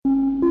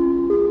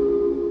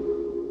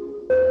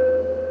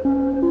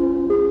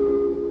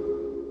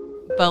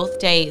both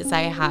days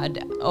I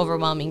had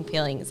overwhelming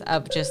feelings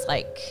of just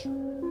like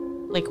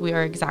we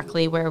are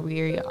exactly where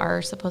we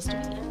are supposed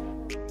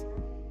to be.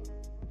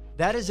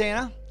 That is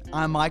Anna.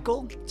 I'm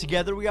Michael.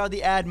 Together we are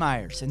the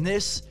Admires, and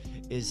this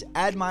is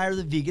Admire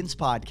the Vegans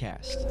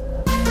podcast.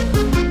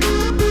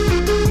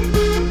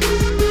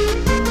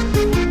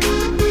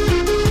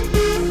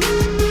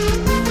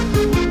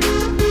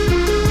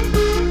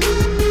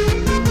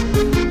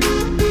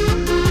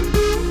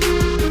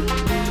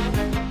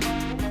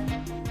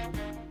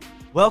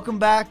 Welcome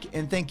back,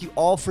 and thank you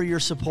all for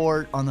your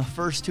support on the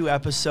first two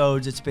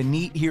episodes. It's been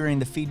neat hearing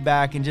the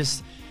feedback and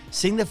just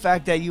seeing the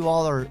fact that you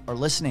all are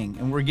listening,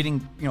 and we're getting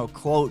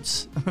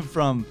quotes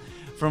from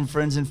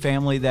friends and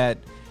family that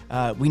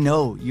we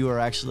know you are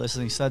actually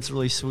listening, so that's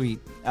really sweet.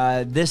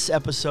 This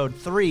episode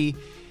 3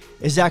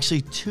 is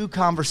actually 2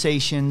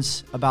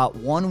 conversations about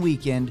one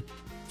weekend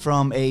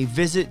from a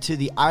visit to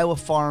the Iowa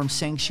Farm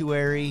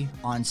Sanctuary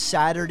on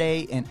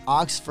Saturday in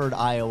Oxford,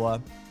 Iowa.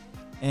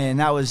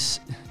 And that was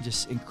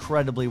just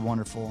incredibly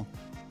wonderful.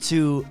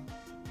 To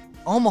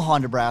Omaha,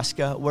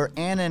 Nebraska, where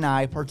Anna and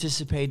I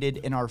participated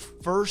in our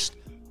first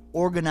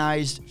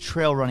organized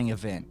trail running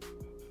event,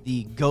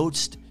 the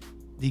Goats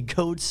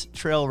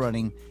Trail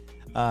Running.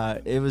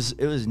 It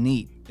was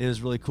neat. It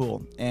was really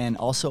cool, and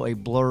also a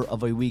blur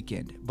of a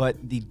weekend, but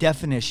the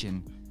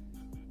definition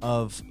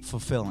of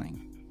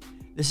fulfilling.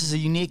 This is a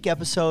unique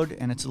episode,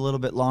 and it's a little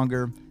bit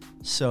longer,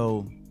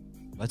 so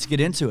let's get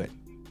into it.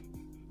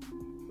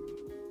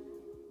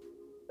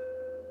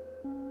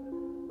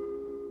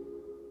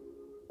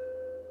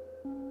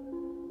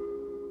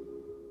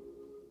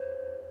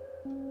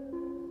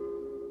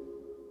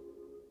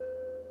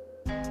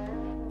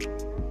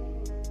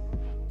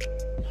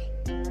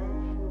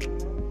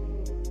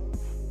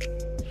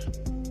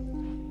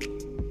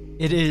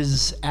 It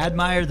is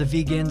Admire the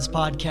Vegans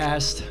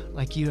podcast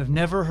like you have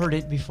never heard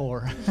it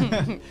before.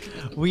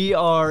 We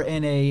are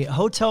in a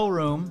hotel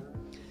room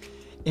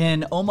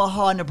in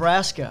Omaha,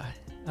 Nebraska.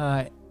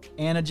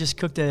 Anna just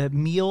cooked a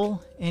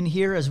meal in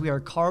here as we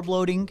are carb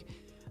loading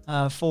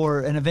for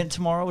an event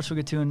tomorrow, which we'll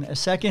get to in a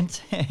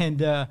second. And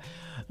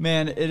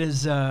man, it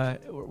is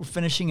we're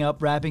finishing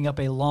up, wrapping up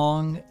a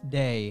long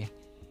day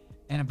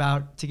and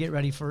about to get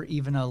ready for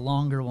even a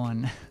longer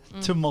one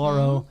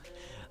tomorrow.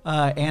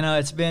 Anna,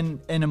 it's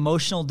been an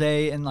emotional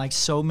day in like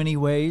so many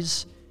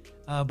ways,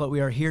 but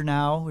we are here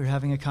now. We're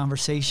having a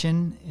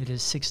conversation. It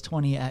is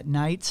 6:20 at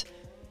night.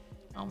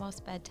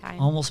 Almost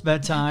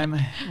bedtime.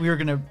 We are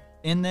going to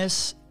end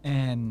this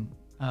and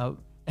go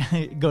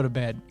to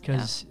bed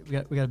because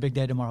we got a big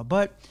day tomorrow.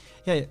 But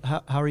yeah,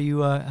 how are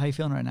you? How are you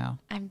feeling right now?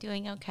 I'm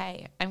doing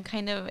okay. I'm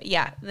kind of,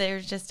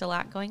 there's just a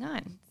lot going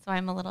on. So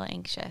I'm a little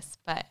anxious,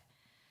 but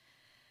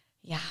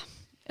yeah,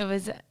 it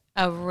was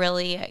a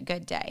really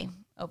good day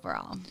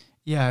overall.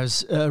 Yeah, it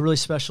was a really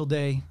special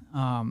day.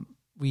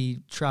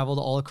 We traveled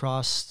all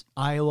across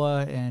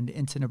Iowa and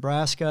into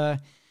Nebraska.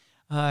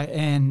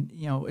 And,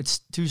 it's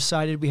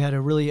two-sided. We had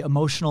a really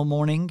emotional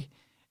morning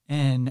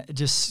and it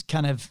just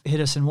kind of hit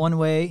us in one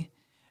way.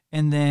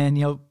 And then,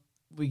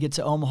 we get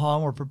to Omaha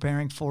and we're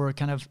preparing for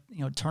kind of,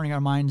 turning our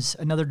minds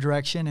another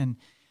direction. And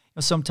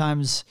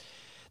sometimes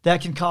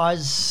that can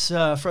cause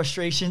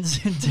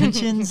frustrations and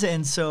tensions.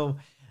 And so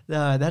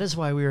that is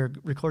why we were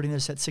recording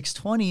this at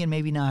 6:20 and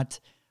maybe not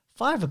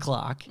 5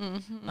 o'clock.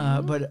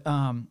 But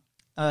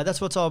that's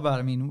what it's all about.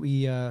 I mean,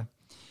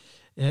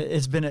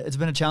 it's been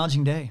a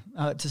challenging day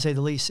to say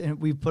the least,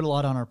 and we put a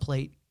lot on our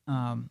plate.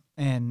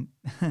 And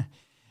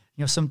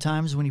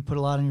sometimes when you put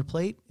a lot on your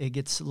plate, it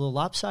gets a little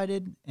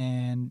lopsided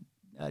and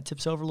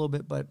tips over a little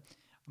bit. But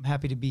I'm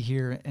happy to be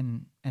here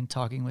and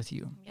talking with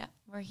you. Yeah,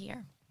 we're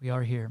here. We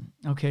are here.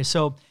 Okay,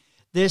 so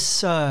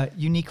this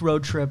unique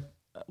road trip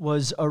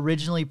was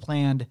originally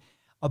planned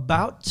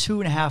about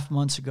 2.5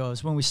 months ago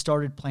is when we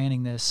started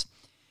planning this.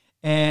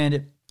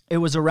 And it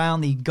was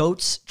around the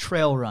Goats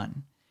Trail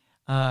Run.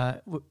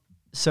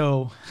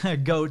 So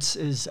Goats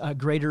is a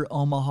Greater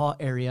Omaha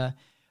Area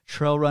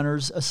Trail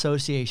Runners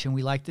Association.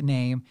 We like the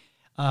name.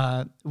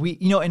 And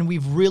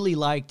we've really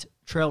liked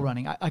trail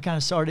running. I kind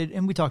of started,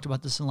 and we talked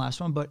about this in the last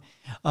one, but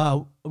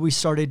I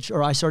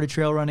started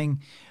trail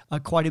running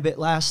quite a bit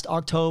last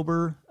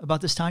October about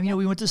this time.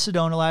 We went to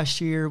Sedona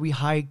last year. We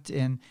hiked,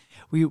 and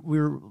we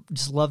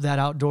just love that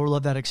outdoor,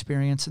 love that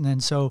experience. And then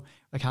so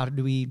like, how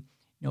do we,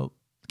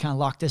 kind of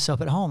lock this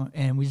up at home?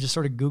 And we just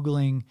started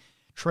Googling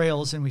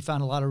trails, and we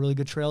found a lot of really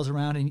good trails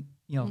around. And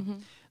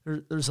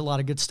there's a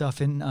lot of good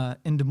stuff in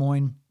Des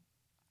Moines.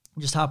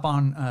 Just hop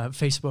on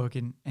Facebook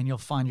and you'll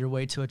find your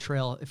way to a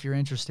trail if you're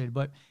interested.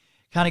 But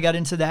kind of got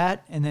into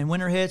that, and then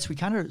winter hits. We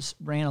kind of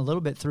ran a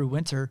little bit through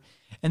winter,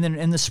 and then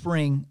in the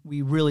spring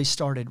we really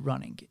started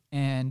running.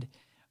 And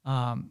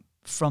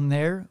from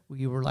there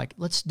we were like,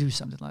 let's do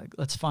something. Like,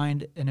 let's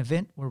find an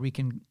event where we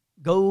can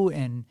go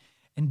and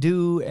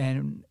do.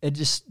 And it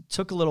just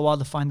took a little while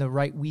to find the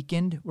right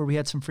weekend where we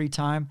had some free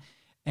time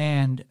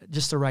and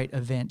just the right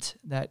event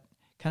that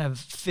kind of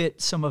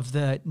fit some of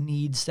the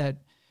needs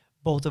that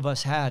both of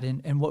us had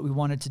and what we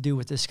wanted to do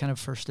with this kind of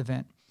first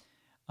event.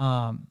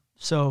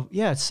 So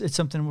yeah, it's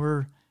something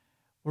we're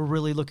we're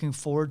really looking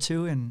forward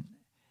to. And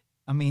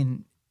I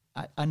mean,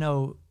 I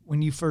know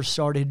when you first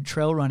started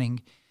trail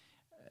running,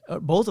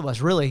 both of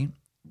us really,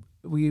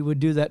 we would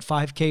do that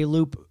 5K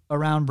loop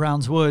around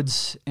Browns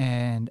Woods,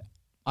 and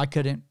I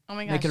couldn't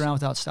make it around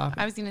without stopping.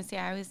 I was going to say,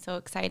 I was so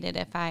excited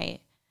if I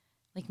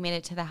like made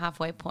it to the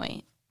halfway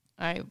point.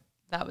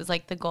 That was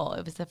like the goal.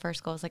 It was the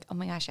first goal. I was like, oh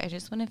my gosh, I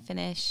just want to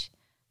finish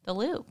the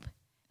loop.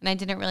 And I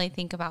didn't really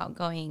think about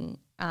going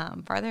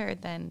farther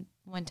than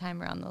one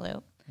time around the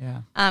loop.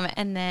 Yeah.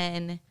 And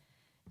then,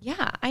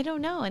 yeah, I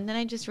don't know. And then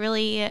I just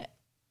really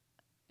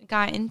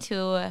got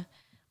into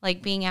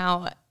like being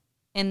out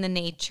in the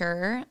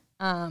nature.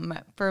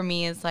 For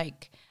me is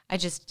like, I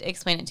just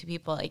explain it to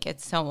people. Like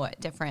it's somewhat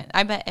different.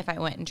 I bet if I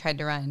went and tried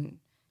to run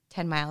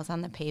 10 miles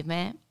on the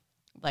pavement,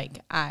 like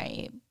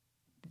I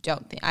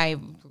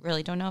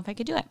really don't know if I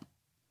could do it.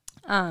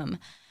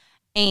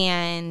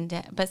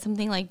 But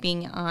something like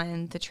being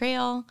on the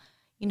trail,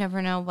 you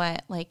never know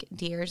what like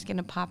deer is going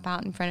to pop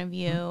out in front of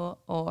you,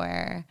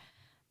 or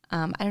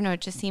I don't know.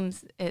 It just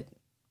seems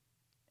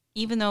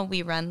even though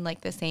we run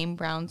like the same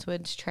Browns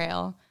Woods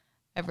trail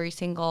every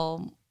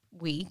single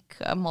week,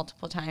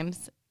 multiple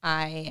times,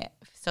 I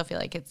still feel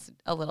like it's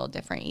a little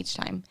different each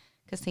time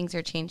because things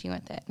are changing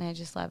with it, and I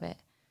just love it.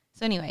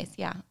 So anyways,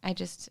 yeah, I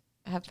just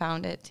have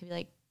found it to be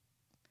like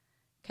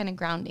kind of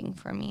grounding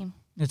for me.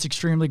 It's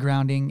extremely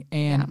grounding,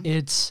 and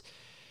it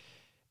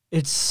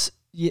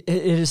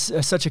is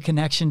such a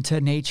connection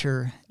to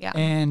nature,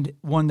 and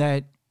one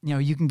that, you know,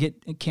 you can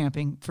get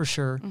camping for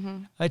sure.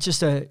 Mm-hmm. It's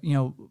just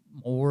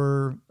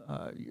more,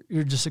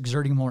 you're just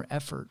exerting more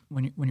effort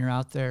when you're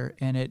out there,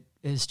 and it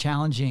is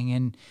challenging,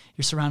 and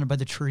you're surrounded by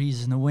the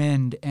trees and the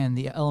wind and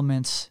the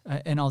elements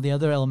and all the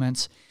other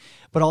elements.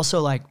 But also,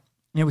 like,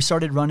 you know, we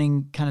started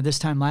running kind of this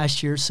time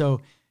last year.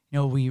 So, you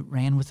know, we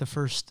ran with the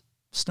first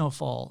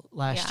snowfall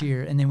last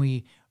year, and then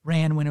we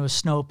ran when it was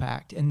snow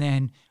packed. And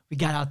then we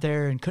got out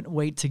there and couldn't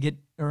wait to get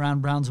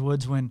around Browns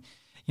Woods when,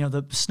 you know,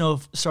 the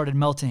snow started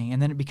melting, and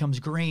then it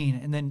becomes green.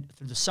 And then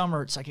through the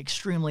summer, it's like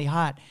extremely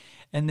hot.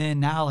 And then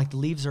now, like, the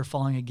leaves are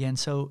falling again.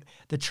 So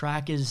the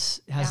track has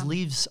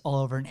leaves all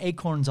over and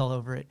acorns all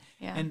over it.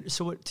 Yeah. And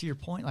so to your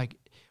point, like,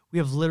 we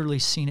have literally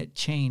seen it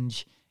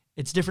change.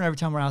 It's different every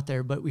time we're out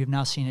there, but we have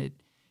now seen it,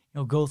 you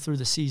know, go through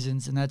the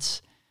seasons. And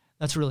that's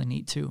really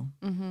neat too.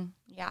 Mm-hmm.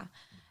 Yeah.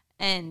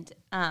 And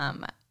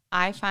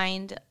I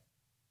find,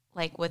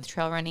 like, with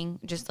trail running,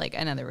 just like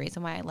another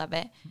reason why I love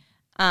it,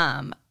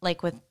 I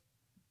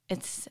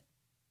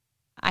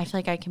feel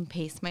like I can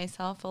pace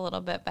myself a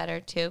little bit better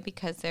too,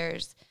 because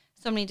there's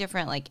so many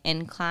different like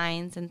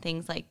inclines and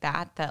things like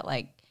that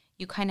like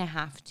you kind of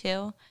have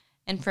to.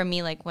 And for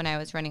me, like when I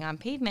was running on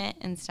pavement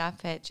and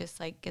stuff, it just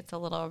like gets a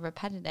little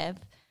repetitive.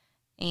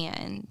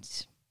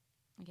 And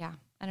yeah,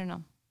 I don't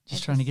know.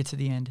 Just trying to get to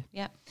the end.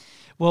 Yeah.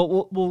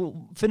 Well,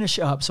 we'll finish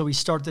up. So we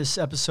start this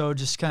episode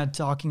just kind of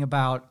talking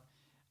about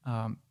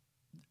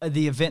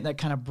the event that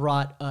kind of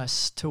brought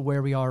us to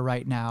where we are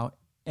right now.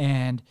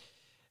 And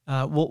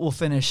we'll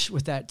finish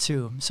with that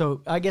too.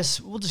 So I guess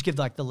we'll just give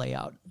like the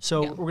layout.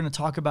 So we're going to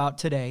talk about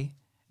today,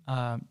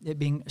 it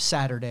being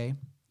Saturday,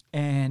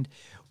 and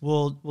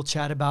we'll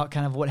chat about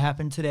kind of what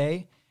happened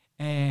today,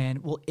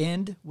 and we'll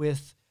end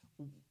with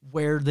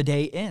where the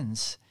day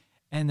ends,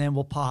 and then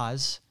we'll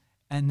pause,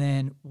 and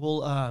then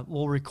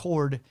we'll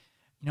record,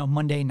 you know,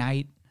 Monday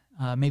night,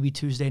 maybe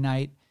Tuesday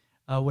night,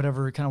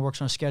 whatever kind of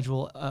works on a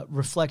schedule,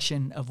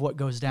 reflection of what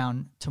goes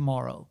down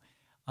tomorrow.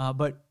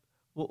 But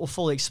we'll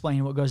fully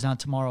explain what goes down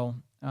tomorrow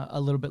a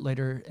little bit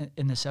later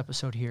in this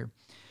episode here.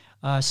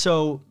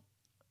 So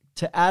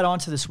to add on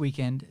to this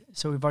weekend,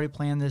 so we've already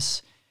planned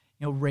this,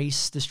 you know,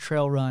 race, this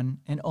trail run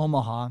in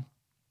Omaha.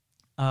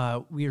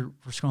 We're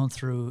scrolling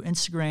through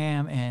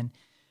Instagram, and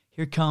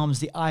here comes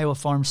the Iowa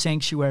Farm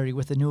Sanctuary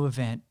with a new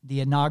event,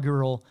 the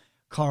inaugural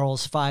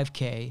Carl's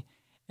 5K,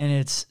 and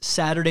it's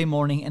Saturday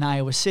morning in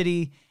Iowa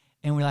City,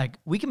 and we're like,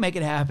 we can make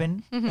it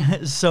happen.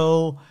 Mm-hmm.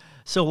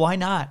 So why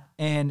not?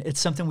 And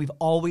it's something we've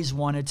always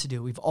wanted to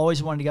do. We've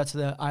always wanted to get to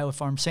the Iowa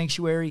Farm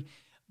Sanctuary,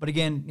 but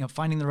again, you know,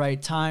 finding the right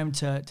time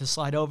to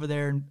slide over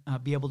there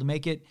and be able to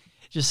make it,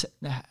 just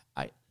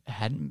I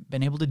hadn't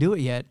been able to do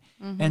it yet.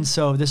 Mm-hmm. And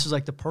so this was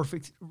like the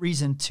perfect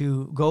reason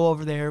to go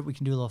over there. We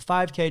can do a little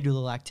 5K, do a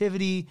little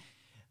activity,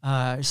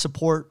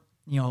 support,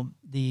 you know,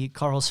 the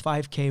Carl's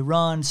 5K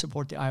run,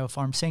 support the Iowa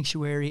Farm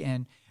Sanctuary.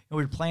 And you know,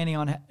 we were planning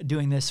on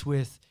doing this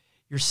with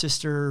your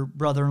sister,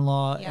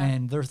 brother-in-law,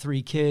 and their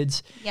 3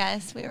 kids.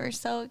 Yes, we were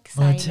so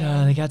excited.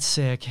 But they got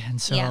sick,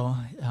 and so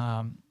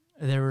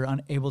they were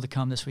unable to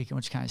come this weekend,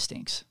 which kind of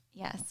stinks.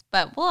 Yes,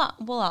 but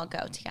we'll all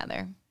go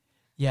together.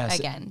 Yes,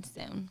 again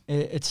soon.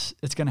 It's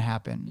going to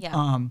happen.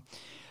 Yeah.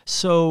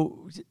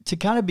 So to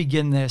kind of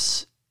begin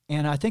this,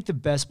 and I think the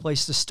best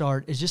place to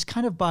start is just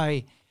kind of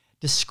by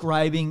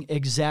describing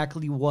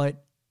exactly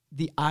what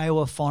the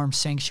Iowa Farm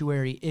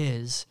Sanctuary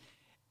is,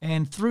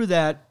 and through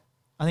that,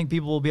 I think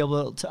people will be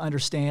able to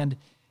understand, you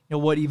know,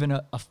 what even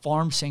a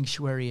farm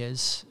sanctuary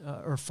is,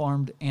 or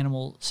farmed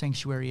animal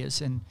sanctuary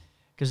is, and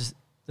because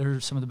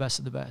they're some of the best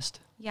of the best.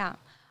 Yeah.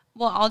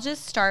 Well, I'll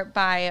just start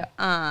by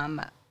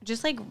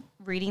just like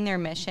reading their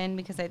mission,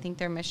 because I think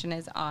their mission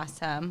is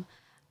awesome.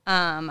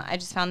 I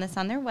just found this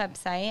on their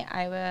website,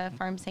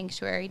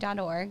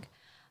 iowafarmsanctuary.org.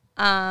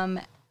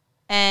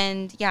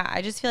 And yeah,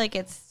 I just feel like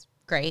it's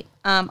great.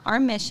 Our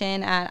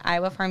mission at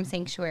Iowa Farm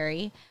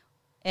Sanctuary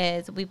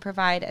is we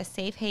provide a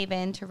safe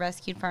haven to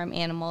rescued farm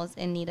animals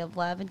in need of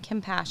love and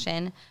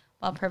compassion,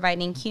 while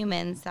providing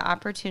humans the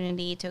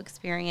opportunity to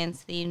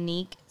experience the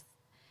unique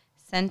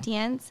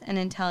sentience and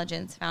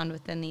intelligence found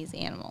within these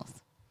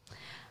animals.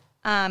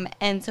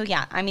 And so,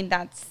 yeah, I mean,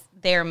 that's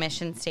their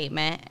mission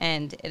statement,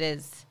 and it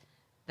is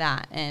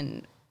that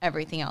and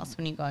everything else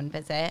when you go and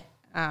visit.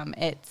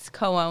 It's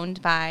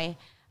co-owned by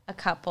a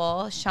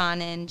couple,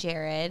 Sean and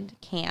Jared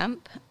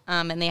Camp,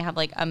 and they have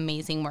like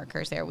amazing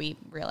workers there. We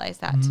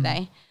realized that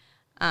today.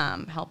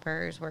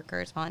 Helpers,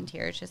 workers,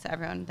 volunteers, just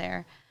everyone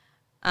there.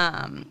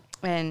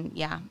 And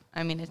yeah,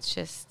 I mean, it's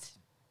just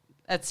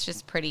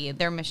pretty.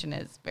 Their mission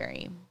is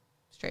very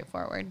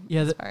straightforward.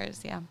 Yeah, as far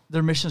as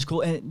their mission is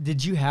cool. And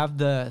did you have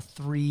the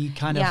 3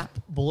 kind of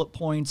bullet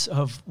points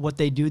of what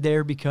they do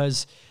there?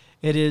 Because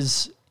it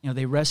is,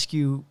 they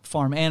rescue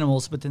farm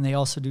animals, but then they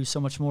also do so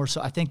much more.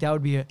 So I think that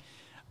would be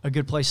a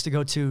good place to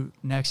go to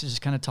next, is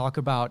just kind of talk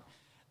about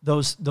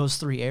those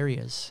 3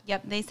 areas.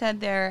 Yep, they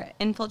said they're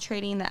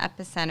infiltrating the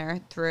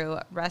epicenter through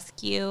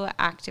rescue,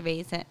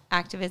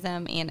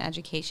 activism, and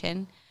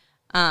education.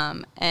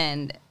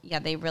 And yeah,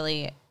 they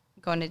really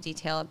go into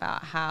detail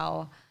about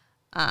how,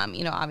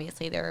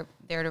 obviously they're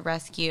there to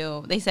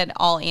rescue. They said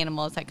all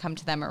animals that come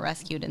to them are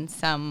rescued in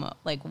some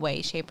like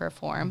way, shape, or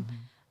form.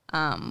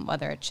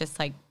 Whether it's just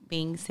like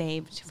being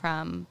saved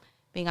from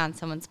being on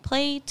someone's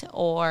plate,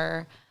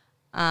 or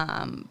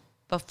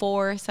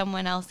before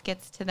someone else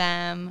gets to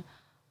them,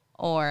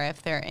 or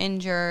if they're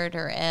injured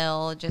or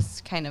ill,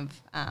 just kind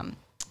of,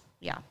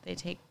 they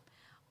take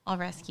all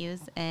rescues.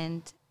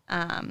 And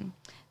then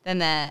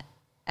the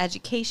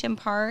education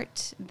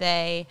part,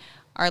 they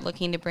are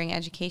looking to bring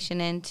education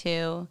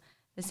into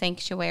the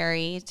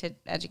sanctuary to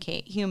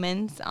educate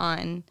humans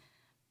on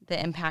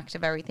the impact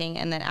of everything.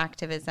 And then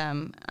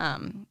activism,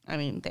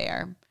 they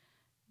are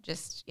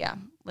just,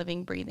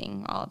 living,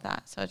 breathing, all of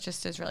that. So it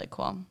just is really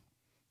cool.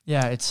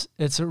 Yeah,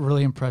 it's a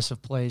really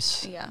impressive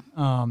place. Yeah.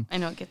 I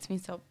know, it gets me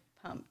so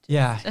pumped.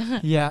 Yeah.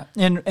 Yeah.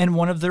 And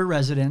one of their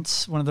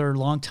residents, one of their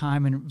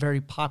longtime and very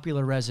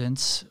popular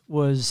residents,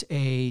 was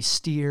a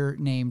steer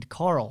named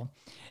Carl.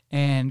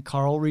 And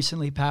Carl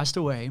recently passed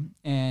away,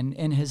 and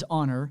in his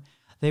honor,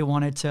 they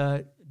wanted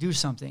to do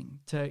something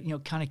to,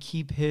 kind of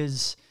keep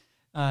his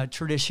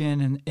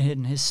tradition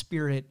and his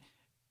spirit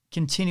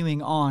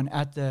continuing on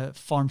at the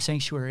farm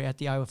sanctuary, at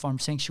the Iowa Farm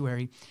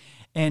Sanctuary.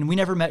 And we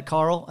never met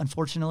Carl,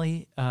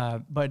 unfortunately,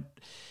 but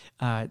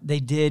they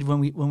did when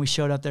we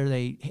showed up there.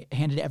 They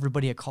handed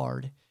everybody a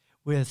card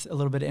with a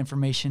little bit of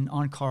information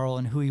on Carl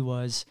and who he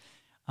was.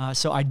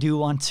 So I do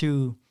want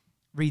to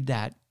read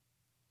that.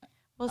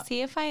 We'll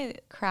see if I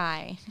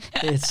cry.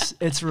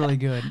 It's really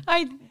good.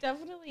 I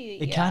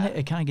definitely. It kind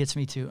of gets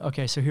me too.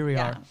 Okay, so here we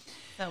are.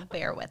 So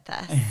bear with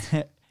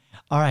us.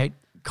 All right.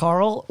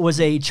 Carl was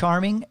a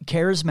charming,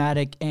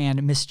 charismatic,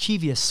 and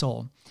mischievous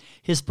soul.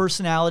 His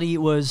personality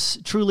was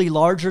truly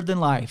larger than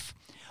life.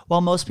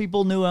 While most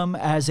people knew him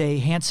as a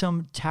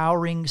handsome,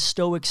 towering,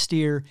 stoic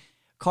steer,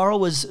 Carl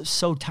was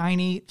so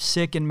tiny,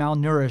 sick, and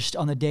malnourished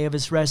on the day of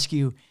his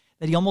rescue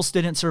that he almost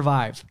didn't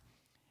survive.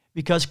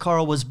 Because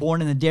Carl was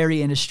born in the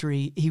dairy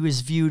industry, he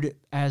was viewed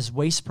as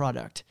waste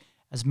product,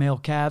 as male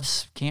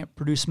calves can't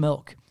produce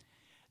milk.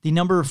 The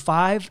number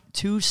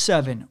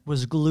 527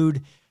 was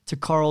glued to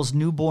Carl's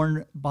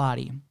newborn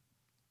body,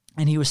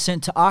 and he was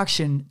sent to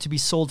auction to be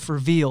sold for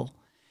veal.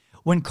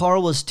 When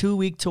Carl was too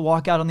weak to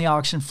walk out on the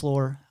auction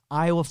floor,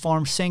 Iowa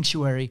Farm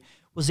Sanctuary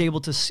was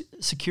able to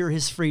secure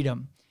his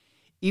freedom.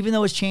 Even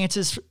though his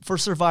chances for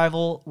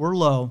survival were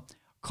low,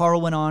 Carl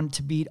went on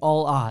to beat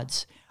all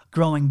odds,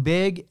 growing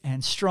big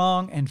and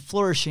strong and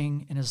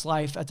flourishing in his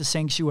life at the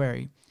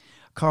sanctuary.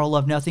 Carl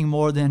loved nothing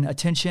more than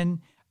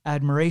attention,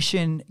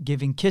 admiration,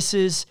 giving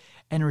kisses,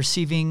 and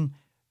receiving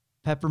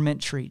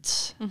peppermint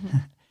treats. Mm-hmm.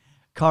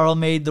 Carl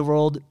made the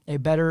world a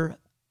better,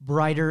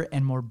 brighter,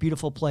 and more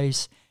beautiful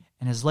place,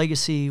 and his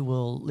legacy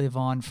will live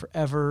on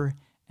forever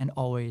and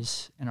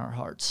always in our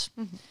hearts.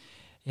 Mm-hmm.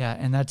 Yeah,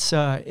 and that's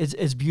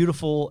it's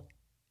beautiful.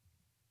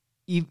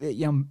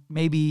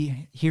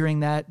 Maybe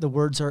hearing that, the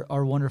words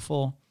are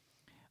wonderful,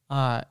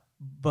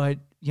 but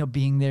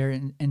being there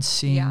and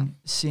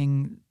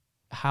seeing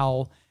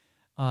how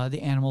the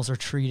animals are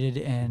treated,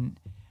 and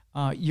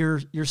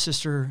your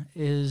sister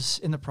is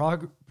in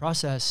the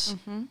process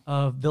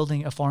of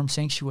building a farm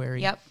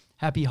sanctuary. Yep.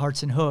 Happy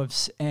Hearts and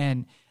Hooves,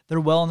 and they're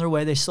well on their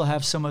way. They still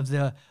have some of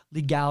the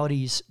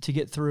legalities to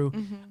get through,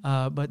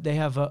 but they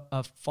have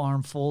a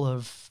farm full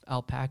of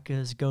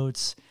alpacas,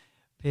 goats,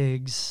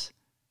 pigs.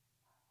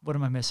 What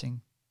am I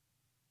missing?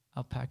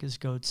 Alpacas,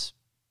 goats,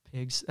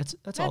 pigs.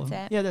 That's all of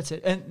them. It. Yeah, that's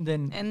it. And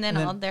then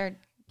all their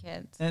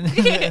kids. And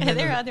then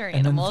their other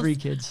animals. And then 3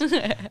 kids.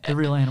 The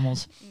real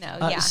animals.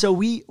 No, yeah. So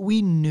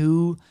we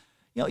knew,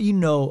 a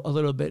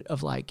little bit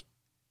of like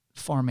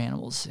farm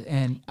animals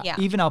and Yeah.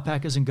 even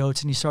alpacas and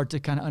goats, and you start to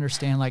kind of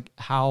understand like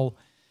how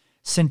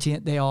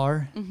sentient they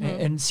are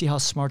and see how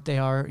smart they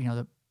are.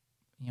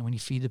 When you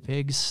feed the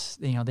pigs,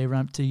 they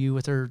run up to you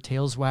with their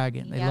tails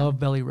wagging. They love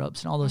belly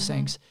rubs and all those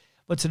things.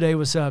 But today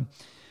was a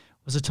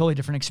totally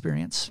different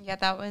experience. Yeah,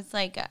 that was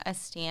like a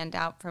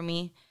standout for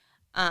me.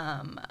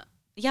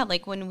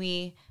 Like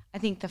I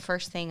think the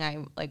first thing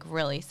I like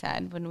really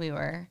said when we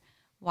were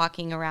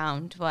walking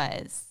around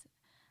was,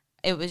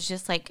 it was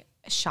just like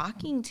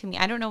shocking to me.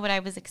 I don't know what I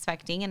was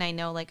expecting. And I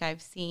know like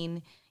I've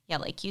seen,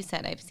 like you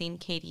said, I've seen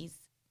Katie's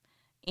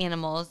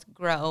animals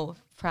grow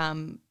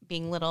from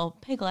being little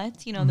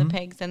piglets, the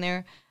pigs, and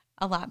they're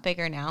a lot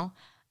bigger now.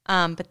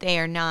 But they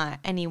are not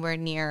anywhere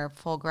near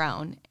full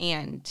grown.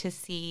 And to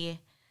see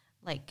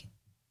like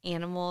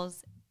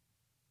animals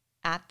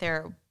at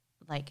their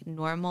like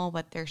normal,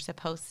 what they're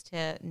supposed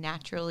to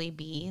naturally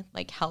be,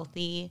 like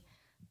healthy,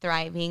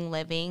 thriving,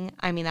 living.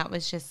 I mean, that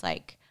was just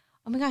like,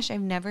 oh my gosh,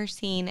 I've never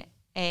seen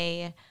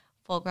a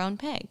full grown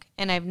pig,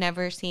 and I've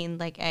never seen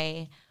like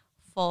a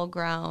full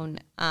grown,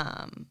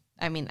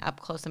 up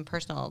close and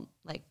personal,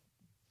 like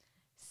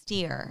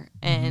steer.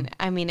 And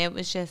I mean, it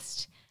was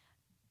just,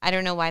 I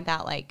don't know why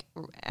that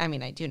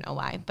I do know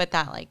why, but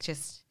that like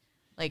just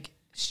like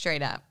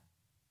straight up,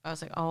 I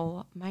was like,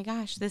 oh my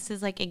gosh, this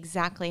is like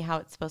exactly how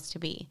it's supposed to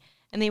be.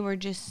 And they were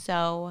just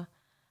so,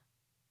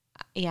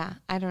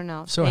 I don't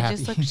know. So they happy.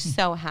 just looked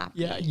so happy.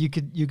 Yeah, you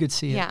could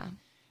see it. Yeah.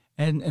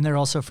 And they're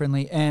also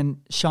friendly.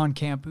 And Sean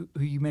Camp,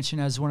 who you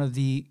mentioned as one of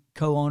the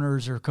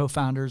co-owners or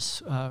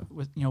co-founders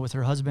with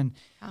her husband,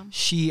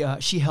 she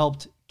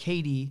helped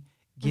Katie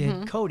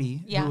get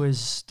Cody, who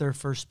was their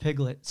first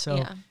piglet.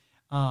 So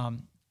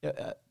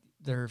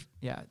they're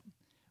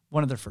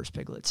one of their first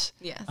piglets.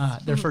 Yes.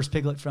 Their first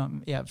piglet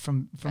from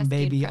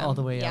baby all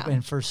the way up,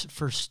 and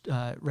first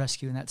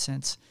rescue in that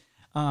sense.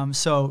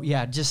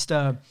 Just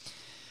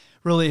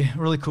really,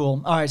 really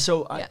cool. All right,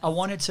 so I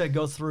wanted to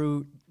go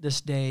through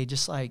this day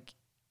just like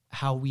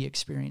how we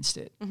experienced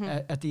it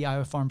at the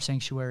Iowa Farm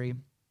Sanctuary.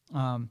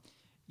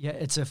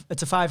 It's a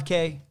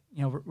 5K.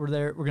 We're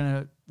there. We're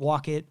gonna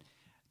walk it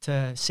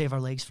to save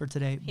our legs for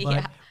today.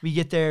 But we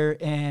get there,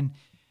 and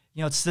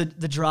it's the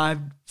drive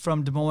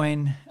from Des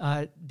Moines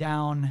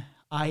down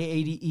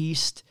I-80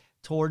 East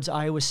towards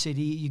Iowa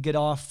City. You get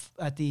off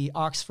at the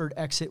Oxford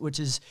exit,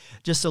 which is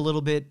just a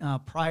little bit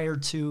prior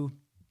to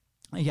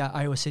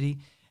Iowa City,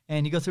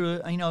 and you go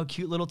through a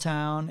cute little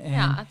town.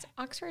 And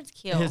Oxford's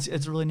cute.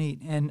 It's really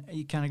neat, and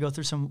you kind of go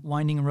through some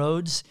winding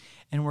roads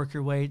and work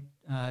your way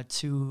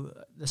to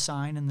the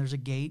sign, and there's a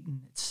gate,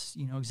 and it's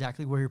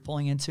exactly where you're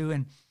pulling into.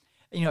 And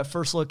at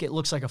first look, it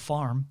looks like a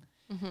farm.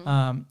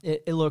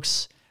 It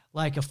looks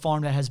like a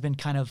farm that has been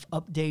kind of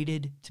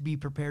updated to be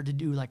prepared to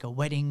do like a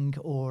wedding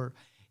or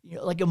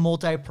like a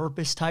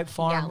multi-purpose type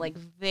farm. Yeah, like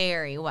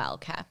very well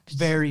kept.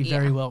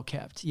 Very well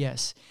kept,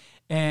 yes.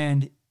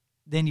 And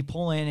then you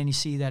pull in and you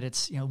see that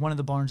it's, one of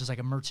the barns is like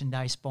a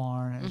merchandise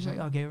barn. And I was like,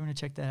 okay, we're going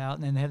to check that out.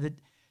 And then they have the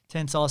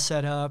tents all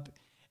set up,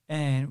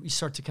 and we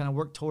start to kind of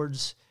work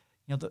towards,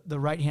 the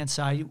right-hand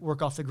side, you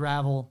work off the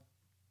gravel,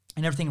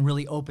 and everything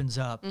really opens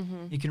up.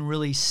 You can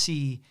really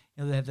see,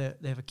 they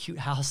have a cute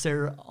house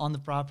there on the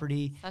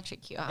property. Such a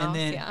cute house, and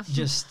then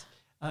just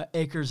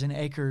acres and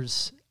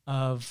acres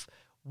of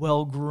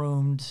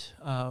well-groomed,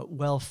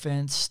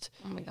 well-fenced,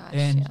 oh my gosh,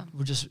 and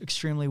we're just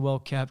extremely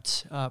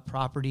well-kept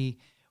property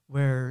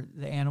where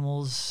the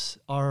animals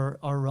are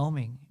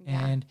roaming.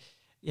 And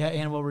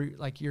and what were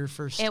like your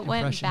first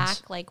impressions? Went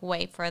back like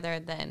way further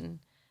than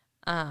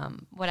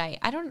what I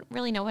don't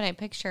really know what I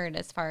pictured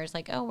as far as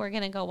like, oh, we're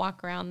gonna go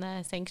walk around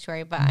the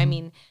sanctuary, but I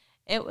mean,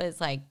 it was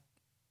like,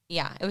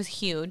 it was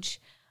huge,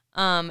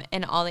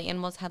 and all the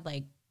animals had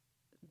like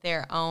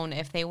their own,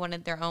 if they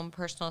wanted their own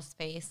personal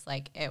space,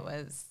 like it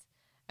was,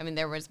 I mean,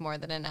 there was more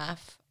than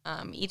enough.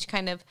 Each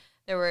kind of,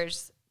 there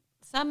was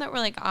some that were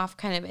like off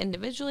kind of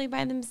individually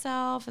by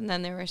themselves, and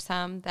then there were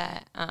some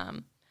that,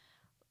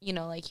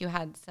 like you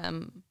had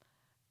some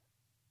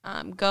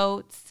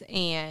goats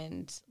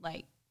and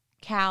like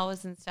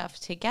cows and stuff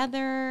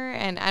together,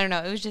 and I don't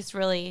know, it was just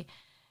really,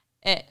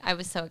 I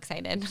was so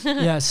excited.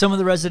 Some of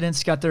the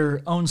residents got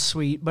their own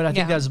suite, but I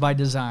think that was by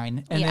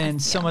design. And then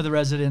some of the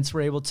residents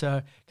were able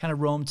to kind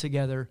of roam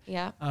together,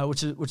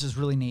 which is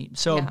really neat.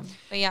 So,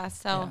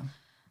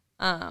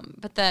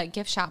 but the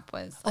gift shop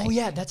was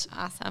that's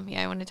awesome.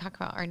 I want to talk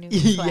about our new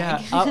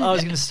swag. I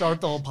was going to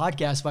start the whole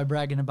podcast by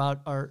bragging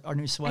about our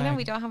new swag. I know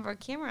we don't have our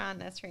camera on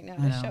us right now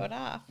to show it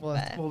off.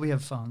 Well, we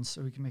have phones,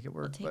 so we can make it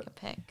work. We'll take a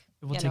pic.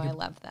 I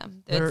love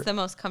them. It's the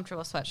most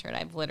comfortable sweatshirt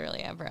I've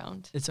literally ever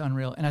owned. It's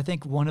unreal. And I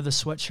think one of the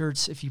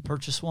sweatshirts, if you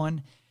purchase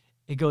one,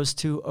 it goes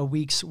to a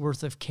week's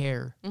worth of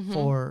care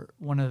for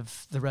one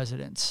of the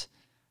residents.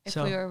 If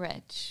we were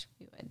rich,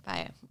 we would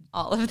buy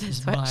all of the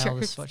sweatshirts. Buy all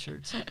the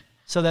sweatshirts.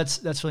 So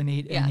that's really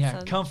neat.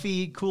 And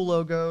comfy, cool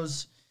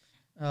logos.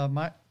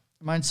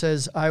 Mine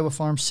says Iowa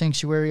Farm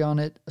Sanctuary on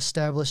it,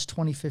 established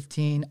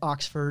 2015,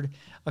 Oxford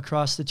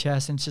across the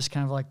chest. And it's just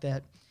kind of like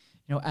that,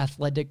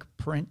 athletic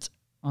print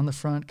on the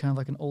front, kind of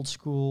like an old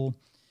school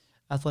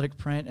athletic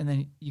print. And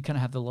then you kind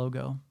of have the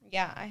logo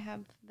Yeah, I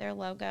have their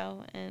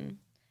logo, and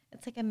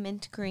it's like a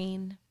mint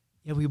green.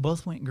 Yeah, we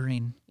both went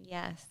green.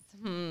 Yes.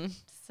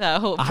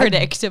 So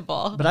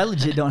predictable. But I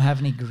legit don't have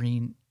any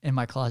green in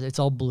my closet. It's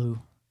all blue.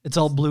 It's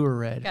all blue or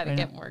red. Gotta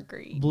get more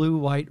green. Blue,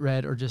 white,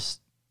 red, or just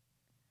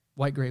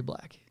white, gray,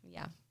 black.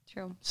 Yeah,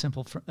 true.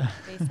 Simple.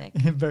 Basic.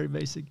 Very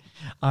basic.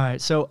 All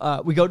right.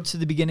 So we go to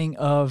the beginning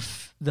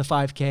of the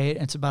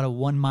 5K. It's about a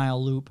 1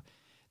 mile loop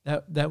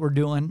that we're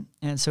doing.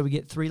 And so we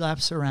get 3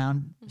 laps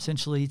around,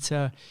 essentially.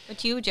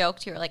 But you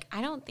joked, you were like,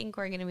 I don't think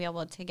we're going to be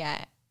able to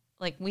get,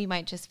 like, we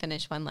might just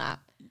finish 1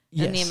 lap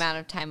in the amount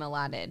of time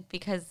allotted.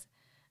 Because,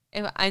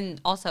 and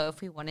also,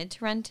 if we wanted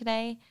to run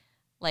today,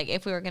 like,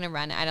 if we were going to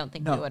run, I don't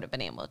think we would have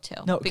been able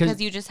to. No,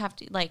 because you just have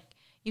to, like,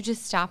 you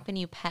just stop and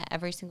you pet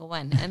every single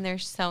one. And they're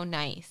so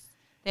nice.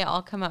 They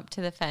all come up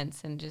to the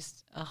fence and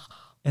just, ugh.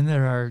 And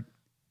there are,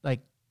 like,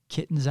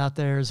 kittens out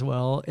there as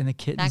well. And the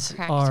kittens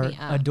are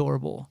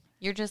adorable.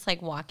 You're just,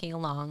 like, walking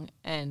along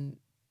and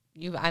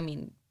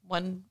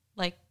one,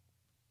 like,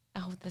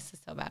 oh, this is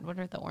so bad. What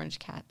are the orange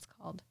cats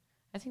called?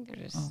 I think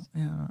they're just,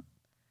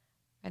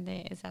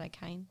 is that a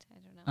kind?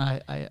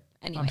 I don't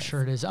know. I'm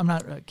sure it is. I'm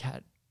not a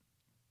cat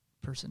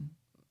person.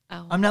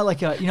 Oh. I'm not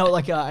like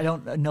I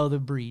don't know the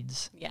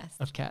breeds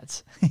of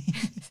cats.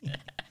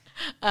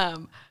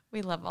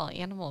 We love all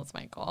animals,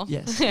 Michael.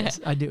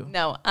 Yes, I do.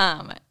 No,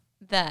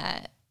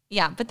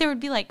 but there would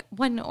be like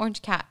one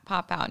orange cat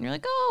pop out and you're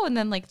like, oh, and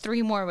then like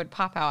 3 more would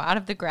pop out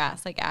of the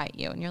grass, like at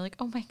you. And you're like,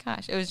 oh my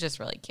gosh, it was just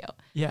really cute.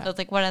 Yeah. So it's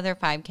like, what other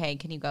 5K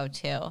can you go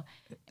to?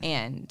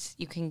 And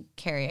you can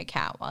carry a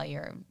cat while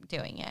you're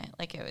doing it.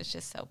 Like, it was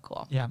just so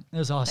cool. Yeah, it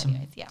was awesome.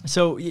 Anyways, yeah.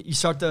 So you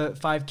start the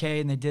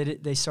 5K and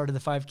they started the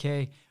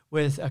 5K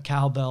with a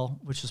cowbell,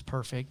 which was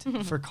perfect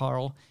for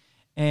Carl.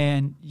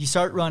 And you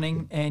start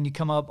running and you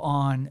come up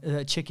on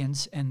the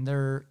chickens and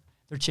their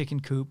chicken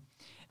coop.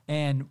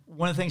 And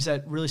one of the things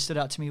that really stood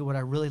out to me, what I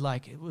really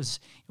like, it was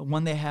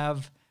when they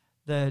have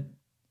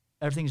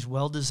everything's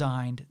well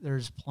designed.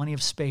 There's plenty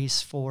of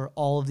space for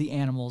all of the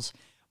animals,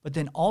 but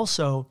then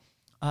also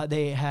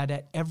they had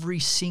at every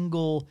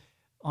single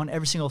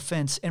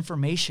fence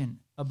information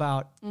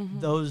about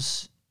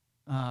those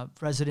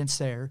residents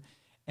there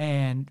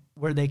and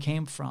where they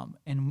came from,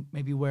 and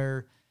maybe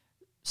where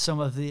some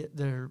of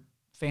their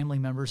family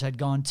members had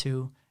gone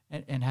to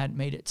and hadn't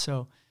made it.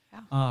 So.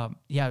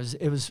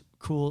 It was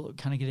cool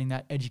kind of getting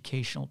that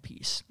educational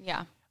piece.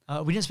 Yeah.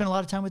 We didn't spend a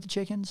lot of time with the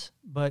chickens,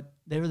 but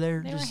they were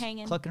there just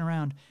hanging, clucking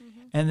around.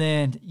 Mm-hmm. And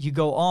then you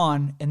go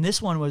on, and this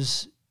one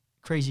was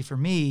crazy for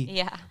me.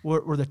 Yeah.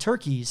 Were the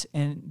turkeys,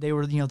 and they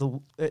were,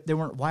 they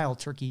weren't wild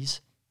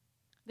turkeys.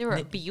 They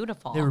were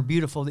beautiful. They were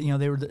beautiful.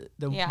 They were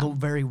the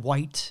very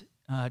white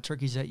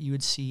turkeys that you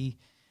would see,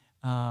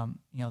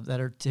 that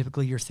are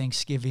typically your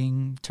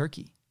Thanksgiving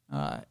turkey.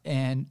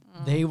 And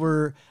they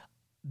were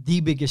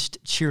the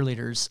biggest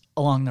cheerleaders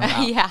along the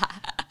route. Yeah.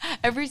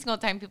 Every single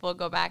time people would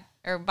go back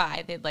or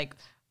by, they'd like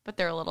put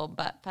their little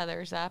butt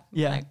feathers up.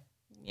 Yeah. Like,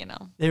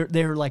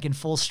 They were like in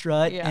full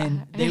strut,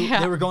 and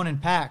they were going in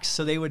packs.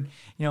 So they would,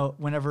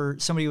 whenever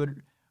somebody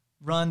would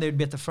run, they'd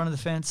be at the front of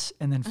the fence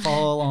and then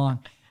follow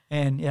along.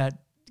 And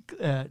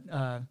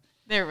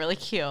they're really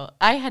cute.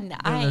 I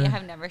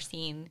have never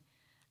seen,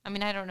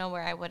 I don't know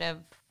where I would have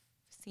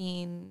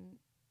seen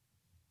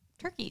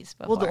turkeys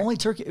before. Well, the only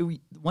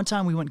turkey, one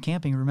time we went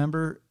camping,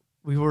 remember?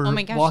 We were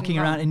walking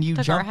around and you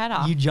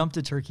jumped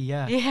a turkey.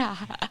 Yeah. Yeah.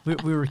 we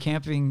were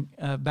camping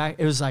back.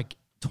 It was like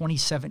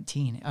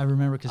 2017. I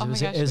remember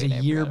because it was a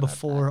year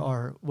before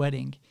our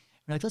wedding.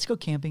 We're like, let's go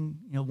camping,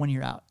 1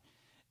 year out.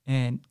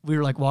 And we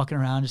were like walking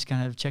around, just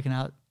kind of checking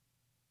out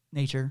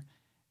nature.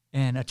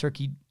 And a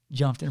turkey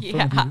jumped in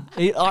front of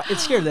you. It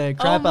scared the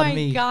crap out of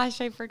me. Oh my gosh,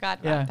 I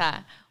forgot about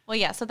that. Well,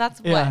 yeah, so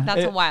that's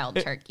a wild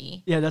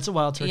turkey. Yeah, that's a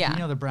wild turkey.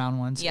 Yeah. The brown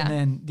ones. Yeah. And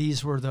then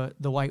these were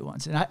the white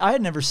ones. And I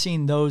had never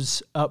seen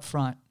those up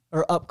front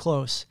or up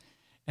close.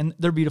 And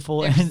they're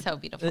beautiful. They're and so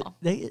beautiful.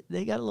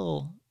 They got a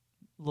little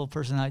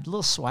personality, a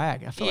little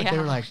swag. I feel like they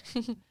were like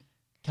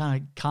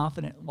kind of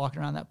confident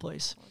walking around that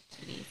place.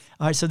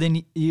 All right, so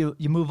then you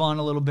move on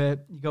a little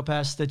bit. You go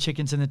past the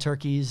chickens and the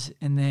turkeys,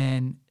 and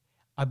then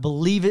I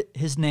believe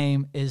his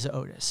name is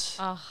Otis.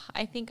 Oh,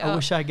 I think I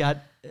wish I got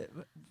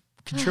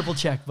triple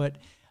check, but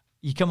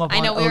you come up on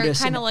Otis. I know, we were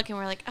kind of looking,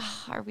 we're like,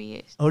 oh, are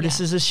we? Otis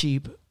is a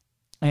sheep,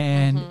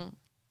 and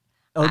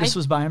Otis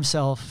was by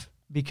himself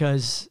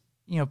because,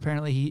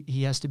 apparently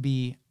he has to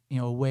be,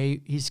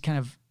 away. He's kind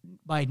of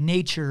by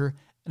nature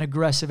an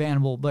aggressive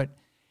animal, but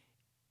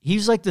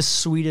he's like the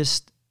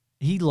sweetest.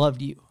 He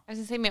loved you. I was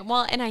gonna say, man,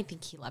 well, and I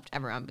think he loved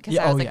everyone because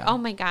I was oh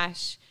my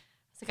gosh.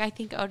 It's like, I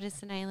think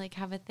Otis and I like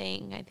have a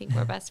thing. I think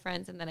we're best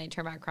friends. And then I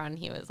turned back around and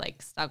he was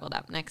like snuggled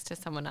up next to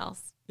someone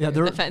else. Yeah,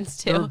 there the fence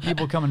too. There were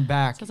people coming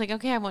back. So I was like,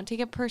 okay, I won't take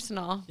it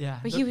personal. Yeah.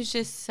 But he was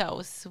just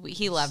so sweet.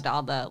 He loved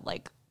all the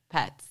like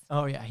pets.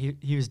 Oh yeah,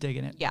 he was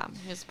digging it. Yeah,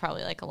 he was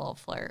probably like a little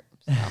flirt.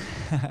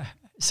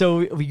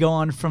 So we go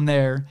on from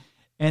there,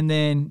 and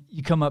then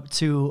you come up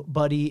to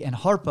Buddy and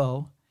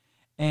Harpo,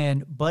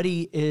 and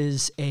Buddy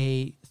is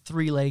a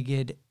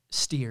 3-legged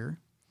steer.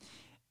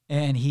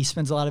 and he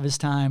spends a lot of his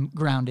time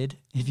grounded,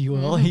 if you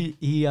will.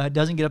 He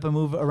doesn't get up and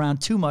move around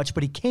too much,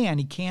 but he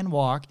can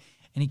walk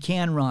and he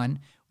can run,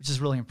 which is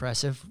really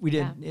impressive. We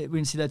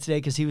didn't see that today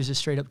because he was just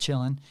straight up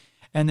chilling.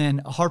 And then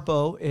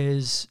Harpo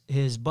is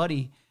his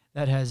buddy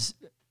that has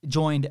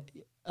joined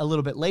a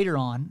little bit later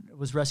on,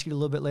 was rescued a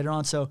little bit later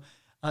on. So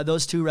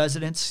those two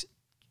residents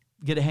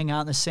get to hang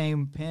out in the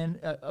same pen.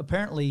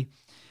 Apparently,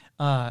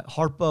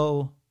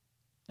 apparently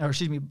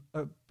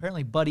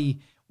Buddy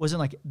wasn't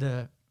like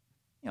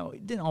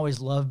didn't always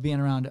love being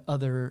around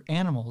other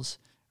animals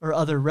or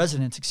other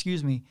residents,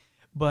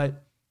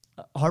 but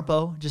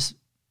Harpo just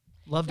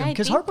loved him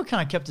because Harpo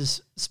kind of kept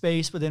his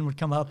space, but then would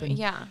come up and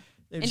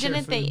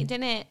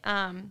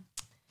and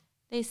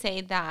they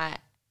say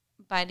that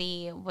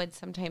Buddy would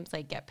sometimes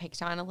like get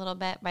picked on a little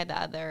bit by the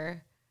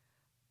other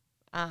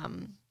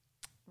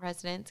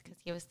residents because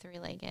he was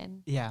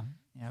 3-legged. Yeah.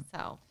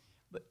 So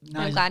but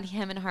I'm glad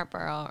him and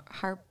Harpo.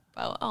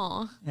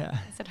 I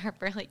said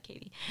Harper like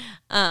Katie.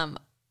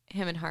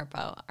 Him and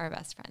Harpo are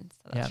best friends,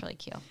 so that's really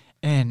cute.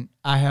 And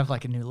I have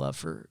like a new love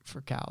for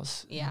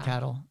cows, and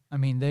cattle. I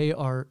mean, they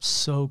are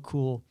so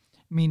cool.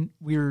 I mean,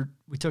 we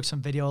took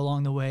some video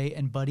along the way,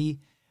 and Buddy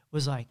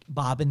was like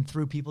bobbing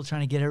through people,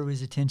 trying to get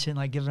everybody's attention,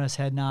 like giving us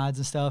head nods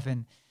and stuff.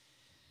 And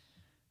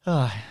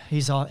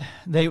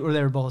they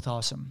were both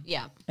awesome.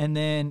 Yeah. And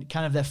then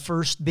kind of that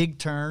first big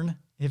turn,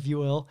 if you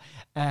will,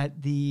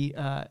 at the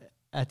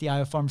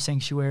Iowa Farm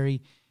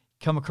Sanctuary,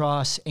 come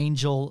across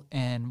Angel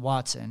and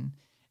Watson.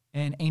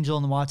 And Angel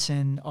and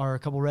Watson are a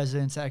couple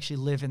residents that actually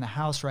live in the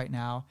house right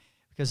now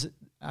because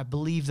I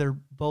believe they're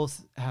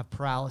both have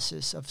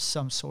paralysis of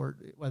some sort,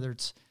 whether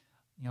it's,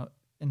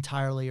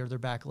 entirely or their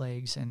back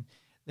legs. And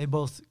they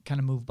both kind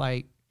of move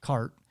by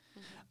cart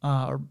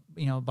or,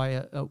 by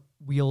a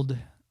wheeled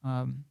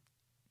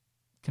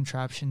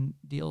contraption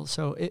deal.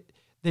 So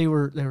they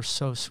were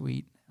so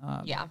sweet.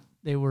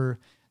 They were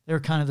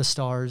kind of the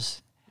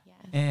stars,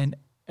 and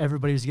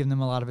everybody was giving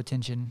them a lot of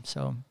attention.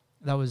 So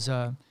that was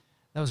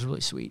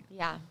really sweet.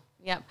 Yeah.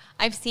 Yep.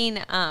 I've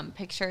seen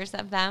pictures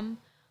of them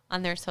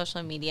on their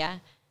social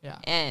media. Yeah.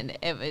 And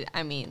it was,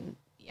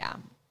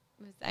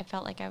 I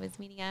felt like I was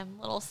meeting a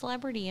little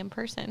celebrity in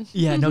person.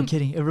 Yeah, no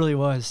kidding. It really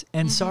was.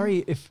 And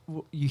sorry if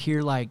you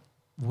hear like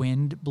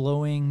wind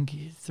blowing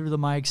through the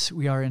mics.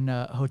 We are in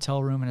a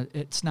hotel room and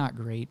it's not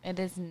great. It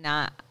is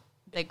not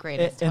the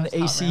greatest and hotel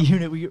the AC room.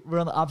 unit, we're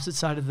on the opposite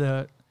side of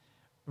the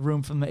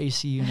room from the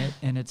AC unit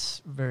and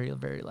it's very,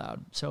 very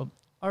loud. So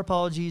our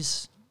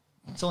apologies.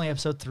 It's only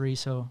episode 3,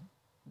 so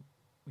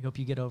we hope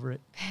you get over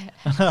it.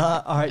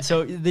 All right,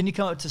 so then you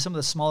come up to some of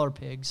the smaller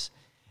pigs,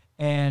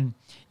 and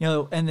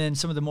and then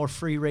some of the more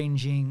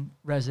free-ranging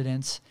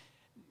residents,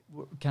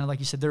 kind of like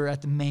you said, they're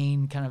at the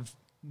main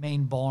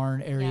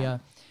barn area,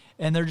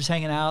 and they're just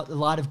hanging out. A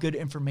lot of good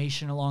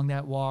information along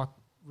that walk.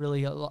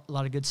 Really, a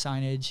lot of good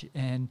signage.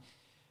 And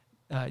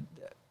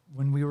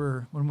when we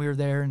were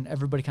there, and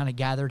everybody kind of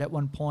gathered at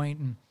one point,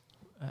 and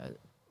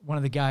one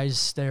of the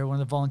guys there, I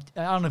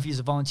don't know if he's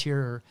a volunteer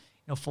or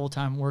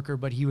full-time worker,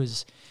 but he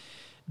was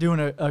doing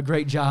a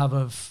great job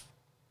of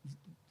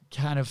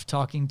kind of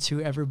talking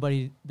to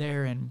everybody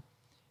there. And,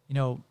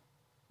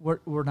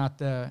 we're not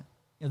there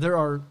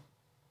are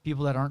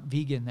people that aren't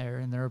vegan there,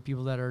 and there are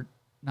people that are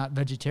not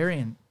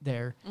vegetarian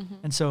there. Mm-hmm.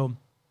 And so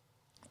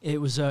it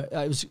was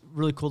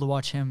really cool to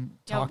watch him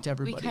talk to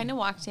everybody. We kind of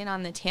walked in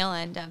on the tail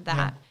end of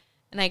that.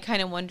 And I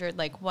kind of wondered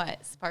like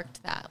what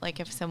sparked that, like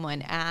if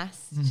someone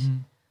asked,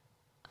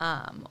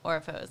 or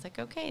if it was like,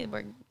 okay,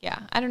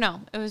 I don't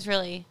know. It was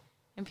really,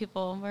 and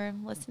people were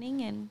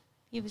listening, and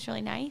he was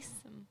really nice.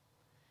 And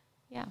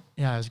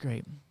yeah, it was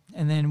great.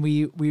 And then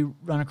we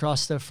run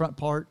across the front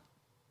part,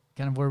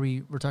 kind of where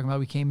we were talking about.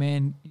 We came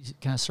in,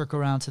 kind of circle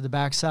around to the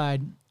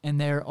backside, and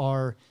there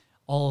are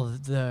all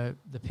of the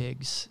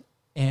pigs,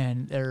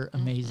 and they're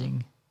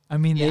amazing. I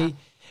mean,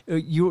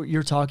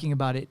 you're talking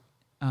about it.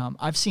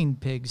 I've seen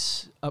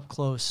pigs up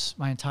close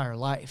my entire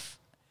life,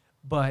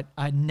 but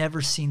I'd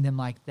never seen them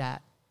like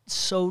that.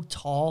 So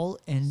tall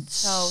and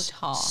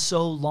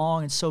so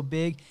long and so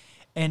big,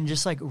 and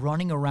just like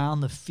running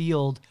around the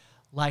field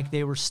like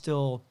they were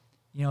still,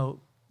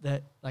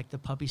 that like the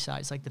puppy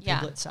size, like the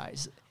piglet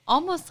size,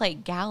 almost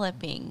like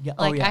galloping. Yeah.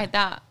 I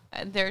thought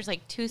there's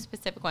like 2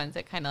 specific ones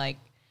that kind of like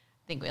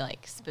I think we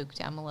like spooked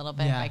them a little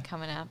bit by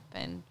coming up,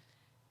 and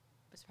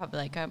it was probably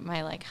like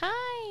my like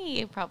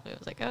hi. Probably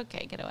was like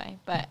okay, get away,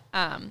 but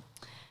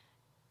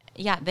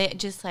they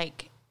just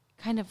like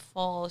kind of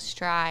full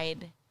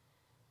stride.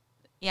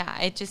 Yeah,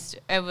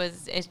 I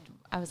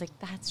was like,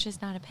 that's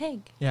just not a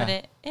pig. Yeah. But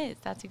it is.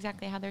 That's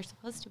exactly how they're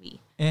supposed to be.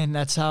 And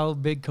that's how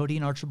big Cody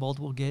and Archibald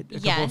will get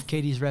a couple of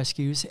Katie's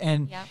rescues.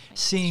 And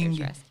seeing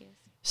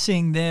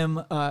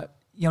them,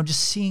 just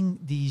seeing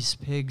these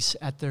pigs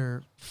at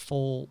their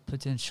full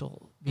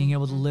potential, being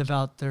able to live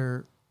out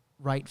their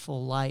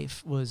rightful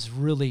life was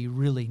really,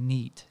 really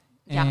neat.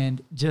 Yeah.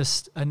 And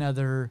just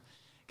another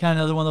one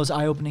of those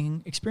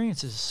eye-opening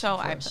experiences. So,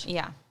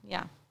 yeah.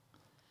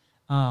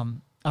 All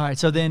right,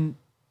 so then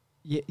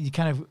you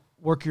kind of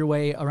work your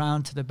way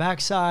around to the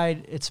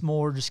backside. It's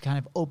more just kind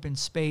of open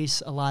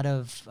space, a lot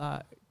of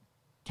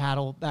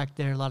cattle back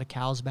there, a lot of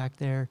cows back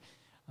there,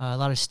 a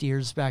lot of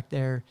steers back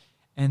there.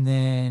 And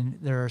then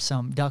there are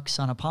some ducks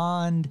on a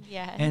pond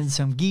and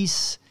some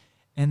geese.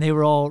 And they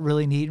were all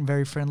really neat and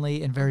very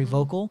friendly and very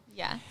vocal.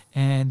 Yeah.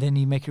 And then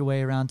you make your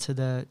way around to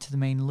the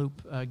main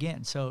loop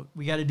again. So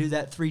we got to do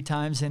that 3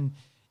 times, and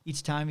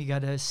each time you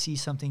got to see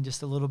something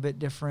just a little bit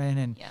different.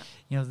 And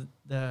you know,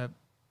 the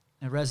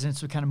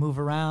residents would kind of move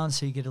around,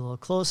 so you get a little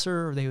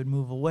closer, or they would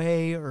move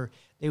away, or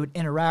they would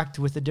interact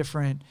with a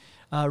different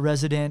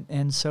resident.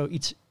 And so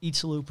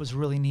each loop was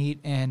really neat.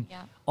 And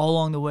all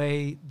along the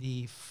way,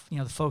 the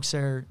folks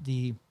there,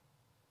 the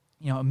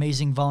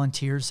amazing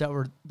volunteers that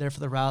were there for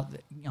the route,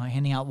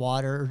 handing out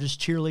water or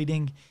just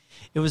cheerleading.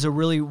 It was a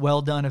really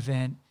well done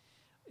event.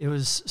 It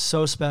was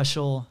so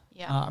special.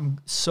 I'm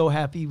so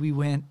happy we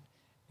went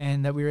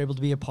and that we were able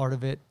to be a part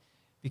of it,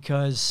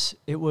 because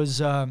it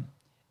was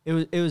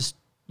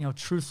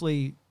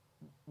truthfully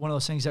one of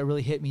those things that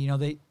really hit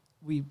me.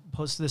 We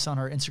posted this on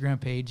our Instagram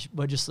page,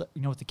 but just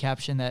with the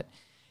caption that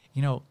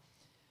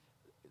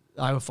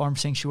Iowa Farm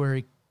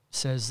Sanctuary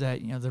says that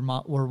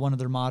or one of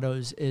their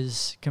mottos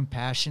is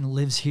 "Compassion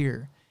lives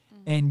here,"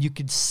 and you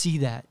could see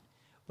that.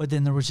 But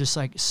then there was just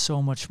like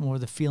so much more.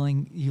 The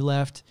feeling you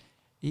left,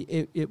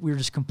 we were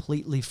just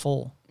completely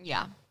full.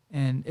 Yeah,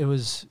 and it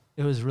was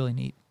really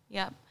neat.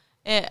 Yep,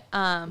 it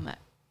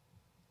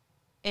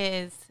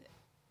is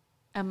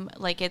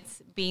like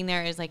it's being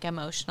there is like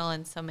emotional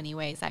in so many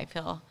ways. I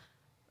feel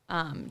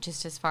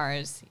just as far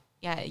as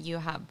you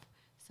have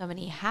so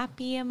many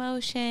happy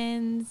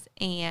emotions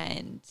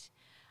and.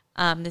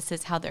 This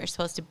is how they're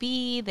supposed to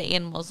be. The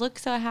animals look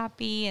so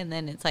happy. And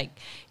then it's like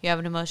you have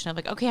an emotion of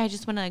like, okay, I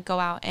just want to go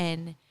out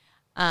and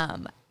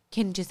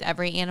can just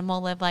every animal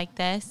live like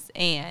this?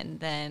 And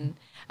then,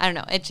 I don't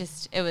know,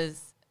 it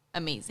was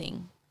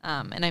amazing.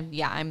 And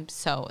I'm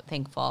so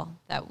thankful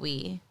that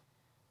we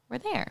were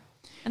there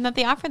and that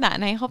they offer that.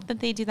 And I hope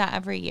that they do that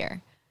every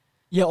year.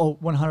 Yeah,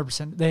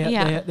 100%.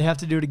 They have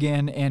to do it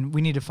again. And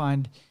we need to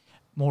find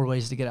more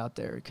ways to get out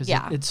there, because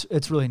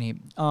it's really neat.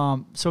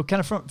 So kind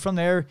of from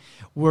there,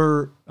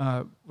 we're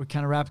kind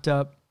of wrapped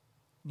up.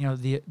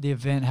 The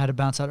event had to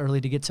bounce out early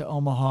to get to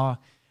Omaha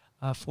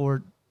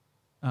for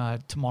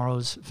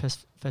tomorrow's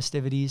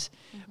festivities.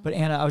 Mm-hmm. But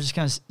Anna, I was just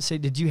kind of say,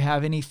 did you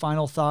have any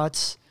final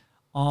thoughts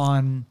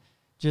on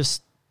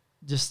just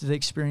the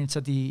experience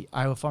at the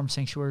Iowa Farm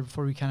Sanctuary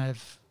before we kind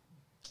of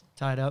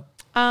tie it up?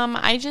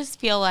 I just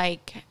feel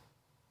like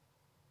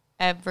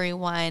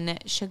everyone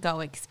should go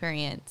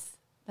experience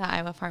the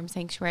Iowa Farm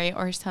Sanctuary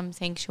or some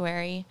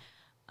sanctuary,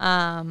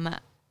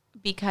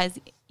 because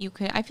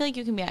I feel like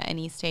you can be at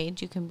any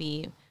stage. You can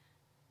be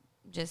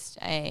just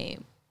a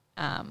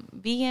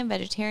vegan,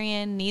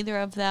 vegetarian, neither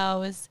of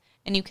those,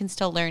 and you can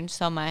still learn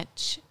so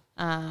much,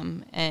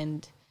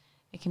 and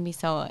it can be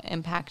so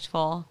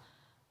impactful,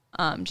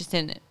 just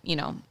in,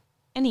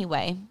 any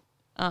way.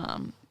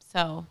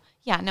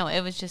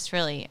 It was just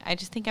really, I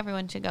just think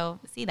everyone should go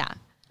see that.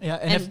 Yeah.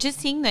 And just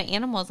seeing the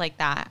animals like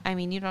that, I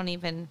mean, you don't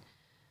even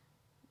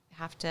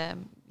have to,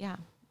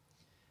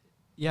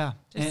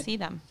 just see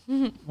them.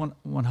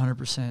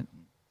 100%.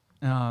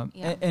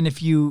 And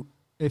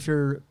if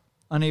you're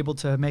unable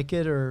to make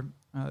it or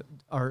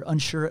are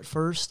unsure at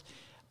first,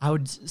 I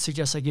would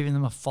suggest giving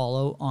them a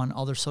follow on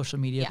all their social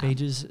media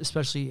pages,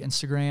 especially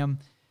Instagram,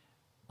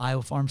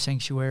 Iowa Farm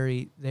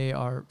Sanctuary. They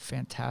are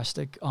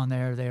fantastic on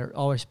there. They are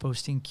always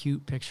posting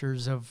cute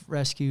pictures of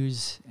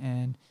rescues,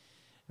 and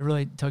it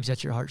really tugs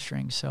at your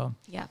heartstrings. So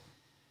yeah.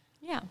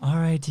 All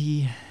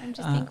righty. I'm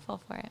just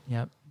thankful for it.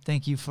 Yep.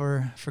 Thank you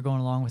for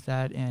going along with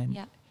that.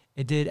 And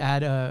it did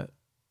add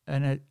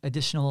an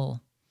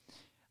additional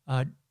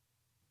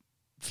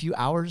few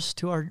hours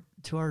to our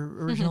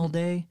original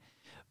day,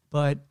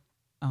 but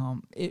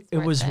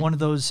it was one of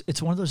those.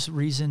 It's one of those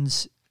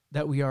reasons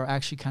that we are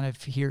actually kind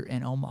of here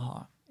in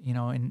Omaha,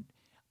 and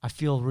I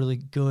feel really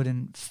good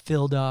and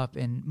filled up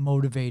and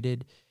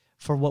motivated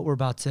for what we're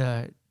about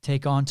to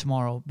take on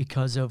tomorrow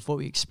because of what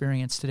we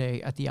experienced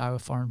today at the Iowa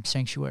Farm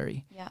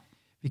Sanctuary. Yeah.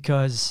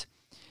 Because,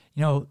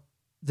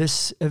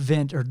 this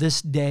event or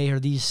this day or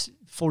these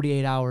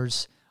 48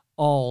 hours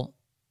all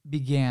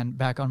began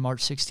back on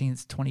March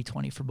 16th,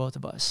 2020 for both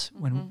of us,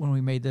 when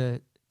we made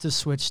the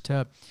switch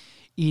to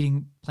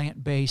eating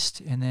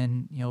plant-based and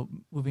then,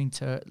 moving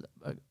to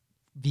a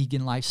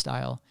vegan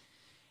lifestyle.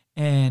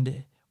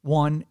 And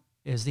one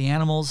is the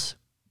animals,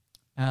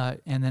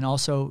 and then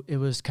also it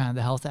was kind of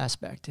the health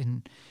aspect.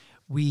 And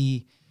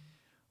we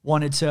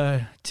wanted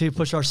to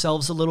push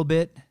ourselves a little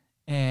bit,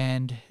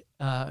 and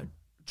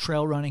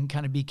trail running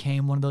kind of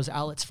became one of those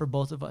outlets for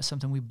both of us,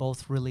 something we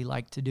both really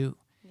like to do.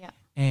 Yeah.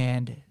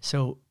 And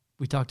so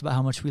we talked about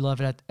how much we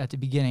love it at the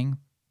beginning.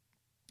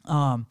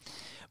 But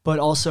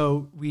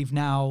also we've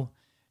now,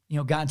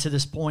 gotten to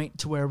this point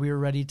to where we were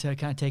ready to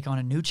kind of take on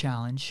a new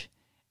challenge.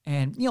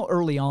 And,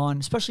 early on,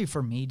 especially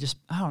for me, just,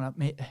 I don't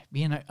know,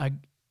 being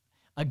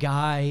a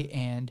guy,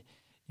 and,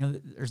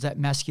 there's that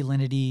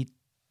masculinity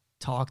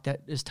talk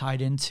that is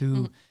tied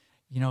into,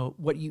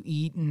 what you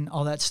eat and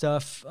all that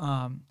stuff.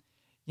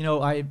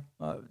 It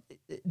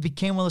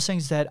became one of those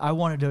things that I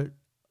wanted to,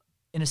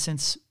 in a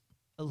sense,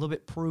 a little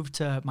bit prove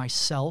to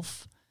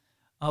myself,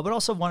 but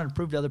also wanted to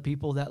prove to other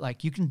people that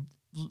like you can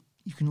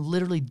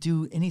literally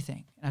do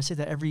anything. And I've said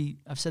that every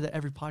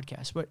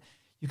podcast, but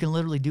you can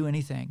literally do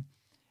anything.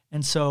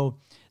 And so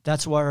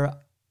that's where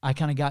I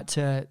kind of got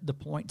to the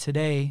point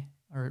today,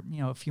 or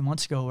a few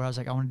months ago, where I was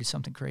like, I want to do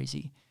something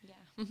crazy.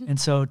 Yeah. And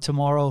so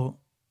tomorrow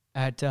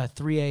at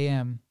 3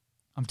 a.m.,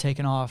 I'm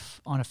taking off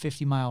on a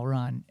 50-mile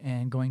run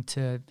and going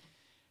to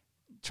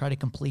try to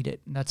complete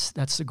it. And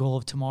that's the goal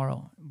of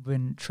tomorrow. I've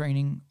been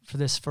training for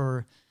this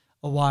for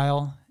a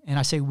while, and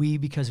I say we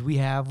because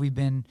we've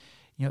been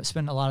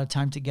spending a lot of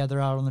time together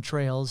out on the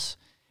trails.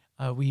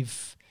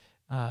 We've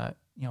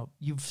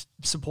we've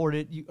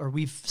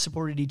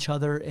supported each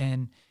other,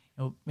 and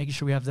making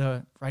sure we have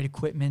the right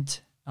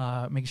equipment,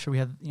 making sure we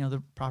have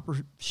the proper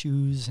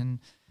shoes and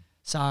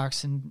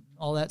socks and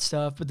all that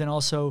stuff. But then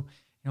also,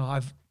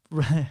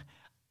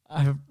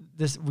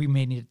 we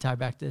may need to tie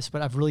back this,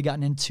 but I've really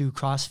gotten into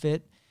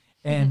CrossFit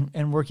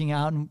and working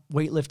out and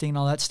weightlifting and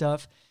all that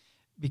stuff,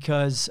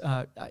 because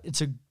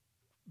it's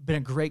been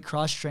a great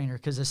cross trainer.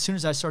 Because as soon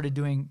as I started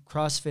doing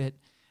CrossFit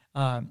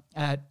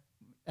at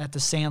the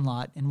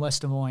Sandlot in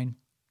West Des Moines,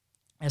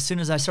 as soon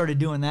as I started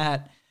doing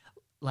that,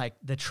 like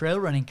the trail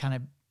running kind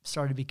of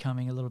started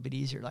becoming a little bit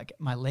easier. Like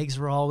my legs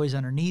were always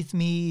underneath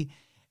me,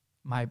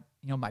 my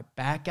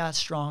back got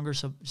stronger,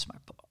 so just my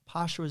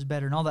posture was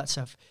better and all that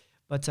stuff.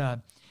 But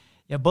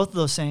both of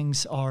those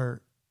things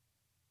are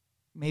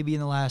maybe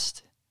in the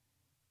last,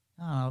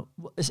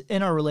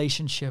 in our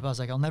relationship, I was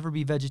like, I'll never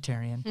be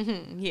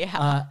vegetarian.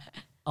 Yeah.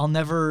 I'll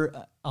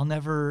never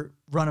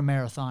run a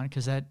marathon,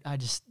 because I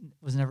just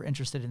was never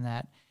interested in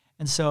that.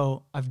 And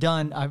so I've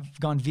gone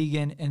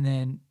vegan, and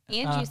then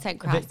you said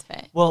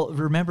CrossFit. Well,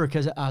 remember,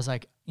 because I was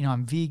like,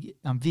 I'm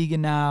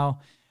vegan now.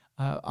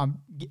 I'm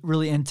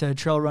really into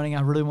trail running.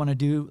 I really want to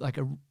do like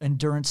a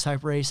endurance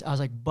type race. I was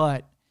like,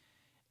 but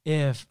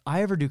if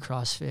I ever do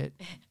CrossFit,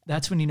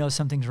 that's when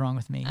something's wrong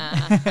with me.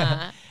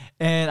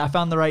 And I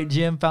found the right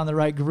gym, found the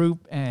right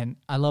group, and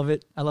I love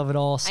it. I love it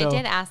all. So I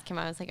did ask him.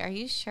 I was like, "Are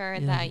you sure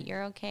that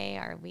you're okay?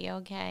 Are we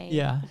okay?"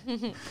 Yeah.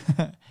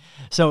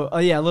 So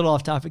a little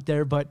off topic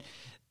there, but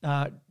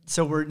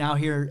so we're now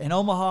here in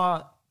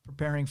Omaha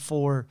preparing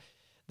for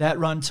that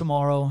run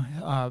tomorrow.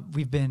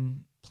 We've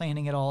been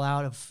planning it all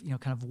out of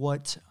kind of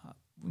what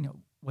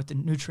the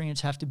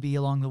nutrients have to be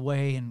along the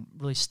way, and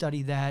really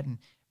study that, and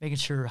making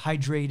sure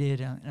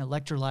hydrated and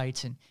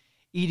electrolytes and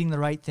eating the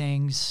right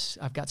things.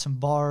 I've got some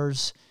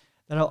bars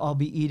that I'll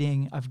be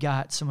eating. I've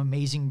got some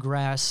amazing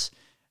grass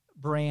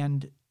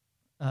brand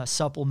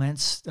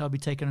supplements that I'll be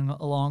taking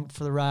along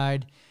for the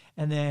ride.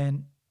 And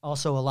then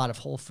also a lot of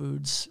whole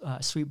foods,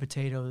 sweet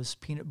potatoes,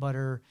 peanut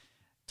butter,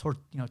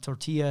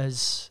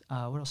 tortillas.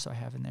 What else do I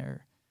have in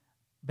there?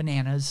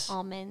 Bananas.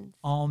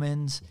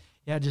 Almonds.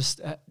 Yeah, just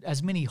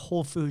as many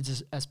whole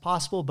foods as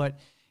possible, but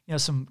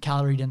some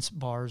calorie-dense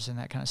bars and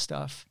that kind of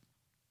stuff.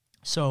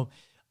 So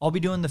I'll be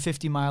doing the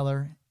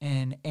 50-miler,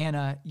 and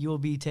Anna, you'll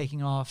be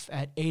taking off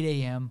at 8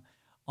 a.m.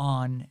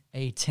 on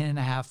a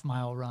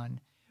 10.5-mile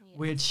run,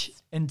 which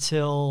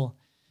until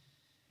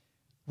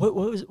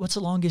what's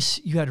the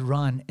longest you had to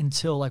run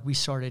until like we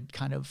started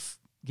kind of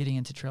getting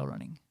into trail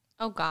running?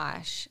 Oh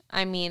gosh,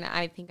 I know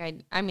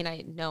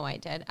I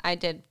did. I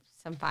did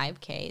some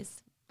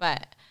 5Ks,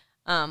 but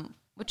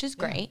which is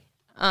great.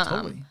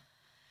 Totally.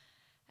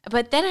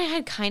 But then I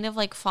had kind of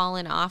like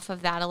fallen off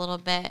of that a little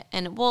bit.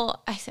 And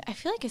I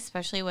feel like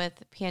especially with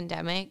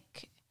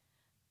pandemic,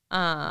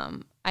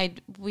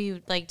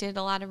 we like did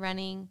a lot of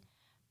running.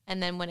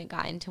 And then when it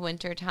got into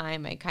winter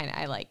time,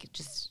 I like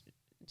just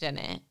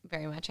didn't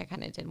very much. I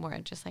kind of did more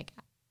just like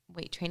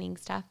weight training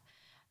stuff.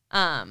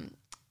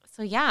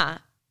 So yeah,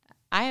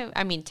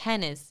 I mean,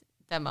 10 is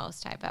the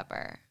most I've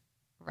ever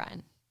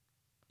run.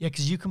 Yeah.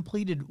 'Cause you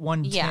completed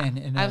 110.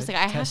 Yeah. I was like,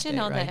 I have to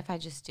know right? that if I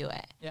just do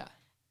it. Yeah.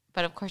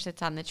 But of course,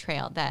 it's on the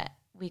trail that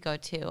we go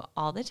to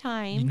all the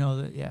time. Every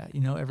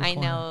corner. I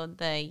know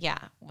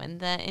when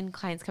the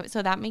inclines come.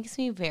 So that makes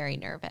me very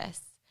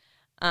nervous,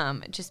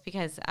 just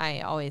because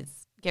I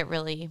always get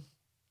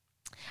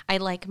I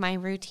like my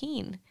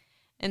routine.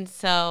 And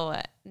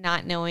so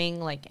not knowing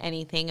like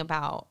anything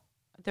about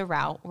the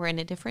route, we're in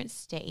a different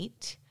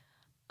state.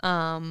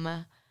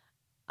 I'm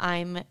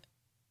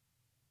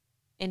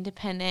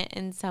independent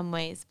in some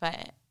ways,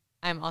 but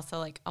I'm also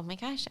like, oh my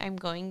gosh, I'm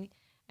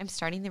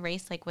starting the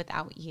race like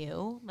without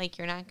you. Like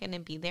you're not going to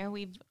be there.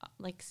 We've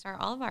like start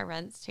all of our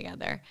runs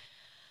together.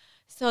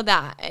 So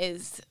that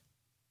is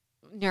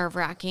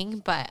nerve-wracking,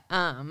 but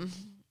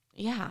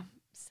yeah.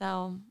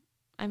 So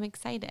I'm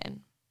excited.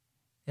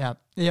 Yeah.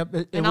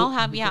 Yep. And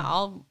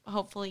I'll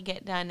hopefully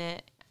get done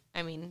the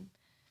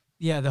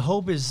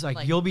hope is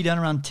like you'll be done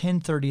around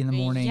 10:30 in the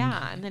morning.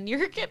 Yeah, and then you're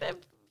going to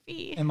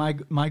be. And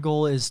my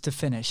goal is to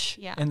finish.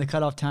 Yeah. And the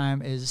cutoff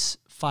time is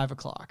 5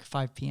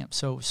 p.m.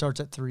 So it starts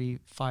at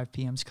 5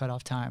 p.m.'s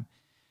cutoff time.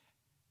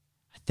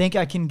 I think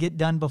I can get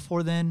done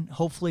before then.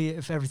 Hopefully,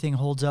 if everything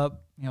holds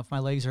up, if my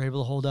legs are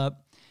able to hold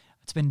up.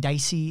 it's been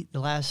dicey the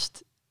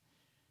last,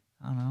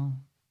 I don't know,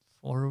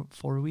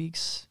 4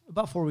 weeks.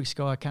 About 4 weeks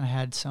ago, I kind of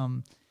had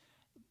some,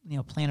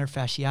 plantar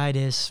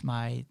fasciitis.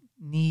 My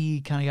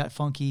knee kind of got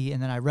funky,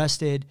 and then I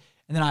rested,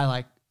 and then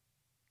I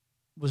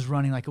was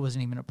running like it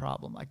wasn't even a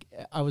problem. Like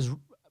I was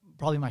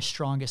probably my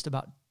strongest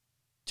about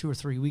 2 or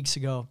 3 weeks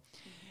ago.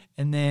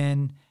 And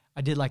then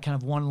I did like kind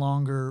of one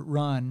longer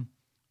run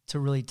to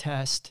really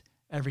test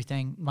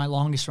everything. My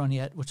longest run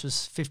yet, which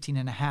was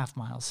 15.5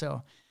 miles.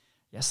 So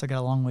yes, I got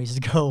a long ways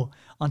to go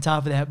on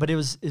top of that, but it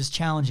was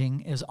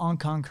challenging. It was on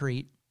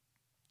concrete,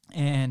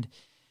 and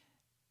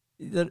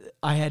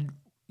I had,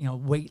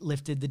 weight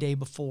lifted the day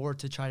before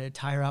to try to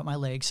tire out my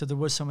legs. So there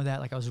was some of that.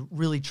 Like I was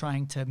really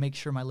trying to make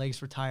sure my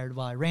legs were tired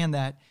while I ran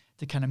that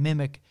to kind of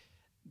mimic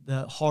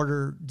the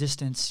harder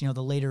distance,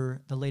 the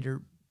later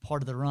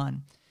part of the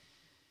run.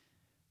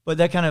 But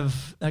that kind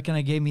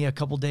of gave me a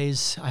couple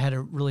days. I had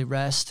to really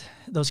rest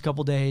those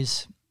couple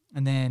days.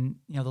 And then,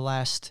 the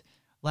last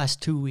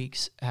 2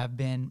 weeks have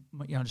been,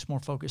 just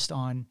more focused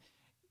on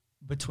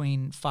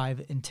between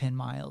 5 and 10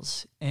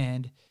 miles.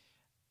 And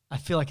I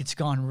feel like it's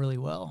gone really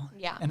well.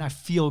 Yeah. And I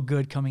feel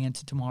good coming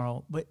into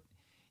tomorrow. But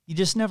you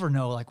just never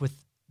know, like with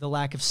the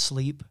lack of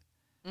sleep,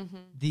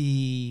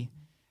 the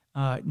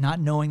not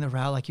knowing the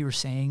route, like you were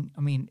saying.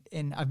 I mean,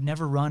 and I've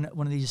never run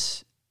one of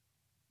these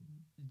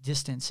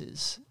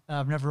distances.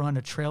 I've never run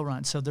a trail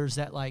run. So there's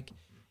that,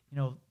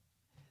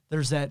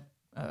 there's that,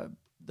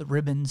 the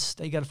ribbons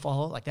that you got to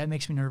follow. Like that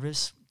makes me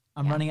nervous.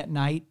 I'm running at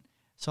night,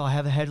 so I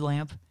have a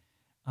headlamp.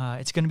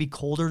 It's going to be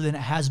colder than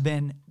it has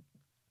been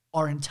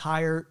our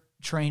entire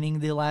training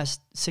the last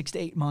 6 to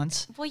 8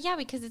 months. Well, yeah,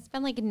 because it's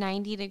been like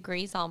 90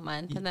 degrees all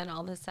month, and then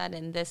all of a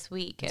sudden this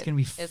week it's going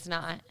to be it's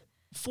not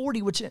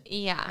 40, which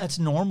that's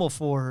normal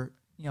for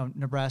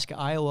Nebraska,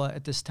 Iowa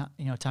at this time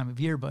time of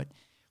year, but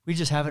we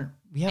just haven't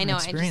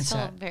experienced that.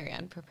 I just feel very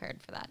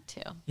unprepared for that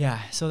too. Yeah,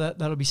 so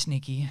that'll be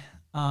sneaky.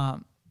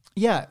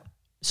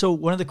 So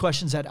one of the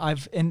questions that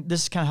and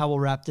this is kind of how we'll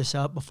wrap this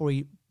up before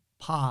we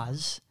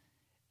pause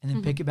and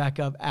then pick it back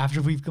up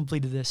after we've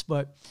completed this,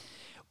 but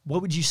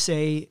what would you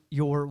say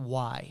your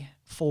why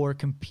for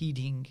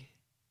competing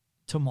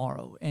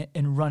tomorrow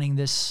and running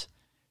this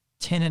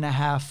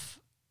 10.5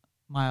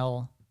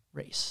 mile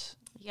race?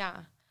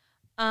 Yeah.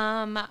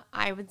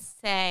 I would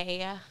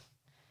say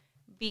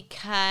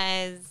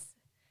because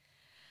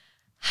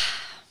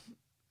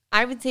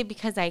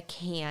I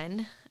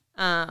can.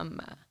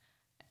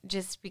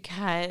 Just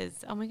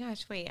because, oh my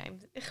gosh, why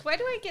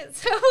do I get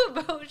so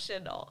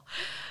emotional?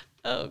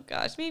 Oh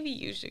gosh, maybe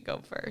you should go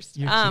first.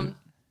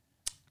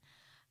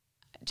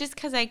 Just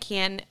because I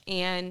can,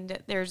 and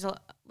there's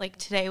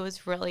today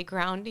was really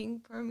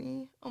grounding for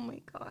me. Oh my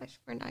gosh,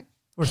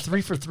 we're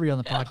 3 for 3 on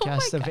the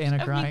podcast of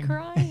Anna crying.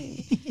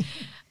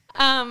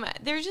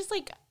 They're just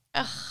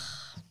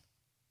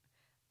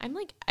I'm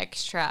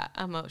extra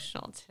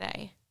emotional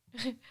today.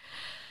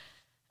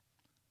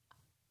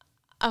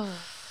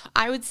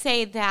 I would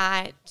say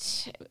that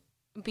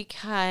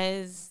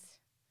because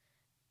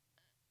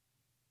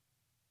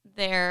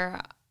they're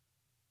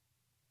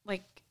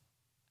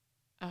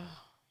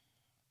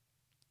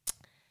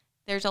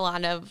there's a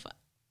lot of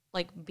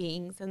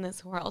beings in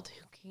this world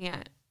who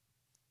can't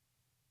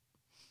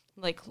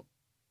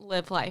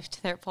live life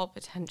to their full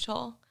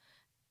potential,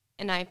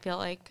 and I feel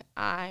like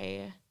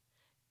I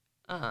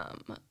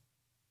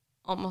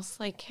almost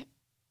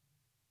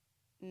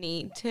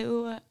need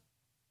to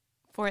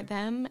for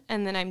them,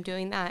 and then I'm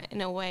doing that in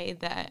a way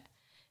that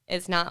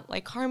is not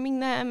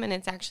harming them, and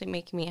it's actually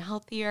making me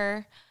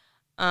healthier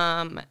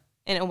in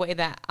a way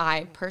that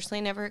I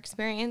personally never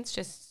experienced.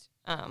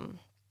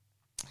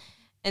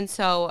 And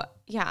so,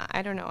 yeah,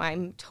 I don't know.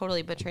 I'm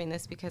totally butchering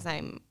this because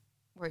I'm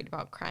worried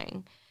about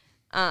crying.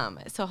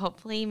 So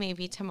hopefully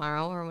maybe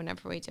tomorrow or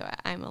whenever we do it,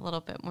 I'm a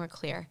little bit more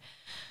clear.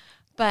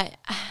 But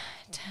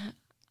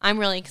I'm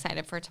really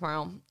excited for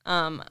tomorrow.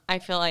 I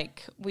feel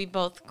like we've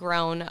both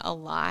grown a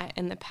lot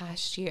in the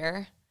past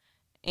year.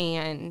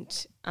 And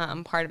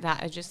part of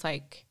that is just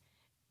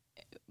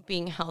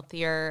being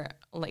healthier,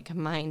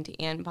 mind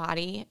and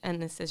body.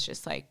 And this is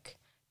just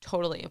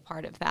totally a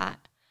part of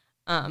that.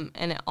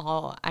 And it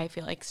all, I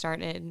feel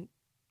started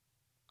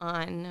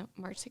on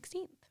March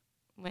 16th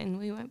when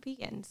we went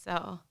vegan.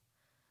 So,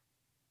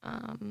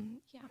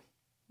 yeah.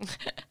 I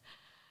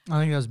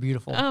think that was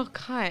beautiful. Oh,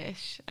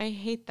 gosh. I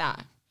hate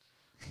that.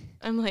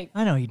 I'm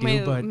I know you do, my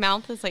but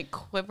mouth is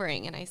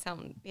quivering and I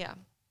sound, yeah.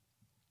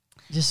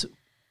 Just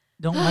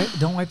don't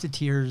wipe the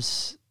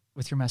tears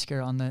with your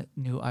mascara on the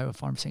new Iowa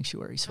Farm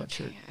Sanctuary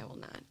sweatshirt. Okay, I will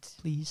not.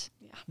 Please.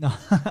 Yeah. No.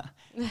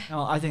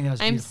 No, I think that was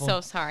beautiful. I'm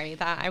so sorry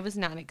that I was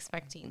not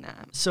expecting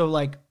that.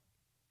 So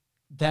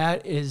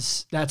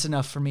that's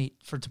enough for me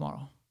for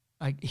tomorrow.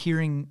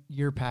 Hearing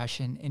your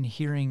passion and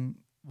hearing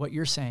what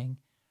you're saying,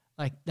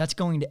 that's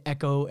going to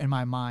echo in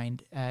my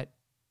mind at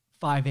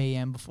 5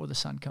 a.m. before the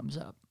sun comes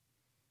up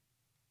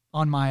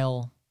on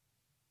mile,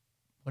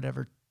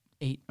 whatever,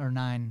 8 or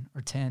 9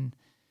 or 10.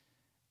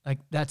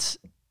 That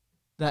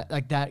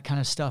kind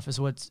of stuff is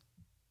what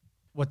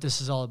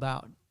this is all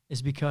about,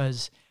 is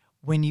because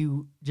when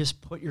you just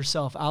put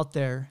yourself out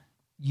there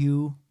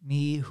you,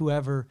 me,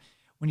 whoever,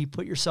 when you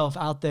put yourself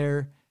out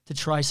there to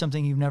try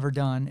something you've never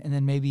done and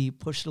then maybe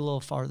push it a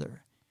little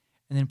farther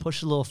and then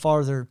push it a little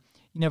farther,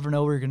 you never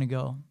know where you're going to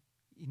go.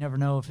 You never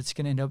know if it's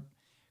going to end up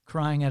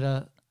crying at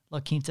a La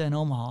Quinta in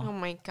Omaha. Oh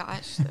my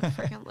gosh, the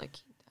freaking La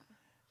Quinta.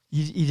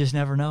 You just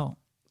never know.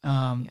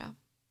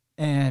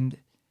 And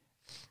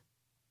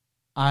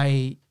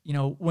I,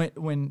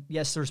 when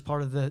yes, there's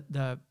part of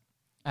the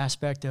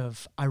aspect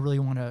of I really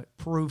want to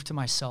prove to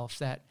myself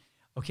that,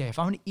 okay, if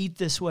I'm going to eat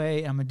this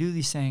way, I'm going to do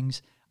these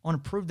things, I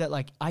want to prove that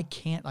like I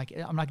can't, like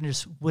I'm not going to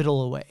just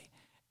whittle away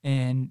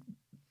and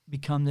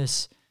become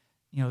this,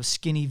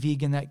 skinny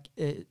vegan that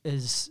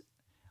is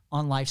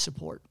on life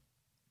support.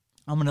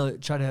 I'm going to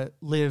try to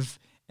live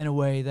in a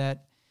way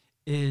that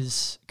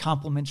is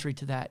complementary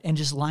to that and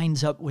just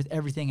lines up with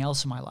everything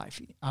else in my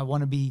life. I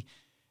want to be,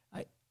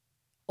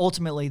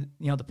 ultimately,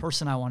 the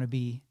person I want to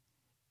be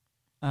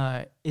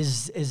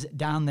is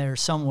down there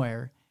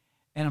somewhere,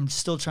 and I'm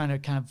still trying to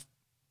kind of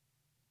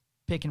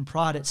pick and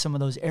prod at some of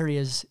those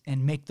areas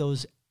and make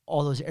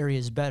all those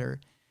areas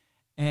better.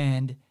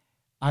 And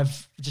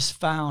I've just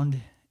found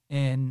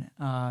in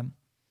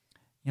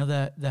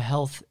the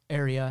health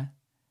area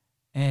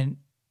and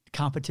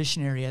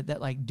competition area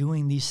that like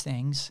doing these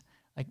things,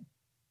 like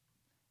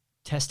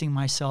testing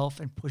myself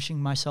and pushing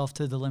myself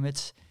to the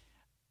limits,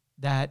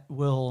 that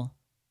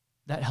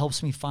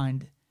helps me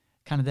find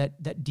kind of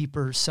that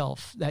deeper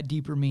self, that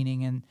deeper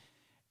meaning. And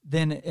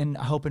then, and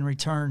I hope in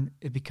return,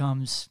 it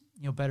becomes,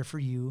 better for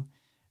you,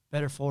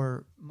 better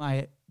for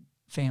my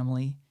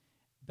family,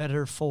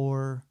 better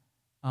for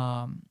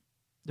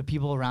the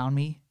people around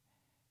me,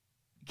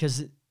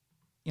 because,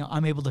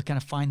 I'm able to kind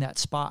of find that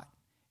spot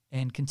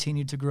and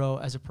continue to grow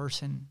as a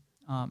person.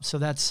 So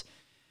that's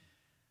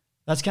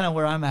kind of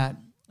where I'm at.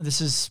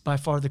 This is by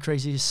far the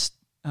craziest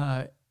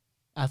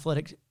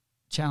athletic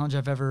challenge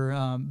I've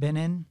ever been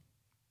in.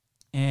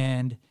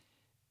 And,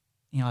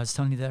 I was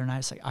telling you the other night,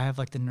 it's like I have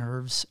like the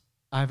nerves.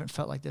 I haven't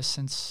felt like this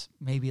since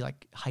maybe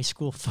like high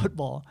school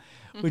football,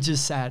 which is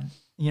sad.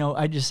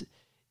 I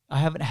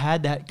haven't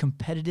had that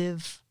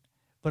competitive,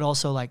 but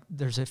also like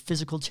there's a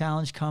physical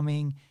challenge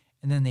coming,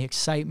 and then the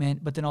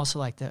excitement, but then also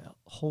like the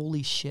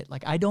holy shit.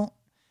 Like am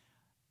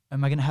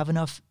I going to have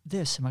enough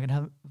this? Am I going to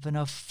have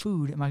enough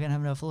food? Am I going to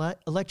have enough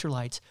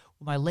electrolytes?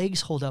 Will my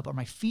legs hold up? Are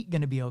my feet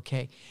going to be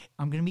okay?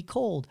 I'm going to be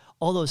cold.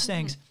 All those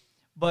things.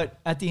 But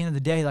at the end of the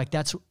day, like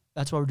that's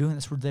why we're doing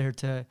this. We're there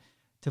to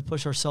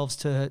push ourselves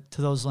to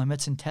those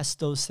limits and test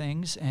those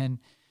things. And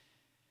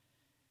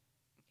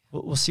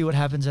we'll see what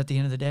happens at the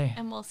end of the day.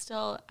 And we'll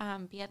still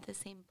be at the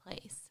same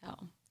place.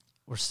 So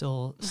we're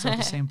still at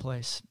the same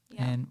place.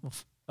 Yeah. And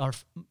our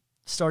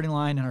starting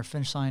line and our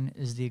finish line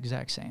is the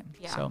exact same.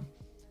 Yeah. So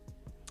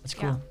that's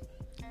cool.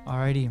 Yeah. All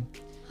righty.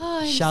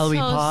 Oh, Shall we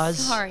pause?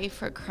 Sorry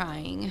for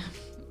crying.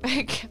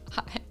 My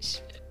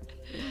gosh.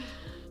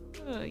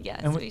 Oh,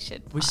 yes, we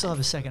should pause. We still have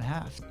a second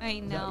half. I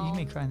know. You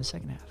may cry in the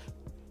second half.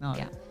 No,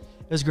 yeah.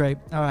 It was great.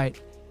 All right.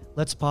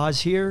 Let's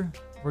pause here.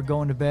 We're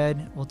going to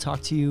bed. We'll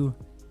talk to you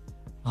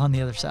on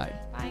the other side.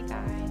 Bye,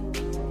 guys.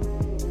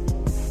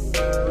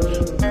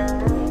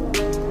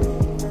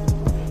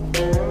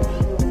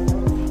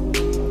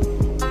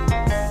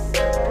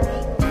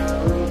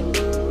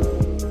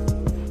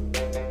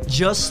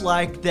 Just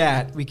like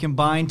that, we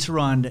combined to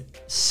run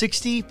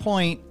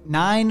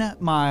 60.9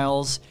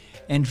 miles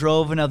and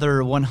drove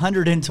another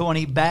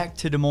 120 back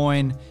to Des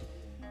Moines.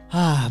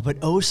 But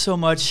oh, so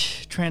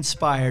much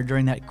transpired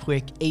during that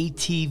quick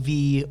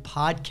ATV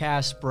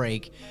podcast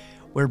break.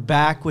 We're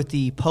back with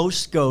the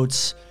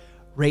post-Goats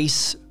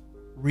race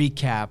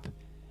recap.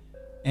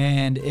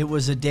 And it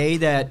was a day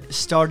that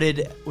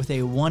started with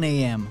a 1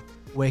 a.m.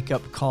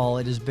 wake-up call.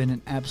 It has been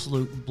an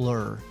absolute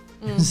blur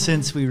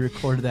since we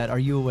recorded that. Are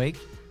you awake?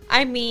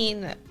 I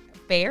mean,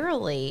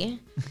 barely.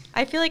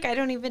 I feel like I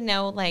don't even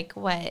know, like,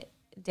 what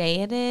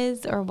day it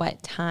is or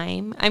what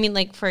time. I mean,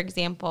 like, for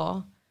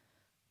example,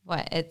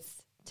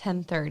 it's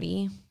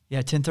 10:30.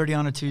 Yeah, 10:30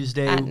 on a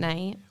Tuesday. At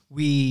night.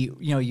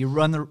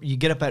 You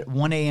get up at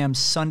 1 a.m.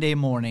 Sunday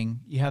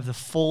morning. You have the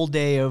full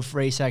day of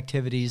race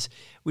activities.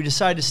 We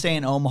decided to stay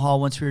in Omaha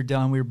once we were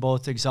done. We were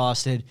both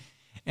exhausted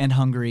and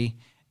hungry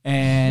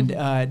and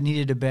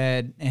needed a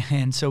bed.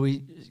 And so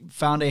we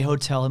found a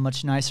hotel, a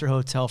much nicer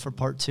hotel for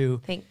part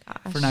two. Thank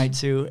gosh. For night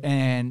two.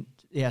 And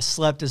yeah,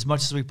 slept as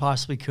much as we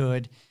possibly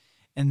could.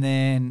 And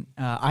then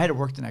I had to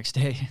work the next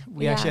day.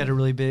 We actually had a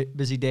really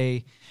busy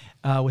day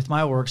with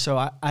my work. So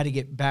I had to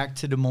get back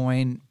to Des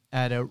Moines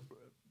at a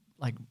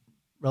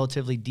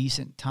relatively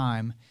decent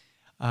time,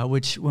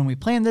 which when we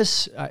planned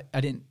this,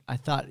 I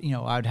thought,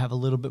 I'd have a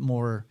little bit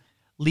more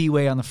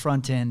leeway on the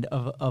front end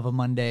of a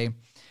Monday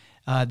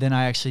than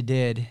I actually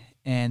did.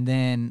 And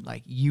then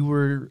you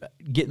were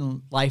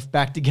getting life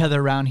back together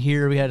around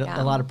here. We had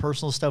a lot of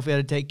personal stuff we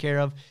had to take care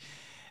of.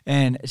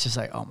 And it's just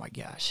oh my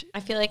gosh. I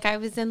feel like I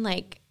was in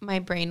my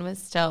brain was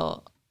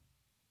still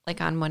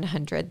on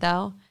 100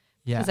 though.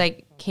 Yeah. Because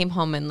I came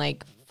home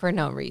and for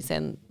no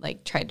reason,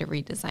 tried to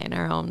redesign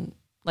our own,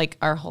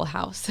 our whole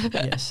house.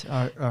 Yes.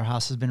 Our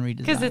house has been redesigned.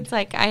 Because it's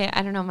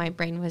I don't know, my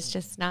brain was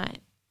just not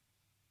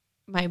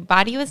my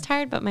body was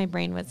tired, but my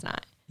brain was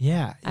not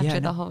Yeah. after yeah,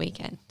 the whole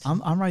weekend.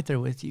 I'm right there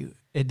with you.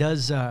 It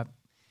does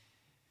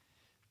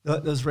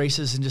those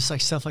races and just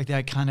like stuff like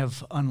that kind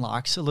of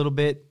unlocks a little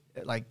bit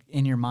like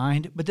in your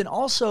mind. But then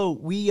also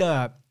we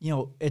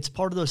it's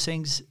part of those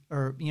things,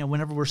 or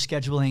whenever we're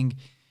scheduling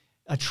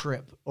a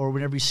trip or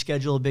whenever you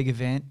schedule a big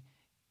event,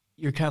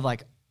 you're kind of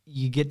like,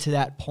 you get to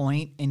that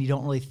point and you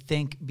don't really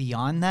think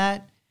beyond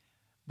that.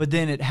 But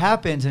then it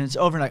happens and it's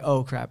over and like,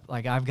 oh crap,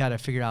 like I've got to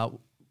figure out,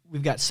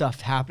 we've got stuff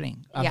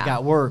happening. I've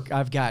got work.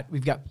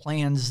 We've got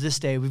plans this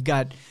day. We've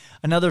got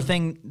another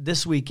thing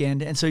this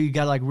weekend. And so you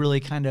got to like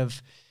really kind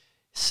of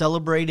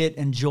celebrate it,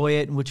 enjoy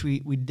it, in which we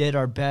did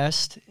our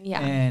best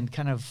and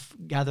kind of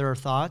gather our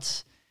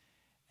thoughts.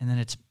 And then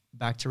it's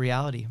back to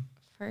reality.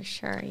 For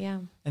sure, yeah.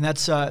 And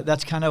that's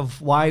kind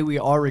of why we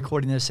are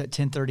recording this at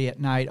 10:30 at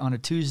night on a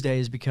Tuesday,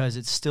 is because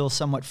it's still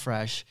somewhat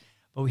fresh.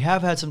 But we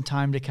have had some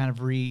time to kind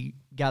of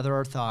regather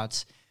our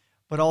thoughts.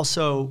 But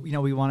also,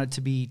 we want it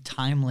to be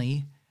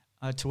timely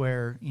to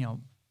where,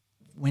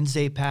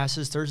 Wednesday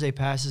passes, Thursday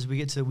passes, we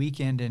get to the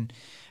weekend, and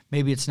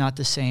maybe it's not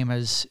the same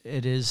as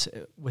it is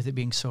with it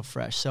being so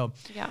fresh. So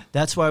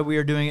that's why we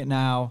are doing it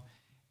now.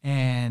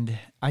 And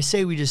I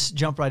say we just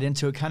jump right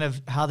into it, kind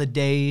of how the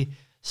day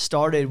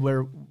started,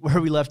 where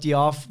we left you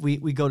off. We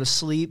go to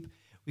sleep.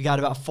 We got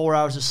about 4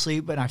 hours of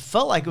sleep, and I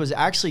felt like it was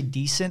actually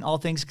decent, all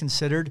things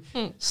considered.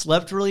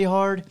 Slept really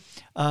hard.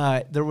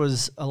 There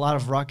was a lot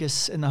of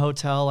ruckus in the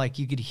hotel. Like,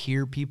 you could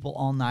hear people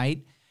all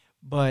night.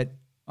 But,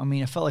 I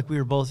mean, I felt like we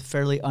were both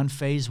fairly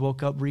unfazed,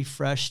 woke up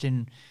refreshed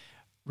and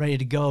ready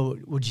to go.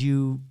 Would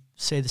you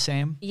say the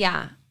same?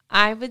 Yeah,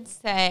 I would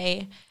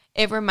say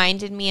it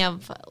reminded me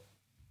of,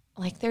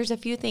 like, there's a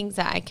few things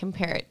that I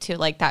compare it to,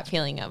 like that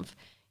feeling of,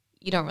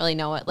 you don't really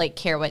know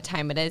care what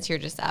time it is. You're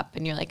just up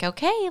and you're like,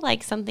 okay,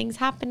 like something's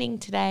happening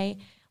today.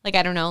 Like,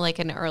 I don't know, like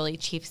an early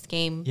Chiefs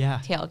game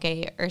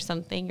tailgate or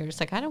something. You're just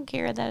like, I don't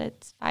care that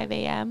it's 5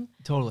 a.m.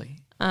 Totally.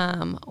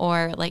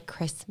 Or like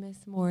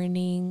Christmas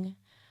morning,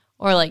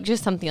 or like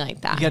just something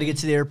like that. You got to get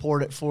to the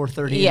airport at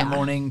 4:30 in the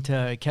morning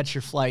to catch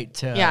your flight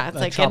to it's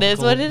like, it is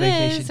what it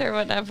is or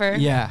whatever.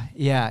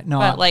 Yeah. No,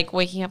 but like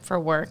waking up for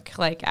work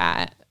like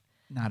at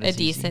not a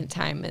decent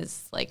time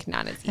is like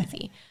not as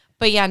easy.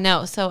 But yeah,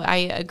 no, so I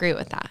agree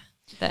with that.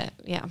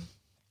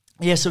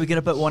 Yeah, so we get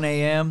up at 1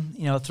 a.m.,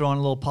 throw on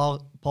a little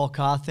Paul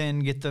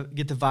Cawthon, get the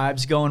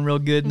vibes going real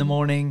good in the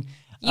morning.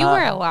 You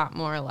were a lot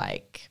more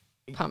like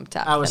pumped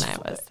up than I was,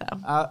 though.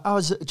 I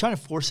was trying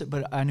to force it,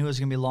 but I knew it was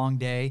going to be a long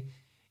day.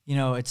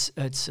 It's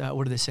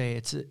what do they say?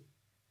 It's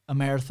a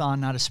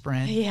marathon, not a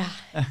sprint. Yeah.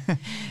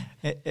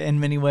 In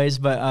many ways,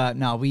 but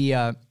no, we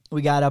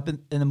got up in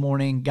the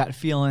morning, got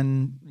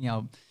feeling,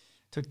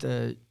 took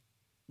the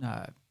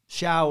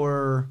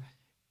shower,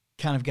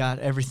 kind of got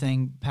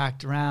everything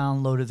packed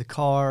around, loaded the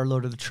car,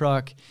 loaded the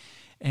truck,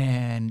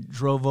 and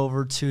drove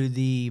over to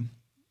the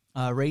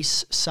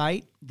race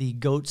site, the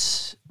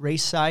GOATS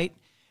race site,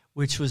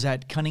 which was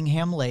at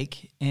Cunningham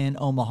Lake in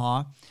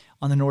Omaha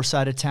on the north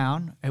side of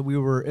town. And it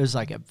was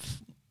like a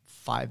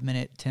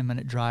 5-minute,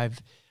 10-minute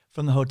drive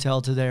from the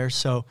hotel to there.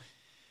 So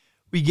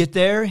we get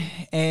there,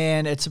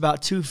 and it's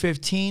about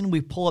 2:15. We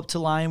pull up to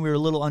line. We were a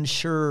little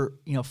unsure,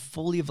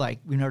 fully of like,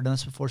 we've never done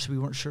this before, so we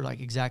weren't sure like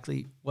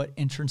exactly what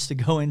entrance to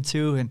go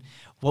into and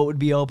what would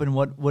be open,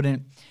 what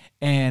wouldn't.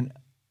 And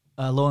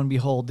lo and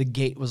behold, the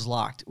gate was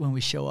locked when we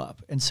show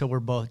up. And so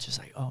we're both just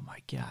like, oh my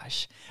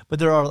gosh. But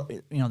there are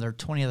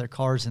 20 other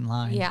cars in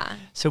line. Yeah.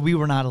 So we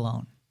were not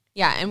alone.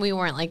 Yeah, and we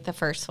weren't like the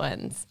first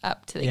ones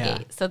up to the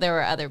gate. So there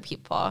were other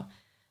people.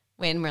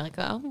 When we're like,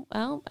 oh,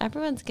 well,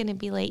 everyone's going to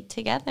be late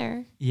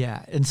together.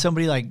 Yeah. And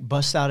somebody like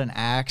busts out an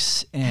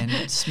axe and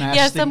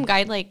smashed some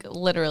guy like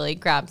literally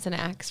grabs an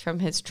axe from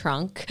his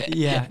trunk.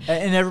 Yeah.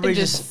 And everybody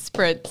just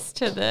sprints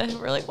to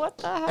we're like, what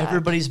the heck?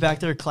 Everybody's back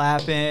there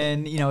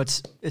clapping.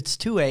 It's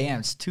 2 a.m.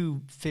 It's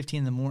 2:15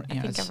 in the morning.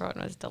 I think everyone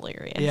was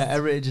delirious. Yeah.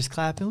 Everybody just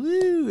clapping.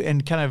 Woo.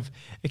 And it kind of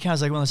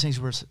was like one of those things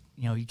where,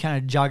 you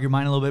kind of jog your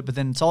mind a little bit, but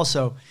then it's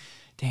also,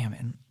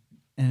 damn,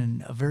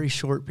 in a very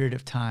short period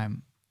of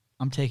time,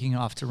 I'm taking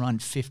off to run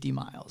 50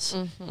 miles.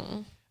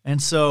 Mm-hmm. And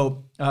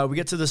so we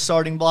get to the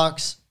starting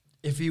blocks,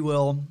 if you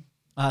will,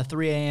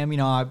 3 a.m.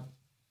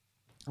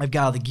 I've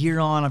got all the gear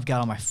on. I've got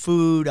all my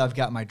food. I've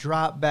got my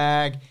drop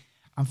bag.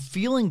 I'm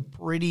feeling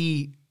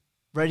pretty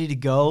ready to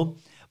go.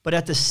 But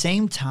at the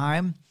same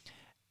time,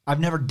 I've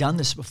never done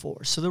this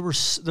before. So there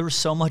was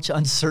so much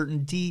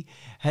uncertainty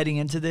heading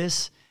into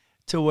this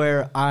to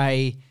where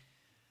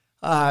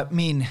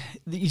you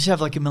just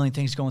have like a million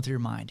things going through your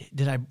mind.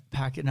 Did I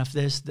pack enough of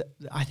this?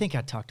 I think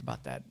I talked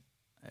about that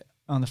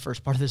on the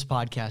first part of this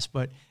podcast.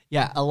 But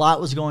yeah, a lot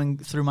was going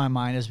through my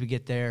mind as we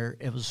get there.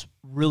 It was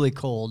really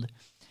cold.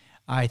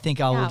 I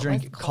think I will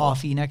drink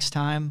coffee next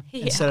time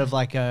instead of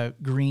like a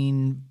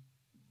green,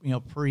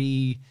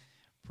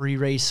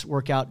 pre-race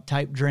workout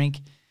type drink.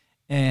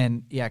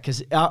 And yeah, because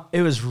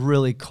it was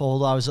really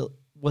cold. I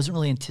wasn't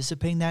really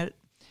anticipating that.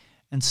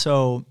 And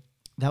so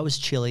that was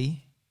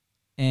chilly.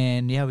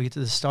 And yeah, we get to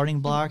the starting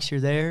blocks. You're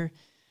there.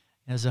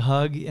 There's a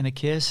hug and a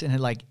kiss, and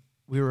it like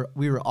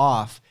we were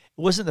off.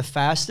 It wasn't the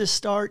fastest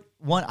start.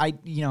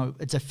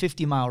 It's a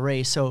 50-mile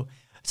race, so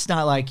it's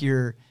not like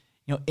you're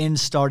in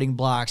starting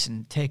blocks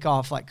and take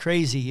off like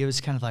crazy. It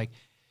was kind of like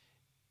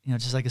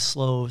just like a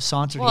slow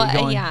saunter to get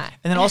going. Yeah.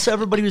 And then also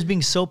everybody was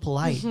being so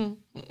polite.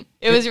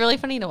 It was really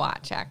funny to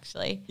watch,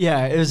 actually.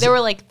 Yeah, it was. There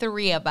were like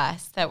 3 of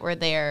us that were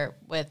there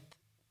with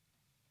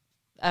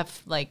a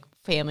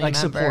family member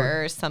support.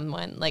 or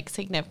someone like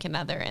significant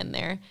other in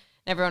there. And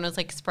everyone was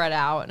like spread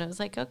out, and I was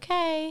like,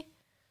 okay.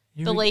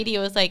 The lady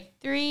was like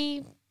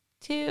 3,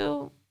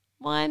 2,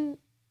 1.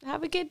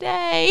 Have a good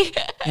day.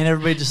 And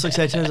everybody just looks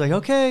at each other like,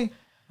 okay,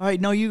 all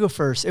right, no, you go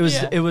first. It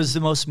was the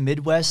most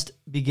Midwest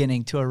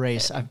beginning to a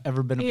race I've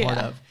ever been a part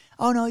of.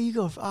 Oh no, you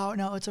go. Oh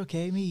no, it's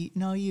okay. Me,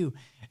 no, you.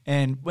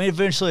 And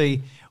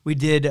eventually we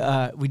did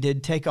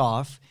take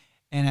off.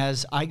 And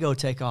as I go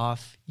take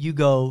off, you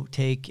go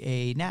take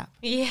a nap.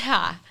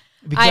 Yeah.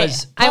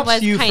 Because I props was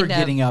to you for kind of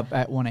getting up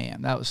at 1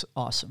 a.m. That was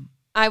awesome.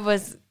 I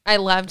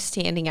loved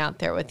standing out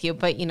there with you,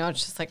 but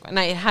it's just like when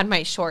I had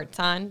my shorts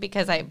on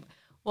because I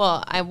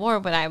wore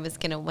what I was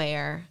going to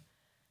wear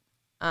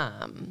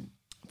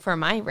for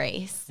my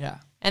race. Yeah.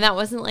 And that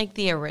wasn't like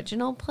the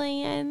original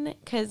plan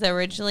because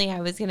originally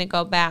I was going to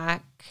go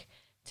back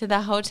to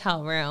the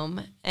hotel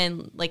room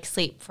and like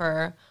sleep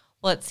for,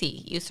 let's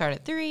see, you start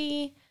at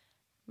 3,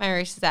 my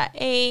race is at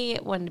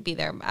 8, wanted to be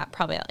there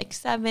probably at like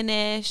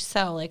 7-ish.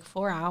 So like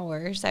 4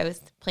 hours I was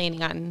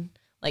planning on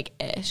like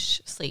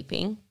ish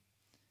sleeping.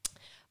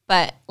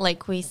 But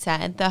like we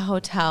said, the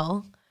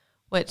hotel,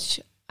 which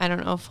I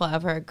don't know if we'll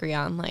ever agree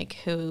on like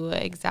who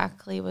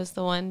exactly was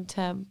the one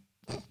to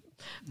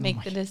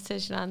make the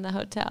decision on the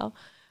hotel.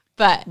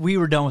 But we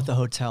were done with the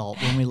hotel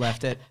when we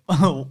left at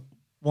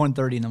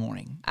 1:30 in the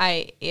morning.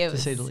 To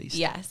say the least.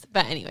 Yes.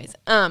 But anyways,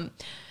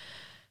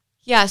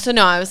 yeah, so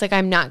no, I was like,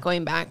 I'm not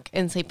going back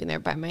and sleeping there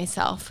by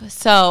myself.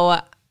 So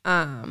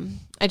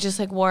I just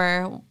like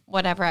wore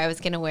whatever I was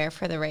going to wear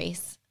for the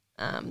race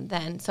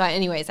then. So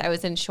anyways, I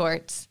was in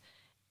shorts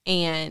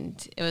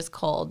and it was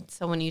cold.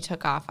 So when you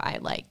took off, I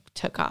like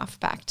took off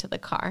back to the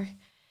car.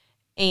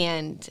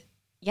 And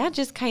yeah,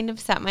 just kind of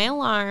set my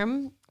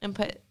alarm and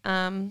put,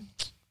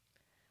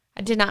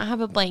 I did not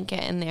have a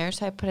blanket in there,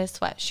 so I put a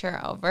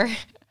sweatshirt over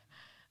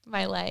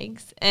my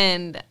legs.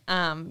 And,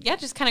 yeah,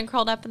 just kind of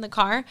curled up in the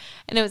car.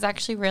 And it was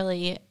actually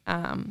really,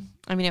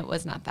 it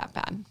was not that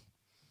bad.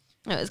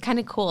 It was kind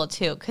of cool,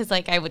 too, because,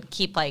 like, I would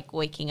keep, like,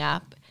 waking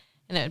up.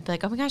 And it would be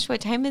like, oh, my gosh,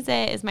 what time is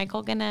it? Is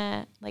Michael going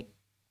to, like,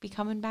 be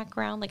coming back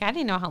around? Like, I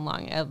didn't know how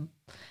long it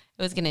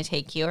was going to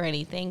take you or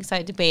anything. So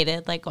I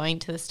debated, like, going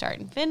to the start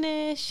and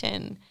finish.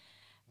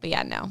 But,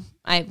 yeah, no.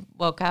 I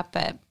woke up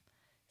at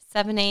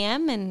 7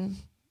 a.m. and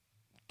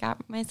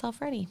got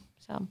myself ready.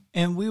 So.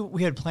 And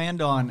we had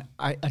planned on,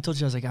 I told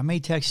you, I was like, I may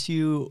text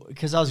you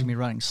because I was going to be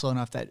running slow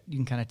enough that you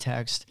can kind of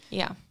text.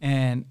 Yeah.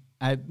 And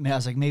I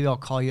was like, maybe I'll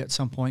call you at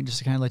some point just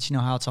to kind of let you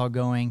know how it's all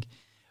going.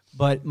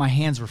 But my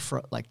hands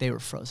were they were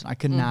frozen. I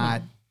could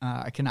not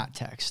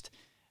text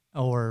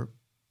or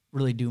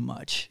really do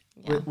much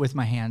with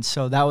my hands.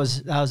 So that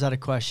was out of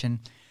question.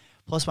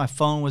 Plus my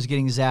phone was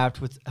getting zapped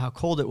with how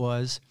cold it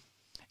was.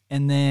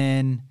 And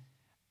then,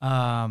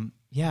 and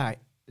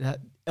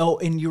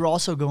you were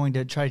also going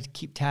to try to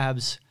keep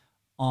tabs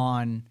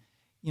on,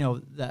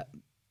 that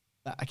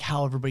like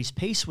how everybody's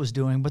pace was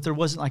doing, but there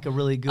wasn't like a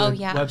really good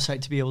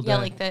website to be able to. Yeah,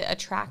 like a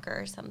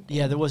tracker or something.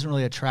 Yeah, there wasn't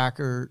really a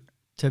tracker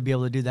to be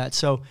able to do that.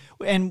 So,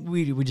 and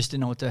we just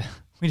didn't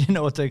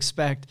know what to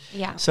expect.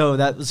 Yeah. So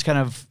that was kind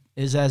of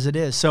is as it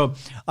is. So, all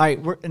right,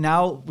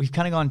 we've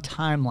kind of gone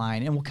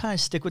timeline, and we'll kind of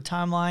stick with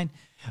timeline.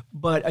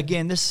 But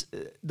again,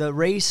 the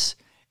race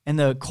and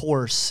the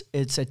course,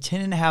 it's a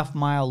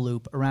 10.5-mile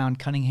loop around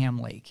Cunningham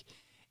Lake.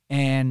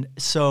 And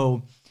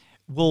so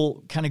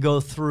we'll kind of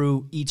go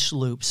through each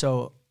loop.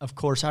 So, of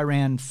course, I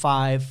ran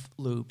 5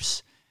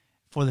 loops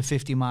for the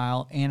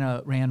 50-mile.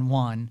 Anna ran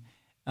 1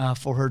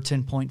 for her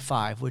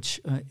 10.5, which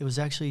it was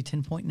actually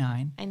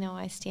 10.9. I know,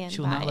 I stand by.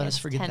 She will not let us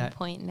forget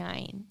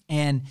 10.9.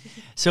 And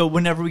so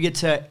whenever we get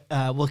to,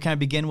 we'll kind of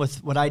begin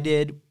with what I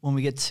did.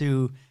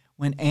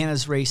 When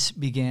Anna's race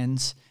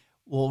begins,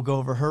 we'll go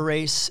over her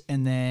race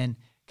and then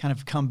kind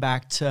of come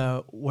back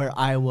to where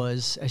I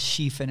was as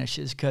she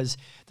finishes, because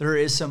there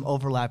is some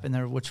overlap in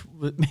there, which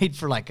made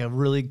for like a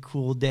really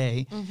cool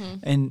day. Mm-hmm.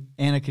 And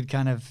Anna could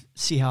kind of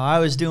see how I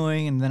was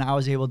doing, and then I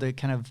was able to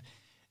kind of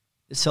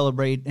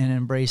celebrate and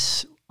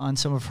embrace on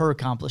some of her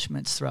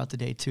accomplishments throughout the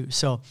day too.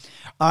 So, all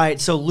right,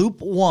 so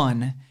loop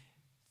 1,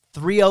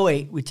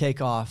 3:08, we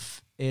take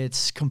off.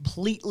 It's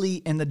completely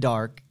in the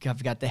dark.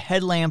 I've got the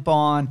headlamp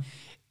on.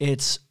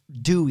 It's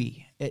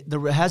dewy.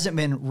 There hasn't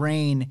been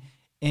rain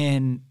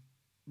in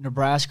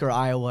Nebraska or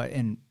Iowa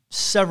in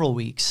several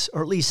weeks,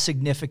 or at least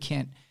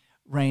significant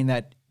rain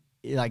that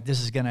like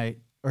this is going to,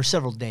 or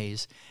several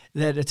days,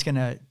 that it's going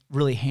to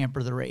really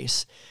hamper the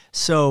race.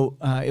 So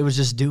it was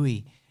just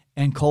dewy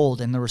and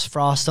cold, and there was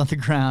frost on the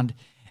ground.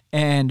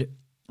 And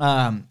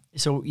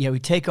so, yeah, we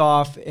take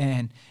off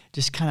and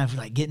just kind of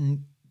like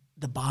getting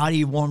the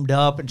body warmed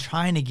up and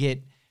trying to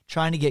get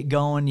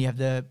going. I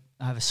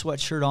have a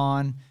sweatshirt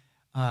on,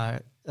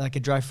 like a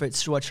dry fit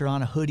sweatshirt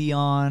on, a hoodie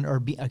on, or a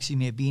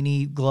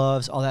beanie,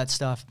 gloves, all that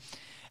stuff.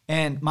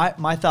 And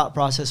my thought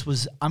process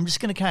was, I'm just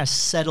going to kind of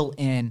settle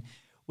in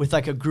with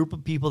like a group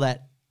of people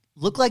that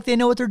look like they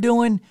know what they're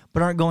doing,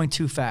 but aren't going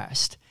too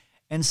fast.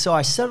 And so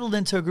I settled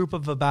into a group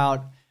of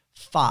about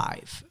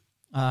 5.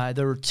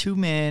 There were 2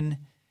 men,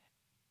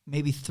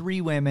 maybe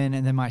 3 women,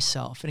 and then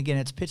myself. And again,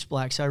 it's pitch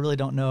black, so I really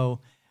don't know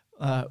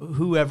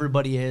who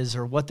everybody is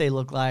or what they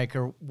look like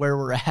or where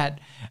we're at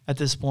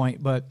this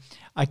point. But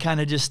I kind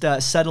of just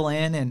settle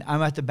in, and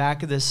I'm at the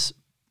back of this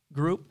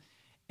group,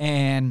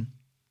 and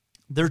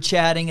they're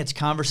chatting. It's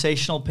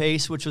conversational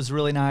pace, which was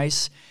really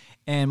nice.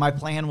 And my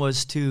plan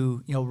was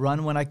to,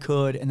 run when I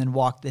could and then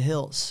walk the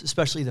hills,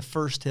 especially the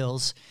first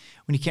hills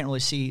when you can't really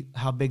see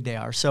how big they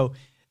are. So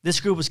this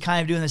group was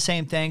kind of doing the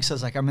same thing. So I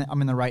was like, I'm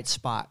in the right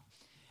spot.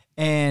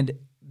 And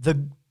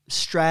the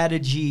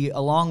strategy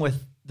along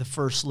with the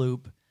first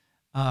loop,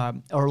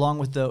 or along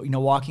with the,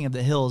 walking of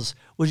the hills,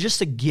 was just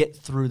to get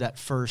through that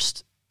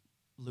first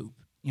loop,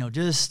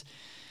 just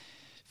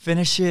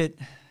finish it,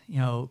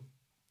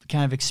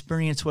 kind of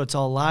experience what it's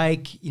all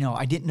like.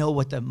 I didn't know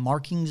what the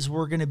markings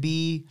were going to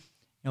be,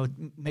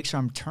 make sure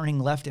I'm turning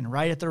left and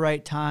right at the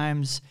right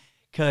times,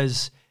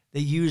 because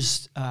they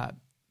used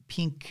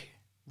pink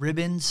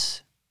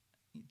ribbons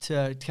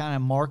to kind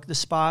of mark the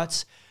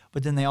spots,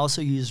 but then they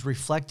also used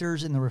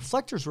reflectors, and the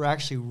reflectors were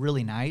actually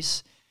really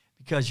nice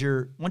because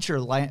once your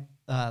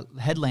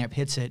headlamp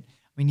hits it,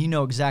 you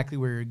know exactly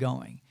where you're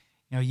going.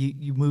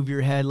 You move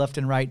your head left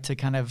and right to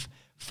kind of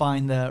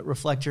find the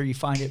reflector, you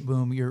find it,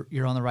 boom,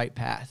 you're on the right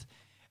path.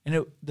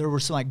 And there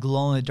were some like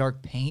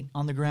glow-in-the-dark paint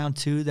on the ground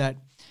too that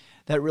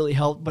really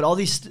helped. But all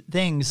these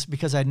things,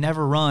 because I'd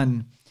never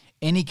run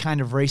any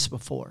kind of race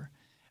before,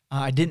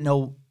 I didn't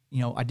know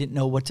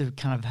what to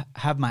kind of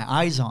have my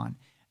eyes on.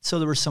 So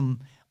there was some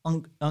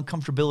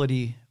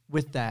uncomfortability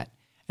with that.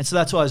 And so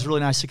that's why it was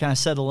really nice to kind of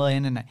settle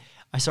in. And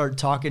I started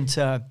talking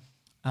to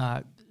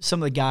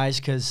some of the guys,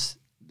 because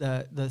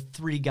the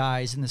 3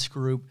 guys in this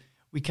group,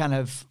 we kind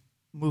of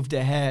moved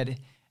ahead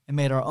and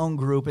made our own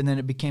group, and then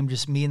it became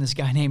just me and this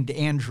guy named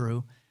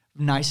Andrew,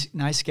 nice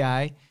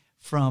guy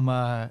from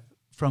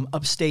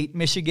upstate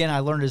Michigan. I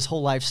learned his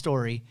whole life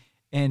story,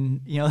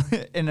 and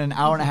in an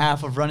hour and a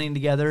half of running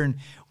together, and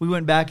we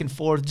went back and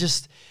forth.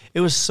 Just, it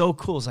was so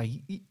cool. It's like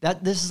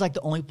this is like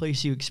the only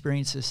place you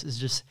experience this, is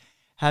just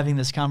having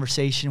this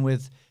conversation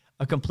with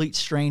a complete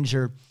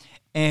stranger.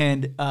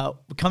 And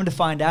come to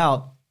find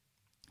out,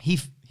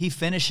 he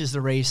finishes the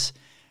race,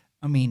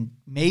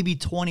 maybe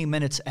 20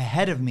 minutes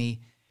ahead of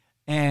me,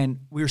 and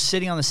we were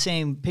sitting on the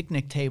same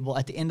picnic table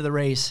at the end of the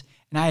race,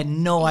 and I had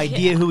no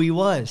idea who he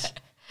was.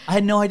 I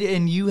had no idea,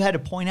 and you had to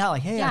point out,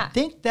 like, hey, I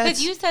think that's...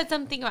 Because you said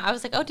something, I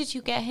was like, oh, did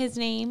you get his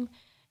name?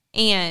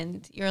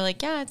 And you're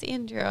like, yeah, it's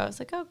Andrew. I was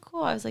like, oh,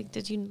 cool. I was like,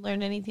 did you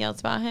learn anything else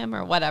about him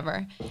or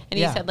whatever? And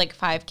he said, like,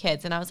 5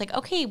 kids. And I was like,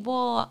 okay,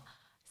 well,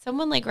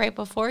 someone, like, right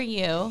before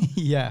you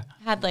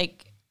had,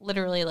 like,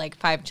 literally, like,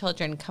 5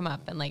 children come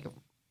up and, like,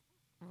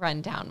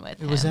 run down with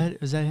him. Was that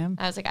him?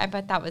 I was like, I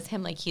bet that was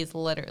him. Like, he's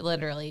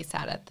literally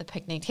sat at the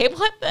picnic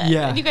table at the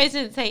and you guys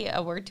didn't say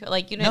a word to it.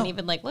 Like, you didn't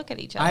even like look at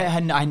each other. I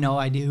had no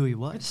idea who he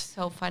was. It's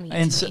so funny.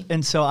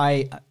 And so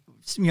I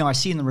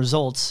see in the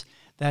results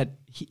that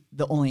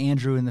the only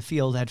Andrew in the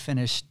field had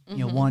finished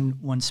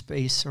one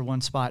space or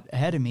one spot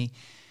ahead of me.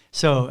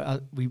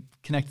 So we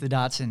connect the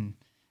dots, and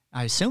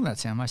I assume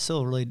that's him. I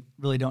still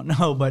really don't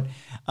know, but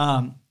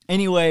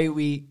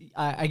anyway,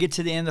 I get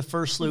to the end of the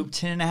first loop,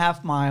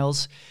 10.5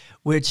 miles.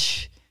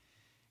 Which,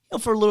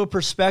 for a little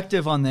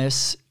perspective on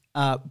this,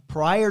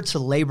 prior to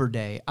Labor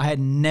Day, I had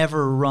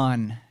never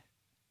run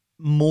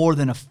more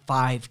than a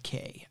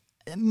 5K.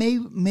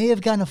 May have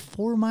gotten a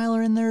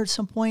 4-miler in there at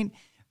some point.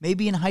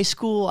 Maybe in high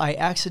school, I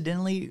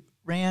accidentally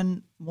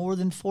ran more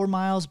than 4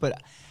 miles, but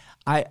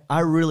I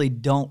really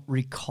don't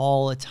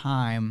recall a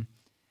time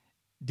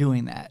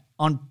doing that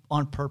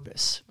on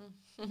purpose.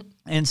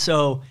 And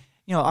so,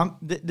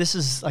 this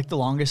is like the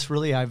longest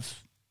really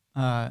I've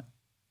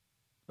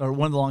or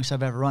one of the longest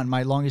I've ever run.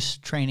 My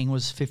longest training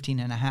was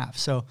 15.5.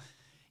 So,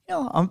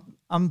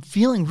 I'm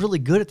feeling really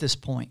good at this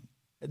point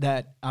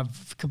that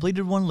I've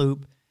completed one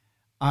loop.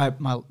 My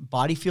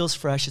body feels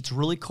fresh. It's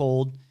really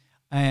cold.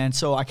 And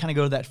so I kind of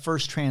go to that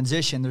first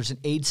transition. There's an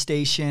aid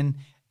station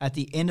at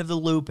the end of the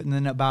loop, and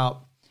then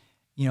about,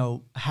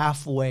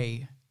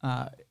 halfway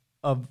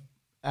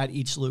at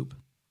each loop.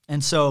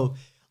 And so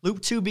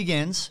loop 2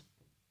 begins,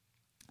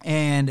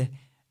 and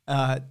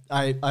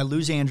I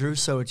lose Andrew.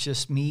 So it's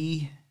just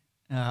me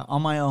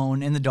on my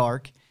own in the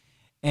dark.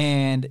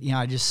 And,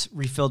 I just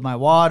refilled my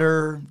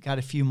water, got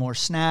a few more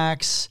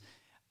snacks.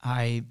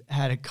 I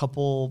had a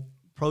couple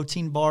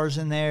protein bars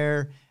in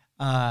there.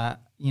 I'm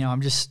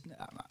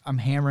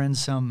hammering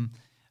some,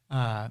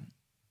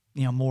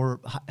 more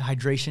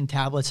hydration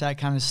tablets, that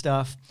kind of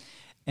stuff.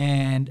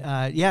 And,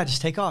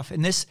 just take off.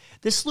 And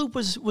this loop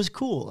was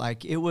cool.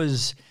 Like, it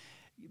was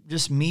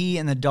just me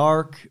in the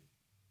dark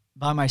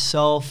by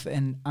myself.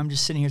 And I'm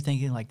just sitting here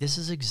thinking, like, this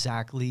is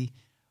exactly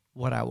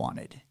what I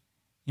wanted,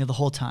 the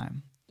whole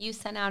time. You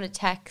sent out a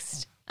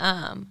text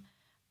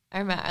I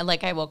remember,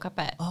 like, I woke up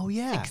at Oh,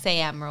 yeah. 6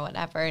 a.m. or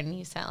whatever, and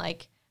you sent,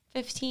 like,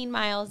 15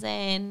 miles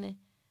in,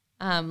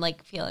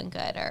 like, feeling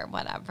good or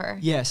whatever.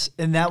 Yes,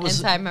 and that was...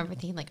 And so I remember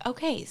thinking, like,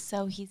 okay,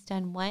 so he's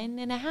done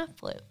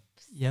 1.5 loops.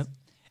 Yep.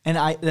 And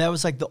that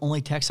was, like, the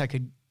only text I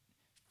could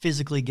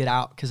physically get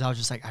out because I was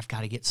just like, I've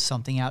got to get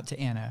something out to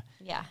Anna.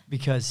 Yeah.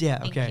 Because,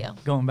 Thank you.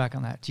 going back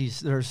on that. Geez,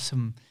 there's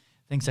some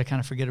things I kind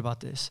of forget about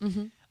this.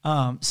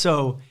 Mm-hmm.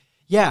 So,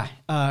 yeah,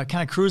 kind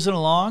of cruising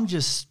along,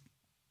 just,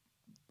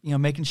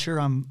 making sure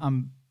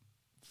I'm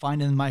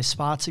finding my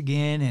spots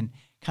again and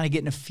kind of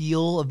getting a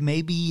feel of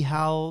maybe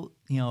how,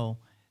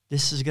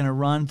 this is going to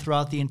run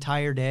throughout the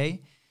entire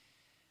day.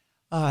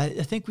 I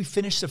think we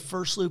finished the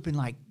first loop in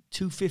like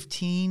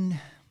 2:15,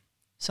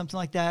 something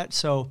like that.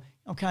 So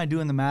I'm kind of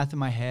doing the math in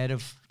my head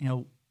of,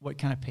 what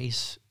kind of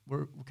pace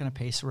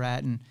we're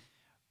at and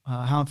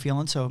how I'm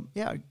feeling. So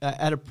yeah,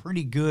 at a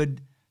pretty good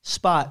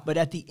spot. But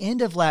at the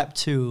end of lap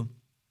 2,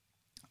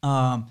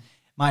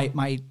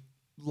 my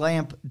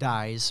lamp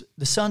dies.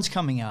 The sun's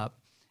coming up,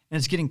 and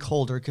it's getting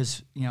colder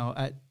because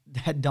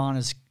at dawn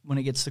is when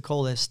it gets the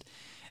coldest,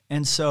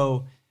 and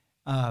so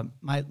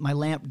my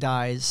lamp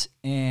dies,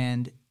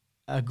 and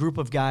a group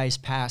of guys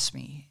pass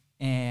me,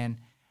 and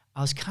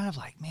I was kind of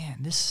like,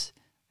 man, that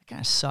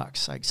kind of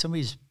sucks. Like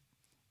somebody's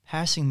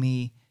passing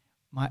me,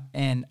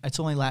 and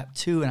it's only lap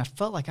 2, and I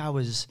felt like I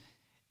was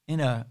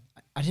I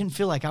didn't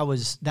feel like I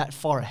was that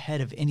far ahead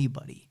of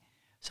anybody.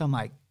 So I'm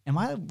like, am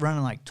I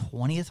running like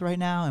 20th right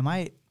now? Am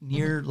I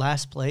near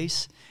last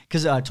place?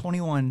 Because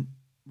 21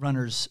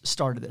 runners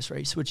started this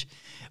race, which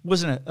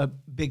wasn't a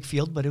big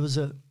field, but it was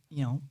a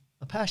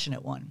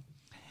passionate one.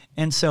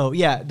 And so,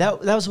 yeah,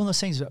 that was one of those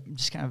things that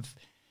just kind of,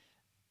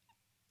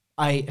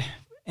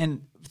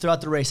 and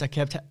throughout the race, I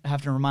kept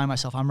having to remind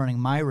myself, I'm running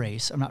my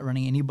race. I'm not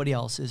running anybody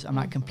else's. I'm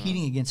not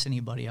competing against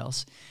anybody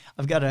else.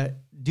 I've got to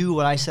do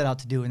what I set out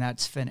to do, and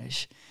that's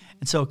finish.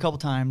 And so a couple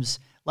times,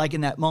 like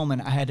in that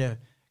moment, I had to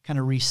kind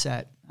of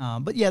reset.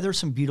 But yeah, there's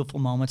some beautiful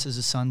moments as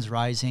the sun's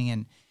rising,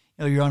 and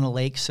you're on a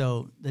lake,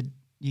 so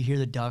you hear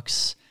the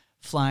ducks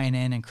flying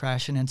in and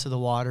crashing into the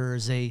water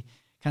as they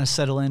kind of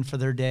settle in for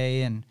their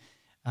day. And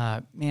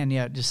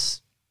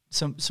just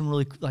some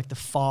really, like, the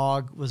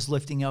fog was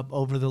lifting up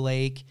over the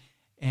lake,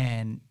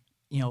 and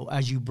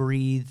as you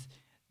breathe,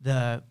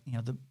 the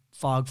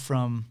fog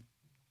from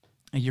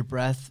your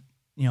breath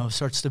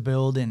starts to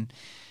build, and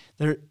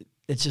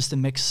it's just a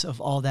mix of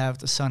all that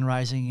with the sun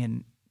rising.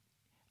 And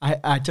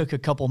I took a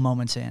couple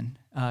moments in,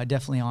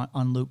 definitely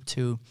on loop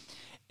 2,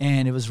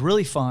 and it was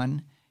really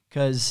fun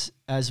because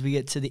as we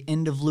get to the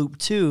end of loop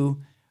 2,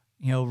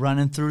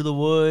 running through the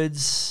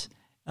woods,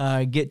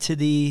 get to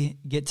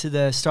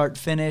the start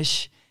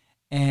finish,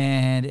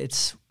 and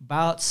it's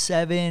about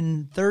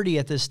 7:30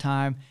 at this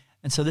time,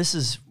 and so this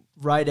is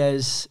right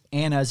as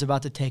Anna is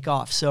about to take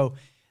off. So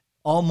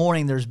all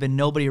morning there's been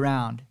nobody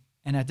around,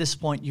 and at this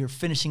point you're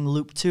finishing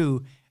loop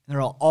 2.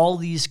 There are all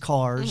these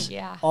cars,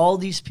 all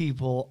these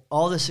people,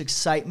 all this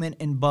excitement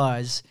and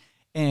buzz,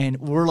 and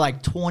we're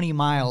like 20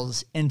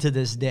 miles into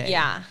this day.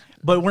 Yeah.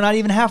 But we're not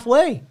even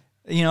halfway,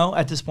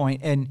 at this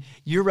point, and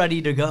you're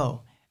ready to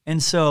go.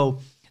 And so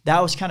that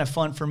was kind of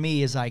fun for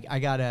me, is like I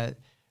got to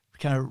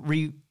kind of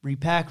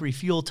repack,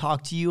 refuel,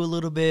 talk to you a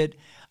little bit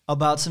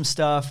about some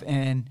stuff,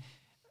 and,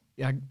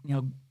 kind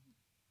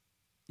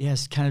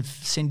of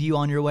send you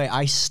on your way.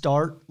 I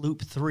start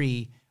loop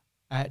 3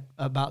 at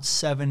about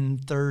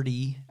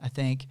 7:30, I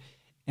think,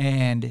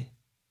 and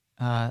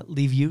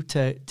leave you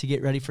to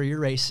get ready for your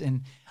race.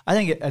 And I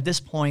think at this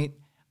point,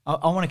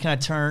 I want to kind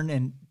of turn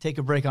and take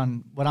a break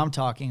on what I'm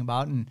talking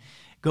about and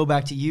go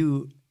back to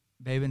you,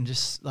 babe, and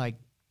just like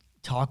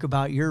talk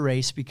about your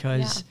race,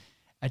 because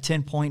at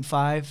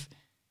 10.5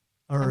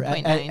 or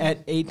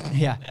at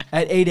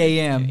 8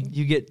 a.m.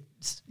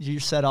 you're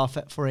set off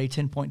for a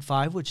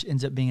 10.5, which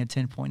ends up being a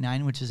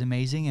 10.9, which is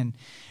amazing. And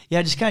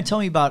just kind of tell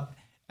me about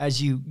as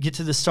you get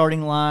to the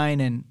starting line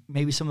and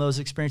maybe some of those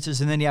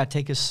experiences, and then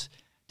take us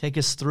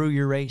through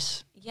your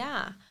race.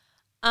 Yeah.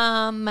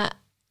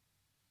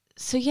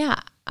 So yeah,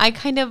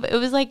 it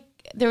was like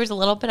there was a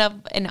little bit of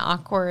an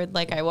awkward,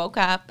 like I woke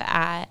up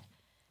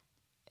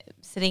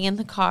sitting in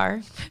the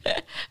car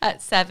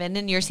at 7,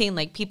 and you're seeing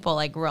like people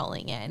like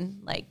rolling in,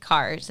 like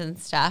cars and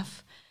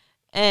stuff.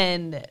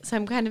 And so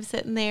I'm kind of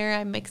sitting there,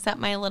 I mixed up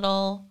my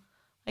little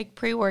like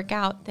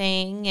pre-workout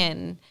thing,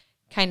 and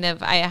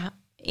I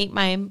ate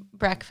my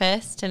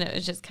breakfast, and it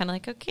was just kind of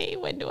like, okay,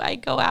 when do I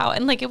go out?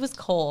 And like it was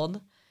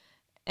cold,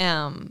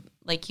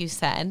 like you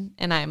said,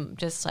 and I'm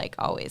just like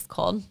always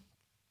cold.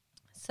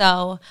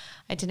 So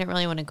I didn't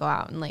really want to go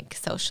out and like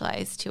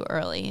socialize too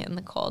early in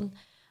the cold.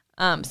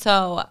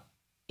 So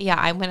yeah,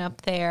 I went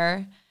up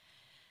there,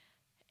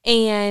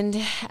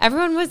 and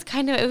everyone was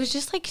it was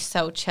just like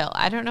so chill.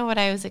 I don't know what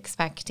I was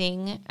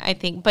expecting, I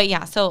think. But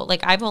yeah, so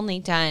like I've only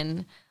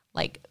done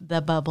like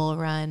the bubble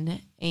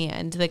run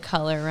and the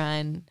color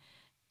run.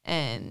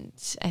 And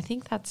I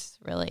think that's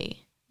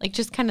really like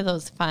just kind of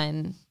those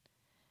fun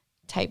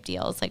type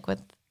deals, like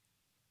with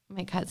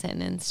my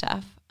cousin and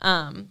stuff.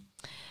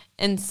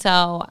 And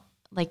so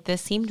like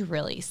this seemed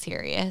really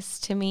serious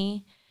to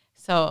me.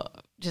 So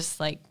just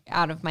like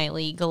out of my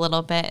league a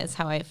little bit is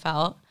how I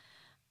felt.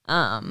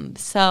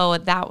 So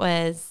that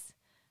was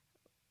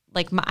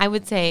like I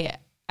would say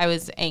I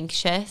was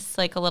anxious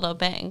like a little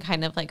bit and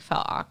kind of like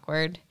felt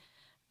awkward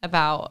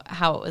about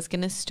how it was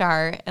going to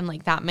start and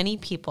like that many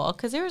people,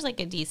 because there was like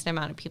a decent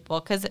amount of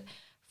people, because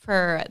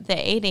for the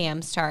 8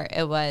 a.m. start,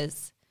 it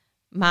was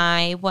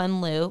my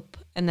one loop,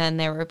 and then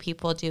there were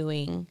people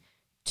doing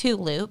 2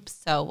 loops,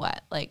 so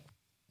what, like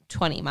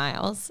 20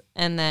 miles,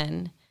 and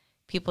then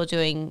people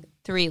doing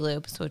 3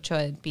 loops, which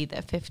would be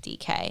the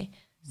 50K,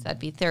 so that'd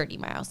be 30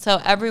 miles.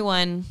 So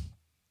everyone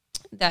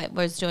that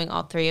was doing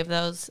all 3 of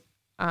those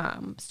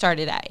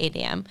started at 8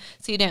 a.m.,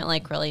 so you didn't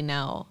like really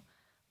know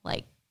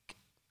like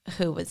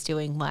who was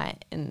doing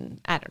what, and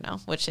I don't know,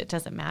 which it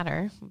doesn't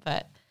matter,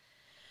 but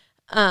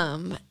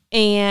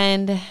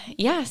and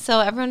yeah, so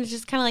everyone was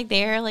just kind of like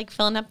there, like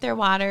filling up their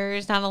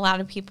waters. Not a lot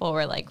of people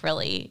were like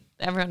really,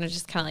 everyone was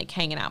just kind of like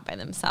hanging out by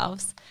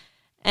themselves.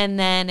 And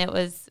then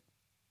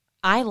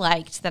I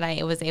liked that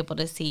I was able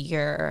to see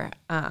your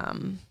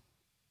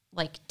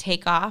like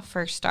take off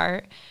or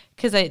start,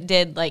 because it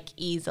did like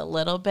ease a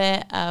little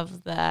bit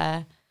of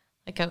the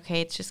like,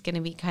 okay, it's just going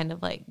to be kind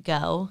of like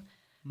go.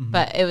 Mm-hmm.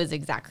 But it was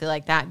exactly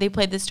like that. They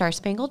played the Star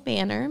Spangled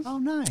Banner. Oh,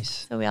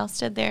 nice. So we all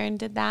stood there and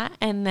did that.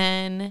 And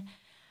then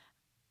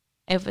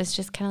it was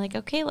just kind of like,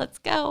 okay, let's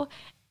go.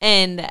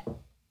 And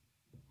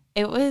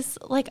it was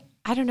like,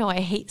 I don't know,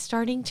 I hate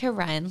starting to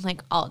run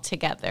like all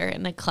together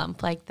in a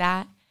clump like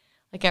that.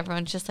 Like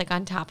everyone's just like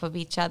on top of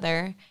each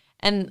other.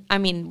 And I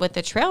mean, with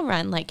the trail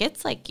run, like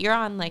it's like you're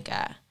on like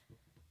a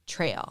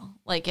trail.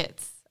 Like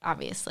it's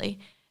obviously,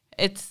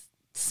 it's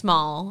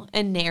small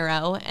and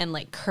narrow and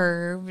like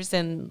curves,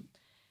 and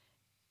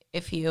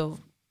if you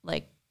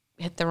like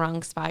hit the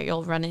wrong spot,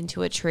 you'll run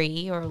into a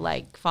tree or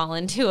like fall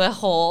into a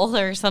hole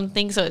or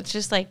something. So it's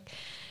just like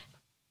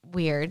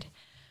weird.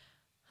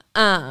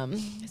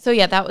 So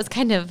yeah, that was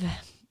kind of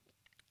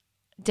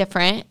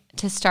different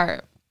to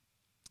start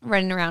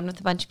running around with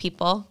a bunch of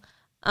people.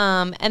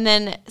 And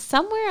then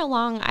somewhere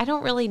along, I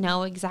don't really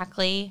know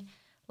exactly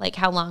like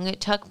how long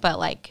it took, but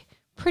like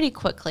pretty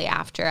quickly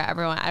after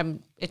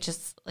everyone, it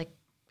just like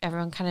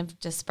everyone kind of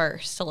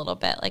dispersed a little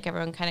bit. Like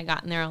everyone kind of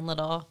got in their own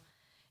little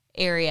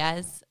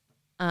areas.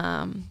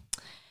 And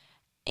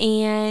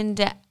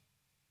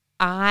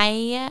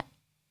I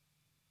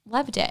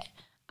loved it.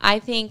 I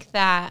think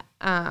that,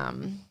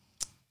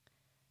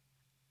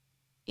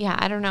 yeah,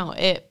 I don't know.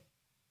 It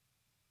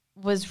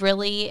was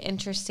really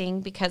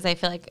interesting because I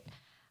feel like,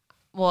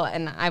 well,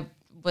 and I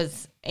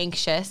was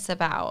anxious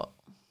about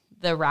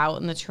the route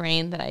and the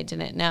terrain that I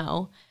didn't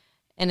know.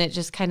 And it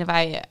just kind of,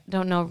 I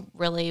don't know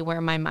really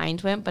where my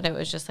mind went, but it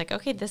was just like,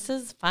 okay, this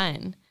is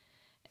fun.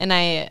 And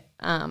I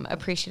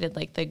appreciated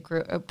like the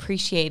group,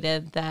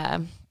 appreciated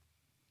the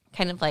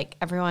kind of like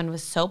everyone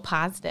was so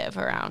positive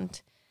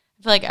around.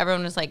 I feel like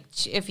everyone was like,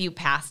 if you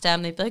passed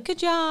them, they'd be like, good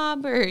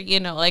job. Or, you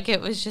know, like it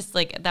was just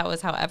like, that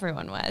was how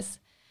everyone was.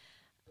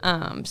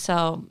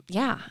 So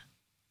yeah,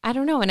 I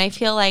don't know. And I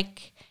feel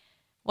like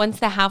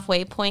once the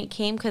halfway point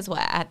came, because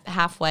at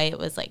halfway it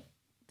was like,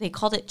 they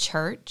called it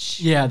church.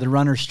 Yeah, the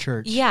runner's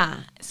church.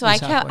 Yeah. So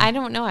I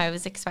don't know. I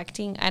was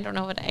expecting, I don't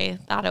know what I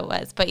thought it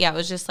was. But yeah, it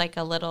was just like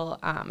a little,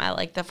 at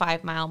like the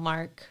 5 mile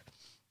mark.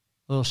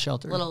 Little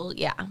shelter.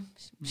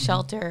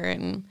 Shelter.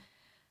 And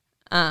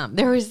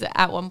there was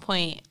at one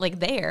point, like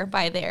there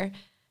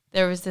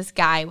was this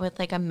guy with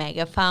like a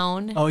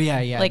megaphone. Oh, yeah,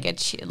 yeah.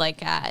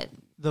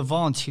 The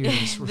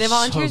volunteers were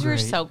were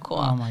so cool.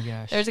 Oh, my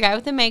gosh. There was a guy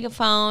with a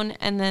megaphone,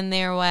 and then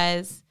there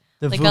was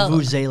the like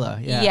vuvuzela.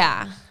 Yeah.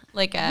 Yeah.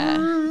 Like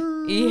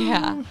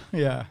yeah.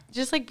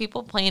 Just like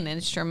people playing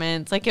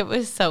instruments. Like it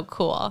was so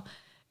cool.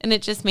 And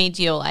it just made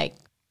you like,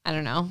 I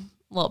don't know,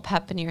 a little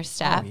pep in your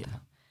step. Oh,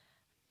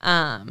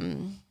 yeah.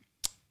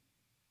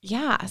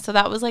 Yeah. So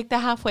that was like the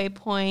halfway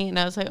point. And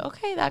I was like,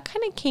 okay, that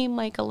kind of came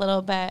like a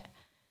little bit,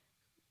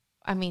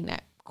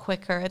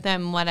 quicker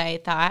than what I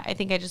thought. I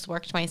think I just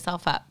worked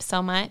myself up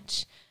so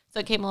much.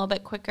 So it came a little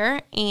bit quicker,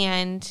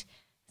 and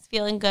it's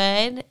feeling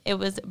good. It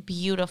was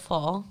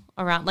beautiful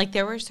around. Like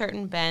there were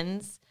certain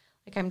bends.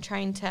 Like I'm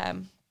trying to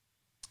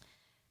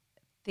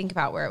think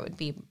about where it would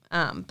be.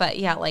 But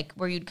yeah, like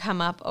where you'd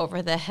come up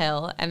over the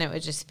hill and it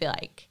would just feel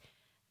like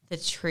the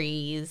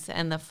trees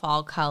and the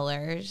fall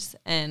colors,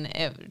 and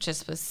it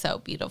just was so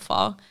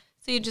beautiful.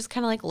 So you just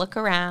kind of like look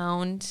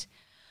around.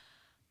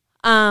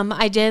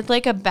 I did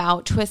like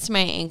about twist my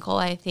ankle,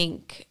 I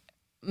think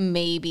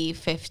maybe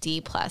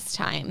 50 plus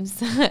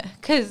times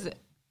because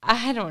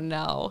I don't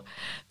know.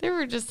 There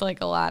were just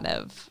like a lot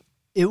of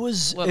It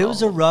was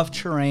a rough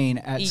terrain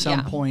at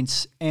some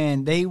points,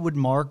 and they would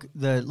mark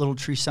the little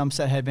tree stumps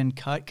that had been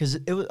cut because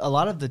a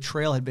lot of the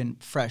trail had been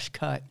fresh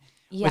cut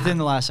within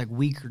the last like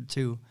week or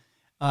two,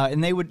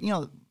 and they would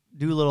do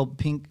a little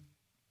pink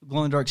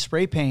glow in the dark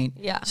spray paint,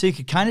 so you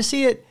could kind of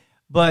see it,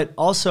 but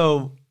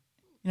also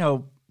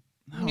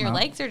when your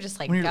legs are just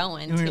like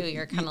going too,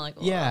 you're kind of like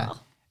and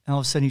all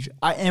of a sudden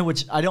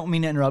which I don't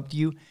mean to interrupt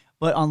you,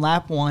 but on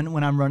lap 1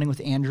 when I'm running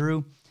with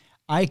Andrew,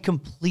 I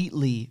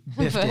completely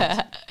biffed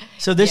it.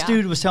 So this Yeah.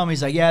 dude was telling me,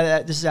 he's like,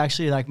 yeah, this is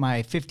actually like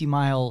my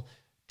 50-mile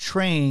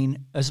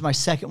train. This is my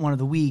second one of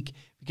the week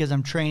because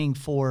I'm training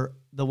for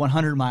the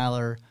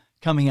 100-miler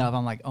coming up.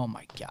 I'm like, oh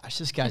my gosh,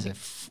 this guy's a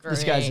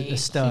Great.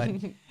 stud.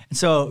 And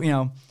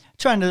so,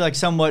 trying to like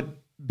somewhat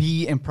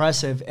be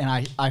impressive,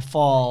 and I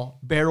fall,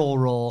 barrel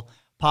roll,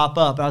 pop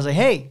up. And I was like,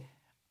 hey,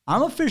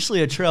 I'm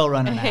officially a trail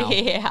runner now.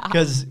 Yeah.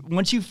 Because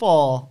once you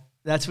fall,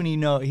 that's when you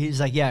know. He's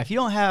like, yeah, if you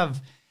don't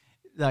have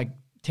like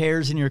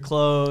tears in your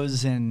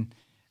clothes and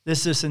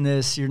this, and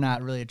this, you're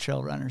not really a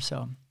trail runner.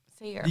 So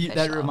So you're that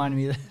official. reminded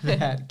me of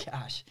that.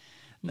 Gosh.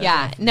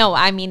 Yeah, no,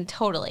 I mean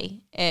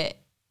totally.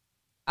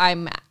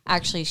 I'm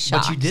actually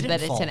shocked didn't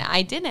that fall.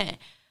 I didn't.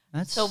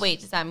 That's So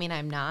wait, does that mean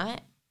I'm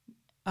not?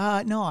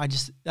 No, I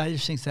just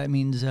think that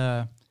means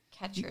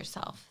Catch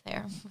yourself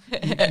there.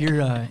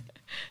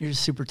 you're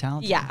super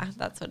talented. Yeah,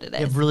 that's what it You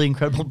have is. really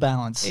incredible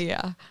balance.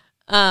 Yeah.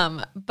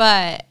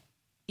 But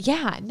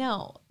yeah,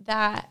 no,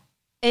 that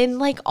and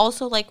like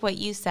also like what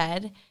you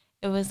said,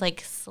 it was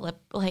like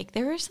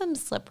there were some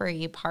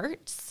slippery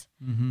parts.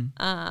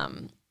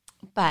 Mm-hmm.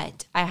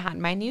 But I had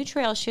my new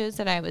trail shoes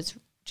that I was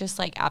just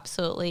like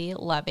absolutely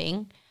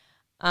loving.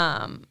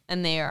 And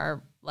they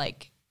are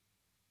like,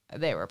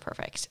 they were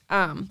perfect.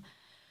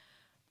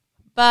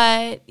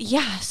 But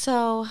yeah,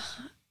 so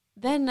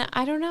then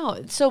I don't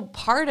know. So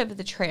part of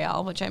the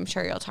trail, which I'm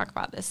sure you'll talk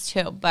about this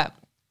too, but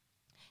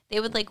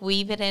they would like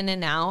weave it in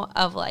and out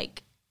of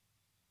like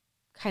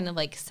kind of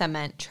like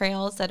cement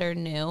trails that are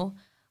new,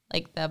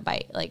 like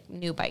the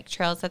new bike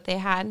trails that they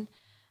had.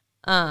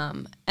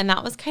 And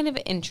that was kind of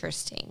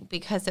interesting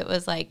because it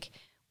was like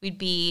we'd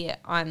be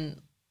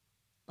on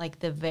like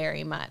the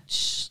very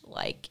much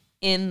like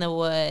in the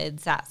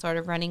woods, that sort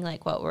of running,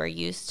 like what we're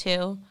used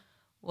to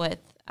with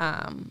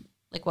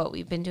like what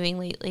we've been doing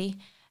lately.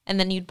 And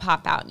then you'd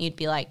pop out and you'd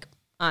be like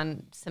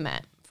on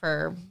cement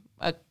for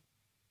a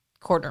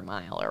quarter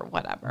mile or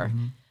whatever.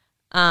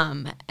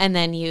 And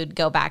then you'd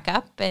go back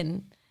up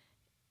and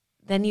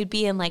then you'd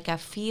be in like a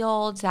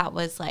field that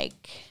was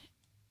like,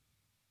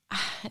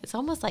 it's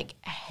almost like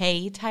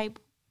hay type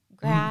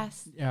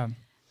grass. Yeah.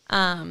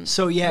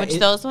 So yeah, Which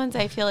those ones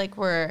I feel like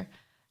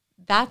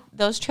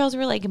those trails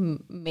were like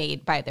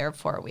made by their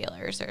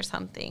 4-wheelers or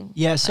something.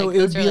 Yeah, so like, it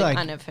would those be are like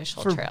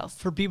unofficial trails.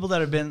 For people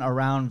that have been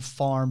around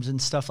farms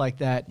and stuff like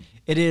that,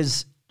 it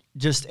is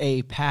just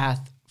a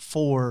path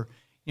for,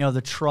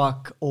 the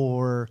truck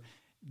or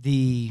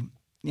the,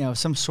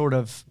 some sort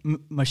of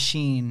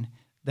machine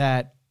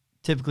that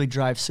typically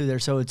drives through there.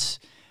 So it's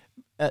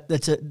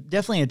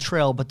definitely a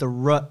trail, but the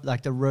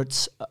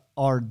roots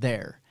are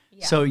there.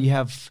 Yeah. So you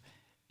have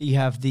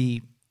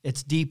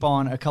it's deep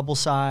on a couple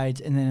sides,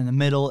 and then in the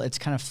middle it's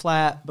kind of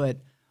flat, but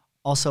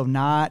also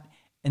not.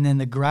 And then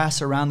the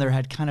grass around there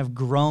had kind of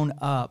grown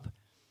up,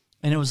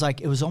 and it was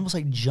almost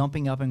like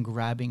jumping up and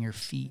grabbing your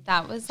feet.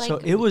 That was like So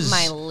it was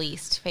my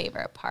least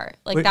favorite part.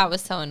 Like Wait. that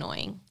was so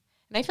annoying.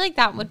 And I feel like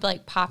that would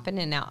like pop in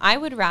and out. I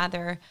would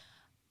rather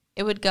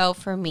it would go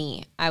for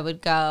me. I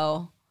would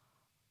go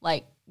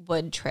like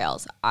wood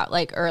trails,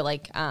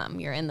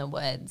 you're in the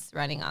woods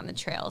running on the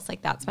trails.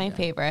 Like that's my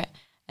favorite.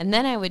 And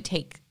then I would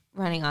take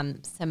running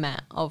on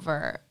cement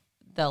over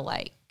the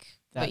like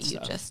That what you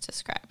stuff. just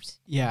described.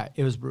 Yeah,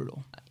 it was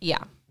brutal.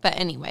 Yeah. But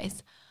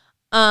anyways,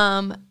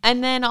 and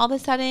then all of a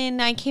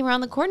sudden I came around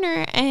the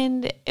corner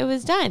and it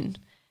was done.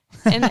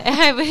 And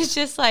I was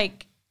just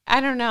like, I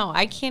don't know.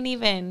 I can't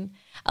even,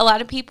 a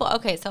lot of people,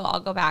 okay, so I'll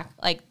go back.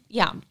 Like,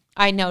 yeah,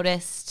 I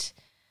noticed,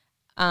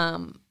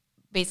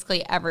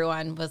 basically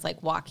everyone was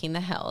like walking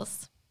the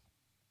hills.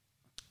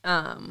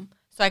 So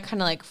I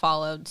kind of like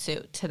followed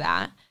suit to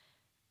that.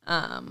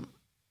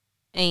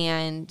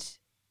 And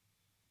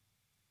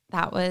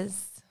that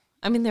was,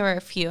 I mean, there were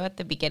a few at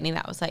the beginning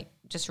that was like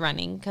just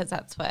running because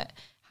that's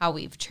how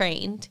we've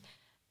trained.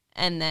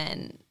 And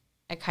then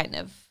I kind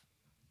of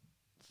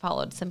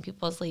followed some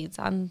people's leads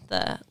on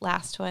the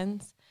last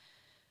ones.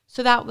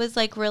 So that was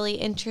like really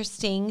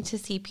interesting to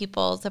see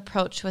people's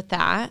approach with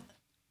that.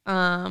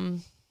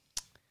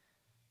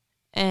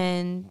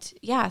 And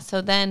yeah,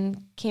 so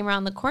then came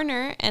around the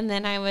corner and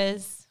then I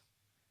was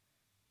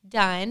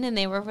done and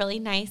they were really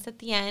nice at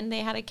the end.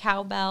 They had a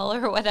cowbell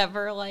or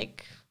whatever,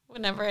 like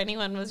whenever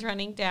anyone was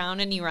running down,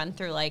 and you run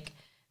through like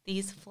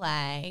these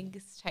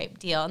flags type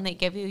deal, and they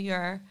give you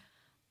your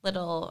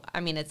little, I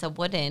mean, it's a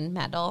wooden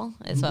medal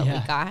is what we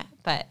got,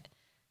 but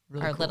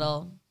Really our cool.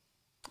 little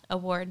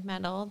award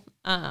medal.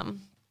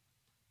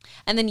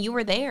 And then you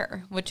were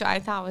there, which I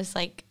thought was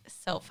like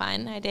so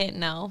fun. I didn't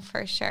know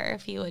for sure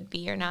if you would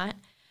be or not.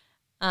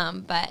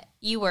 But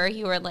you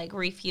were like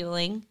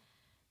refueling,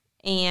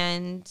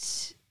 and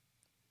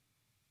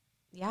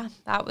yeah,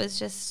 that was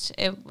just,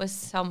 it was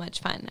so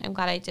much fun. I'm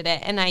glad I did it.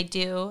 And I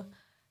do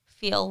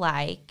feel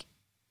like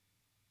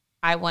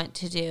I want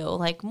to do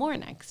like more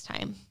next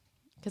time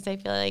because I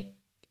feel like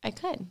I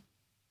could.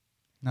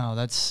 No,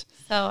 that's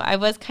So I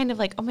was kind of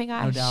like, oh my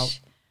gosh. No doubt.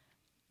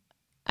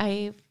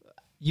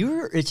 You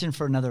were itching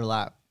for another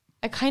lap.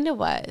 I kind of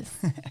was.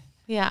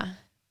 Yeah.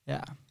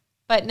 Yeah.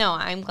 But no,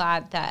 I'm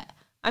glad that,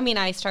 I mean,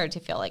 I started to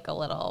feel like a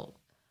little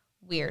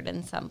weird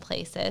in some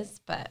places,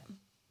 but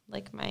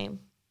like my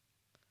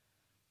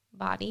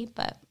body,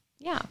 but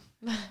yeah.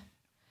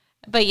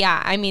 But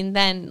yeah, I mean,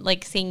 then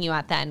like seeing you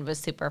at the end was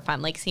super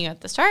fun. Like seeing you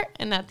at the start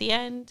and at the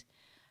end.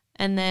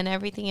 And then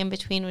everything in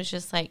between was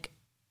just like,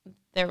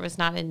 there was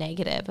not a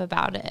negative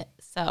about it.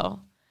 So,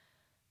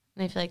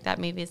 and I feel like that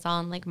maybe is all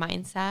in like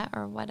mindset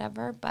or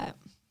whatever, but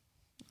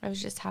I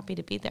was just happy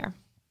to be there.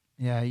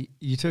 Yeah,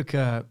 you took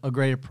a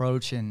great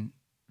approach, and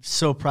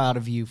so proud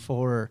of you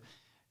for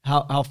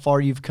how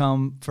far you've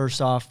come,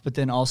 first off, but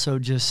then also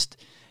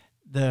just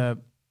the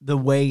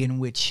way in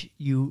which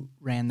you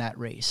ran that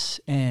race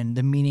and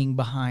the meaning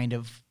behind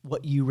of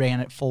what you ran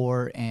it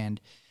for,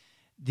 and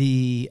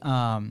the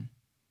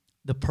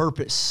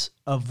purpose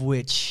of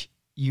which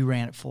you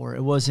ran it for.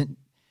 It wasn't,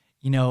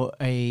 you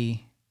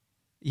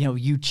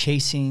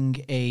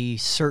chasing a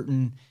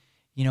certain,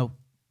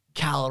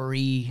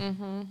 calorie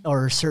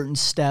or a certain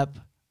step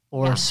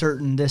or a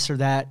certain this or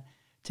that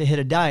to hit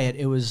a diet.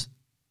 It was,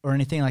 or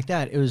anything like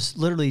that. It was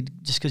literally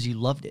just because you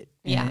loved it.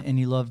 And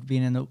you loved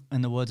being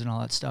in the woods and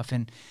all that stuff.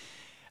 And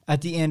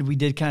at the end, we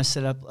did kind of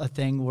set up a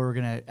thing where we're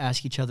going to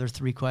ask each other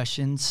 3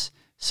 questions.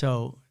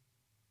 So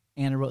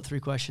Anna wrote 3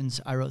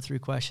 questions. I wrote 3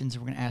 questions.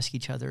 And we're going to ask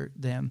each other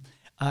them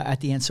at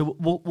the end. So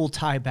we'll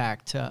tie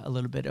back to a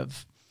little bit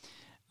of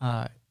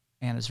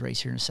Anna's race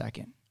here in a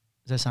second.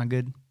 Does that sound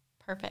good?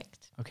 Perfect.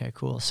 Okay,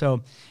 cool.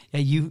 So yeah,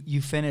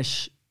 you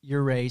finish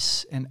your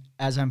race, and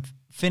as I'm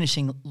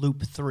finishing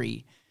loop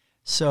 3,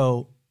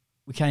 so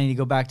we kind of need to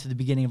go back to the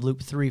beginning of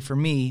loop 3 for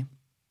me,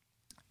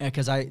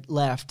 because I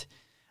left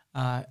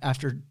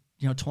after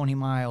 20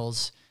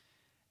 miles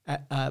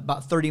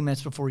about 30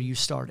 minutes before you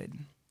started.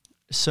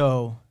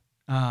 So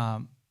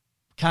kind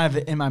of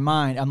in my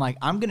mind, I'm like,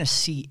 I'm gonna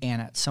see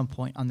Anna at some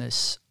point on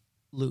this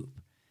loop,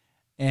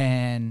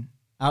 and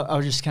I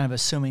was just kind of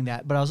assuming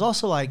that. But I was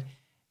also like,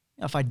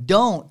 if I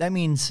don't, that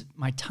means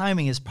my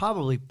timing is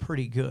probably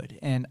pretty good.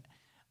 And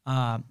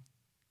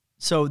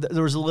so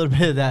there was a little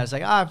bit of that. It's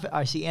like, if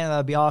I see Anna,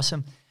 that'd be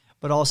awesome.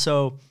 But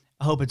also,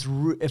 I hope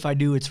if I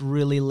do, it's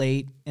really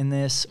late in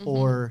this,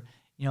 or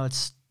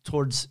it's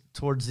towards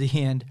the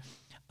end.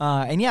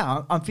 And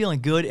yeah, I'm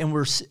feeling good,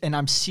 and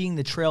I'm seeing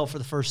the trail for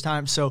the first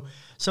time. So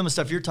some of the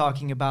stuff you're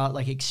talking about,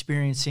 like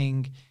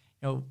experiencing,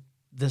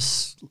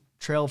 this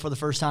trail for the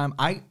first time,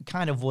 I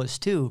kind of was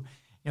too.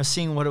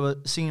 Seeing what it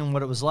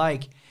was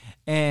like.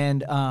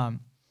 And, there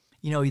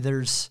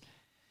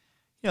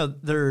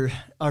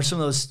are some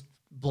of those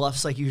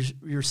bluffs, like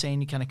you're saying,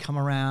 you kind of come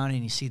around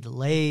and you see the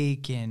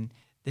lake, and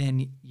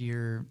then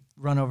you're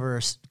run over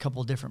a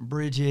couple of different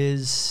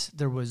bridges.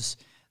 There was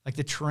like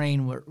the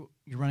terrain where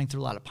you're running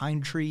through a lot of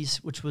pine trees,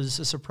 which was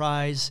a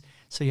surprise.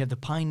 So you have the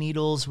pine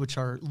needles, which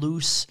are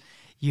loose.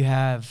 You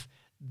have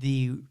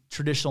the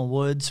traditional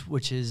woods,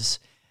 which is,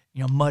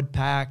 mud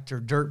packed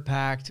or dirt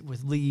packed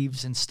with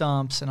leaves and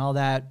stumps and all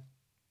that.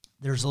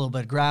 There's a little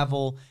bit of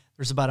gravel.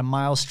 There's about a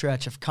mile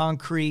stretch of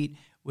concrete,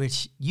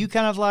 which you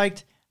kind of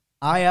liked.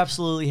 I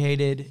absolutely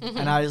hated.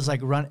 And I was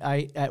like,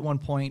 at one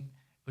point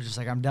was just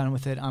like, I'm done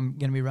with it. I'm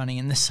going to be running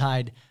in the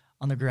side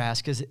on the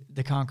grass because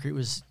the concrete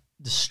was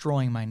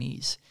destroying my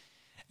knees.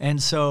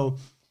 And so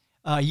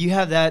you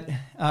have that,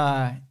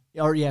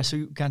 so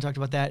we kind of talked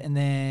about that. And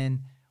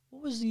then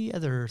what was the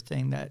other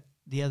thing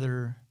the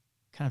other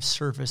kind of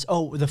surface?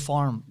 Oh, the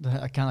farm,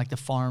 kind of like the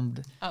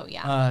farmed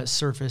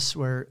surface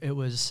where it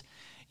was,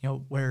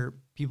 where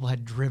people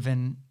had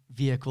driven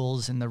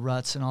vehicles in the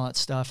ruts and all that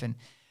stuff. And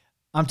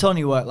I'm telling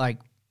you what, like,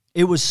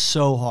 it was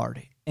so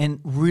hard and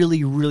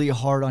really, really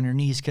hard on your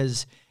knees,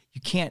 because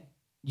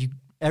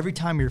every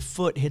time your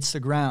foot hits the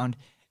ground,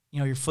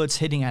 your foot's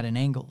hitting at an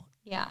angle.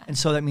 Yeah. And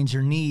so that means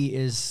your knee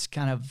is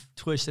kind of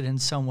twisted in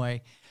some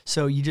way.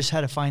 So you just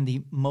had to find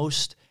the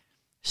most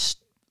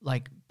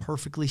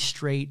perfectly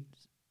straight,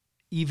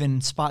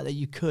 even spot that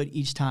you could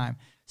each time.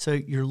 So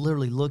you're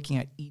literally looking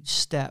at each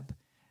step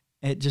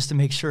just to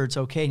make sure it's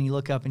okay, and you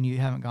look up and you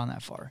haven't gone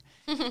that far.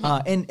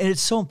 And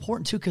it's so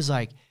important too, because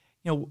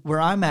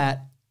where I'm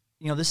at,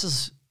 this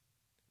is,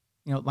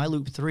 my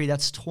loop 3,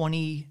 that's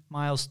 20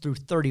 miles through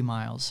 30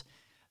 miles.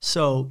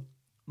 So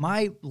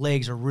my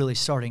legs are really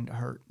starting to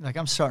hurt. Like,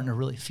 I'm starting to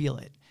really feel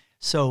it.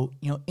 So,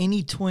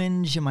 any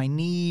twinge in my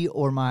knee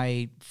or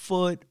my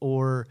foot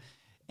or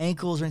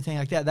ankles or anything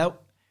like that, that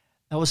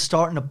was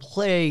starting to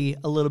play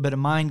a little bit of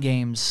mind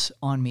games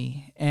on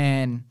me.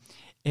 And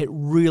it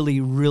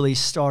really, really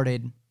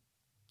started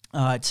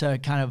to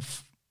kind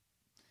of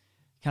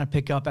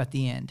pick up at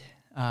the end.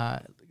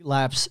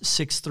 Laps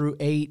 6 through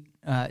 8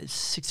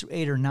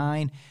 or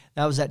 9.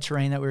 That was that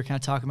terrain that we were kind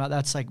of talking about.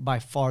 That's like by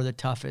far the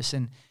toughest.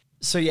 And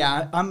so,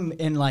 yeah, I'm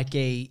in like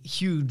a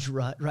huge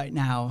rut right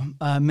now,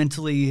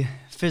 mentally,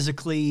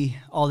 physically,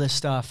 all this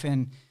stuff.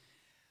 And,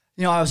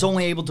 I was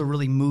only able to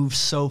really move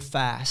so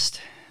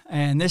fast.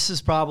 And this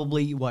is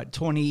probably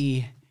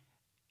 28,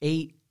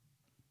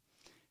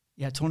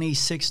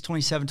 26,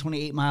 27,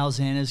 28 miles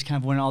in is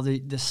kind of when all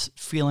this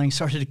feeling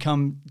started to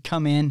come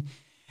in.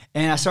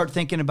 And I started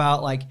thinking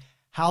about, like,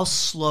 how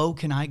slow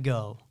can I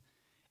go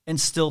and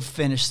still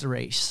finish the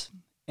race?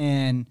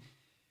 And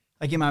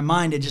like in my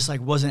mind, it just like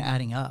wasn't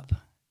adding up.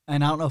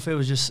 And I don't know if it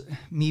was just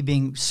me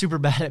being super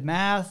bad at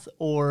math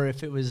or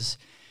if it was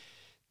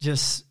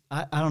just,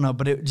 I don't know,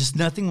 but it just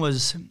nothing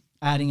was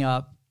adding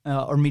up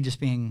or me just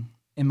being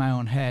in my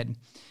own head.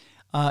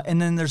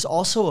 And then there's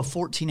also a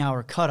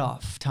 14-hour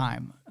cutoff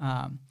time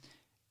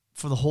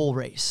for the whole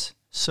race.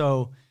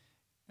 So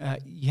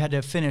you had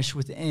to finish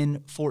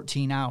within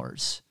 14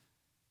 hours,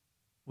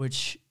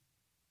 which,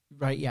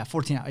 right, yeah,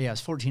 14 hours. Yeah,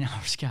 it's 14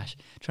 hours. Gosh,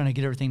 trying to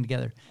get everything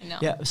together. No.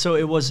 Yeah, so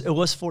it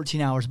was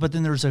 14 hours, but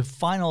then there's a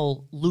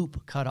final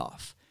loop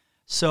cutoff.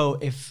 So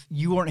if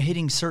you weren't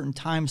hitting certain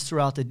times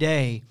throughout the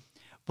day,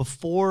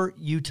 before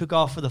you took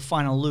off for the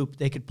final loop,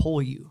 they could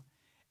pull you,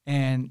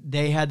 and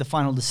they had the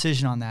final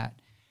decision on that.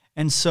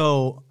 And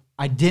so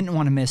I didn't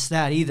want to miss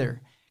that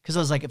either, because I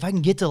was like, if I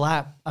can get to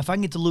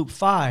loop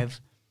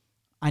 5,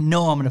 I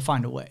know I'm going to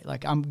find a way.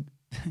 Like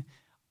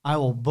I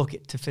will book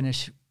it to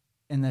finish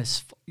in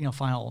this,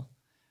 final,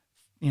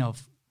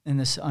 in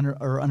this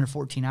under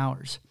 14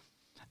 hours.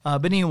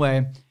 But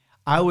anyway,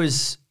 I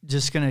was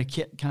just going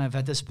to kind of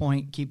at this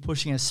point keep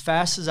pushing as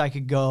fast as I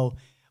could go,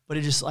 but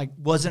it just like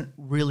wasn't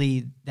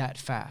really that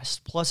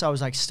fast. Plus I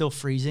was like still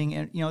freezing,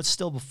 and it's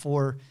still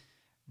before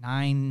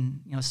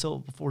 9, still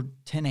before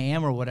 10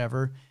 a.m. or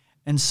whatever.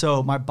 And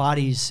so my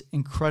body's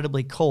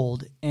incredibly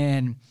cold,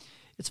 and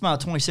it's mile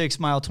 26,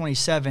 mile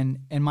 27,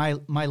 and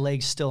my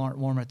legs still aren't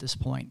warm at this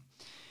point.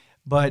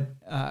 But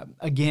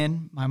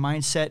again, my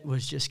mindset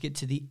was just get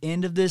to the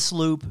end of this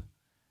loop,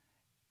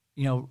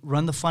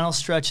 run the final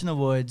stretch in the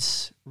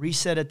woods,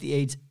 reset at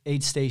the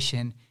aid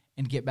station,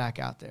 and get back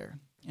out there.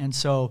 And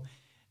so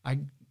I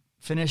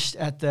finished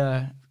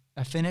a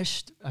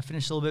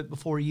little bit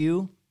before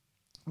you,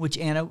 which,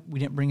 Anna, we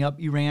didn't bring up.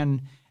 You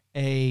ran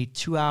a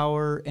 2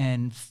 hour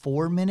and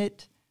 4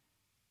 minute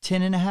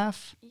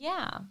 10.5.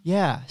 Yeah.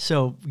 Yeah.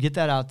 So get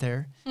that out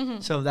there. Mm-hmm.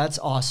 So that's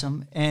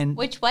awesome. And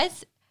which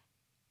was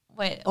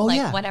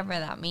whatever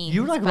that means.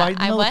 You were like right in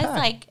the middle of the pack.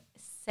 Like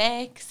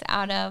 6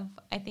 out of,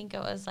 I think it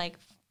was like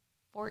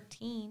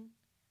 14.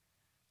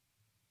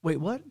 Wait,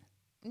 what?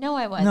 No,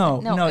 I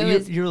wasn't. No,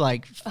 you're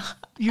like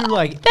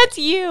that's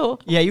you.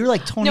 Yeah, you were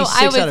like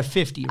 26 out of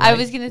 50. Right? I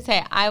was gonna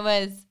say I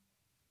was.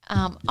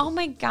 Oh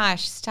my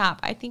gosh! Stop.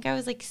 I think I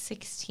was like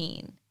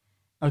 16.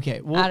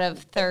 Okay, well, out of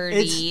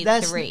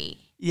 33.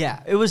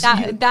 Yeah, it was.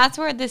 That's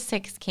where the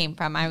 6 came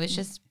from. I was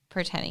just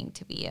pretending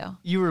to be you.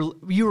 You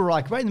were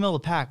like right in the middle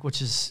of the pack,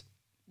 which is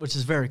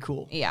very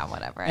cool. Yeah,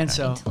 whatever. And I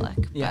don't need to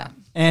look. Yeah,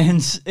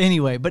 and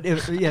anyway, but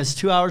it's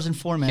 2 hours and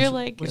 4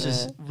 minutes, which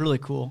is really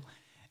cool.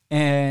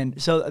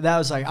 And so that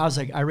was like,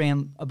 I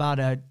ran about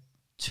a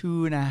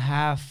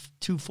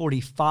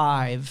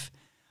 2:45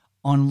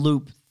 on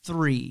loop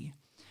 3.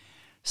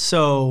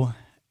 So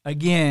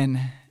again,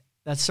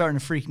 that's starting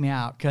to freak me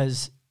out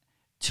because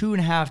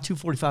 2:30,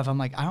 2:45, I'm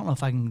like, I don't know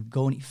if I can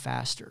go any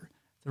faster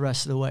the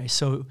rest of the way.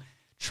 So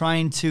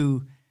trying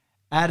to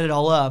add it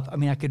all up, I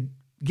mean, I could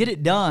get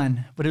it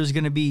done, but it was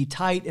going to be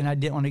tight and I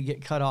didn't want to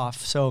get cut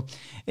off. So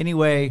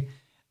anyway,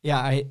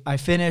 yeah, I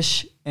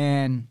finish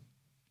and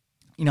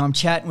I'm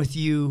chatting with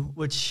you,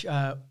 which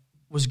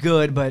was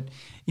good, but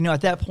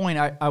at that point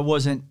I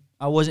wasn't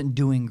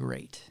doing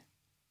great.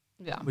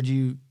 Yeah. Would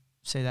you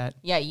say that?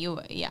 Yeah, you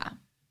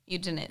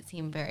didn't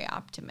seem very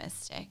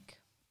optimistic.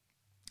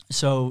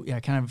 So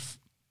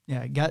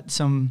got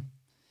some.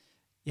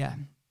 Yeah,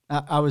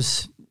 I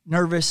was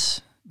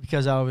nervous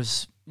because I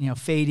was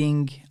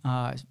fading,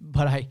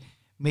 but I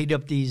made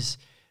up these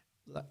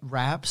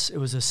wraps. It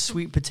was a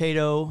sweet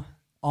potato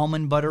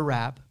almond butter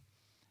wrap.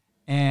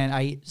 And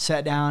I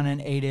sat down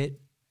and ate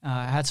it.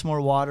 I had some more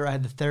water. I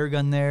had the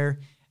Theragun there, and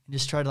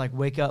just tried to like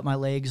wake up my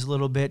legs a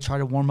little bit, try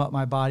to warm up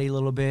my body a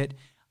little bit.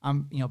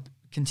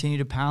 Continue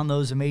to pound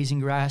those Amazing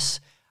Grass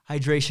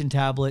hydration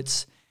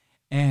tablets,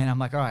 and I'm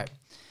like, all right,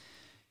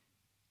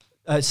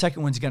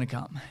 second one's gonna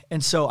come.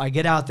 And so I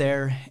get out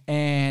there,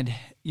 and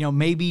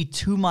maybe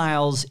 2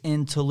 miles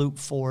into loop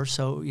 4,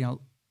 so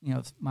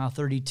mile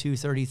 32,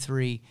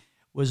 33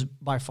 was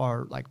by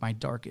far like my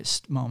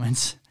darkest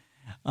moments.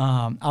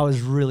 I was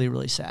really,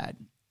 really sad,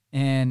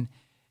 and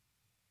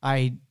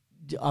I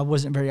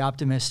wasn't very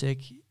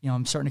optimistic.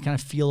 I'm starting to kind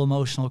of feel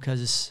emotional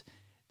because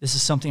this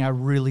is something I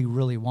really,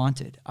 really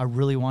wanted. I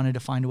really wanted to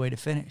find a way to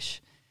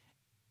finish,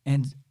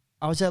 and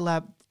I was at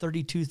lap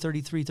 32,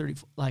 33,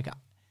 34. Like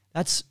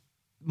that's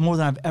more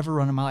than I've ever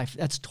run in my life.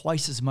 That's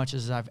twice as much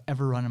as I've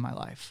ever run in my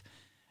life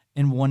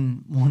in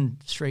one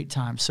straight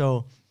time.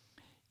 So,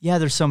 yeah,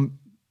 there's some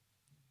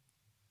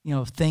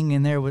thing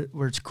in there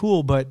where it's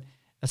cool, but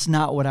that's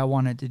not what I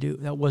wanted to do.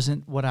 That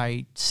wasn't what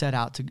I set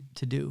out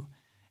to do.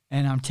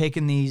 And I'm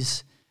taking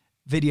these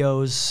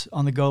videos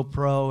on the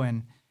GoPro,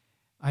 and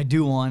I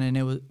do one, and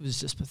it was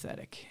just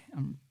pathetic.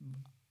 I'm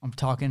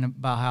talking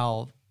about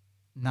how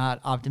not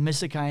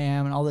optimistic I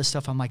am and all this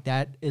stuff. I'm like,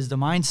 that is the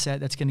mindset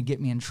that's going to get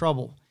me in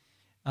trouble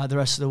the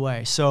rest of the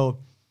way. So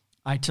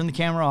I turned the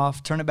camera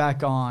off, turned it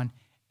back on,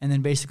 and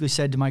then basically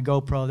said to my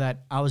GoPro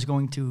that I was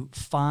going to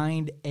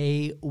find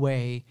a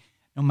way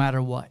no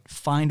matter what.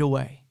 Find a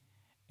way.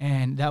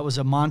 And that was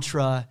a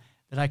mantra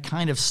that I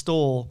kind of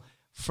stole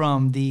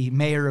from the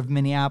mayor of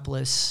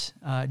Minneapolis,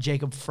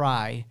 Jacob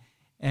Fry,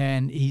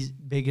 and he's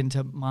big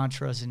into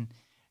mantras, and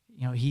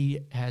he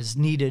has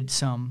needed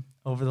some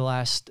over the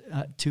last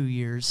 2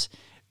 years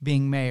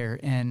being mayor,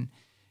 and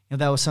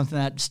that was something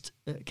that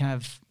kind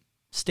of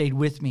stayed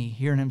with me,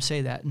 hearing him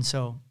say that, and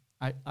so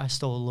I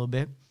stole a little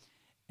bit,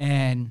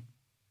 and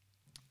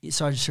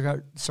so I just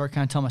started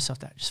kind of telling myself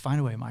that, just find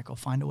a way, Michael,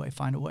 find a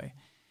way,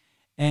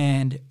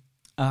 and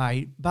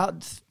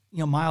about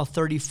mile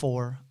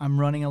 34, I'm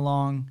running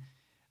along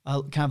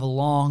kind of a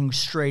long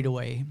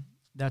straightaway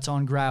that's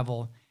on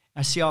gravel.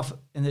 I see off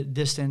in the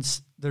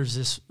distance there's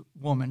this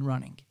woman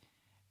running,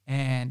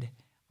 and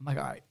I'm like,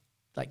 all right,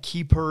 like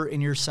keep her in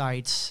your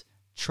sights.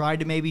 Try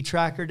to maybe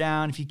track her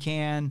down if you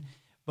can,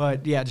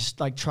 but yeah,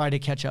 just like try to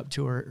catch up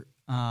to her,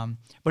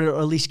 but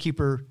at least keep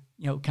her,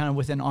 kind of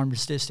within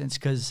arm's distance,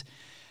 because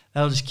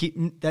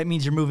that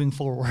means you're moving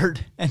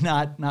forward and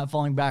not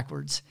falling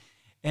backwards.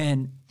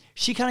 And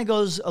she kind of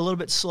goes a little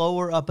bit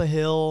slower up a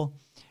hill,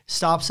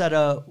 stops at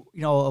a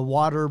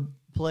water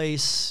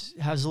place,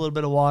 has a little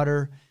bit of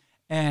water,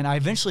 and I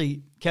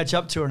eventually catch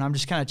up to her, and I'm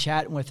just kind of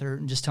chatting with her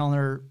and just telling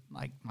her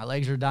like my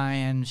legs are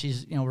dying.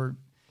 She's we're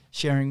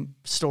sharing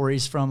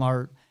stories from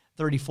our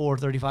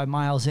 35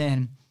 miles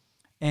in,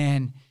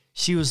 and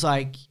she was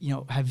like,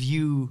 have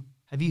you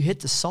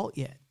hit the salt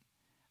yet?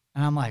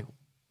 And I'm like,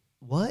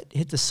 what?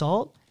 Hit the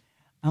salt?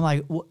 I'm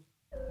like,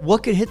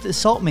 what could hit the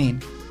salt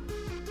mean?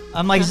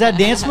 I'm like, is that a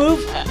dance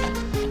move?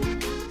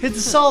 Hit the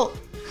salt.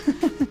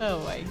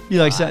 Oh my! You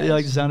like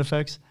the sound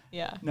effects?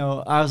 Yeah.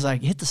 No, I was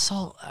like, hit the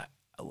salt.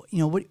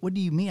 What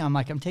do you mean? I'm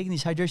like, I'm taking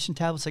these hydration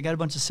tablets. I got a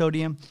bunch of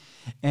sodium,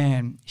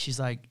 and she's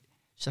like,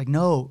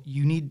 no,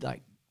 you need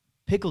like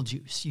pickle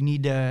juice. You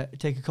need to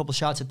take a couple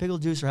shots of pickle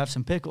juice or have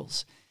some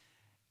pickles.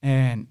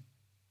 And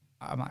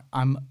I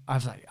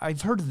was like,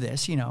 I've heard of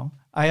this.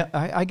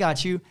 I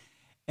got you.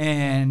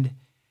 And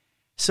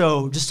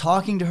so just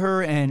talking to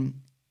her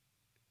and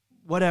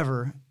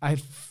whatever, I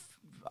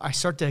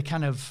start to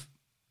kind of,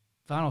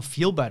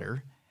 feel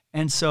better.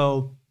 And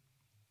so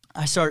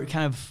I start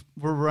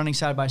we're running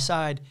side by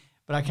side,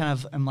 but I kind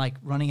of am like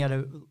running at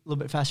a little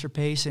bit faster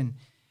pace. And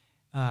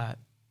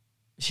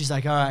she's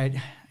like, all right.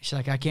 She's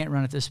like, I can't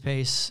run at this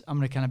pace. I'm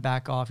going to kind of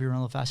back off. You're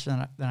running a little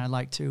faster than I'd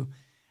like to.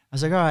 I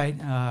was like, all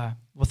right.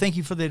 Well, thank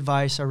you for the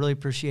advice. I really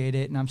appreciate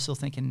it. And I'm still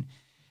thinking,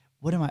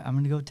 what am I? I'm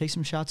going to go take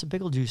some shots of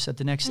pickle juice at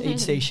the next aid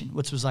station,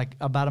 which was like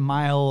about a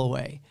mile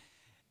away.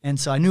 And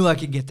so I knew I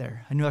could get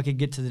there. I knew I could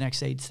get to the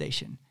next aid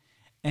station.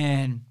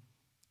 And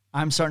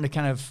I'm starting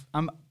to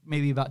I'm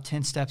maybe about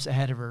 10 steps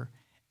ahead of her.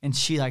 And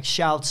she like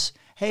shouts,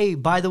 hey,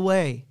 by the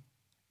way,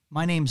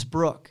 my name's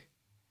Brooke.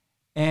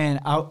 And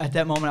at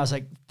that moment, I was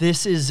like,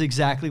 this is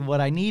exactly what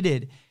I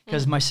needed,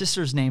 because my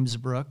sister's name is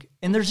Brooke.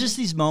 And there's just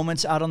these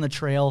moments out on the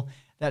trail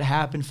that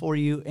happen for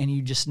you, and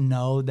you just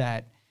know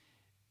that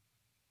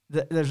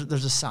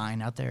there's a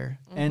sign out there.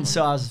 And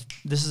so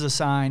this is a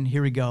sign.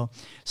 Here we go.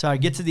 So I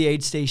get to the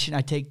aid station.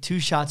 I take 2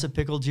 shots of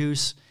pickle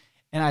juice,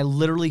 and I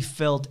literally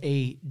felt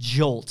a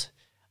jolt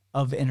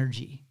of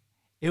energy.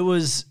 It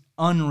was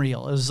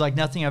unreal. It was like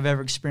nothing I've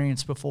ever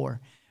experienced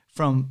before,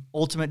 from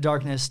ultimate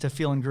darkness to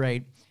feeling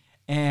great.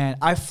 And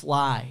I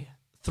fly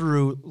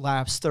through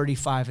laps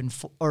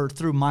 35 or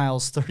through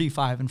miles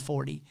 35 and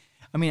 40.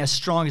 I mean, as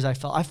strong as I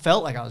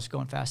felt like I was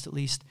going fast at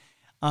least.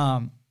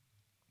 And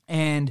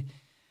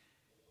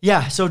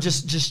yeah, so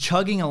just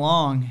chugging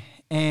along,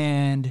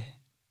 and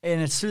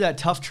it's through that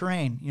tough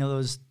terrain,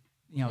 those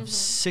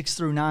 6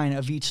 through 9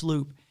 of each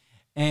loop.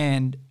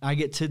 And I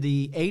get to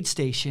the aid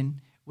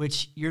station,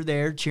 which you're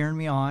there cheering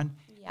me on.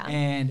 Yeah.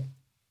 And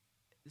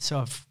so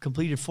I've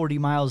completed 40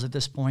 miles at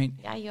this point.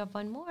 Yeah, you have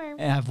one more.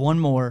 And I have one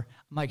more.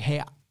 I'm like,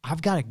 hey,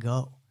 I've got to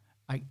go.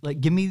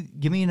 Give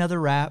me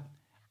another wrap.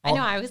 I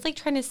know. I was like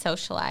trying to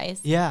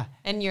socialize. Yeah.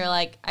 And you're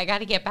like, I got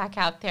to get back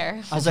out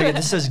there. I was like,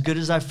 this is as good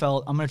as I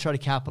felt. I'm going to try to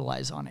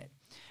capitalize on it.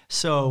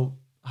 So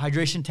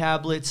hydration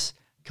tablets,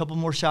 a couple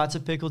more shots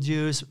of pickle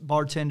juice,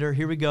 bartender,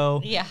 here we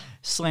go. Yeah.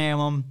 Slam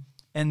them.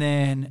 And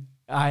then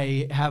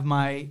I have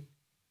my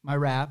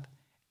wrap,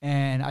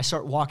 and I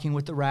start walking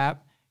with the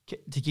wrap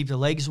to keep the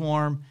legs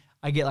warm.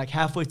 I get like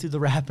halfway through the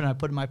wrap, and I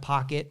put it in my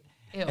pocket.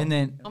 Ew. And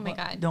then, oh my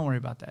God, don't worry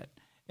about that.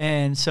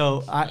 And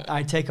so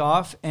I take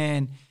off,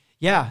 and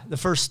yeah, the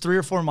first 3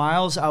 or 4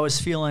 miles, I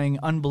was feeling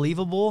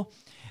unbelievable.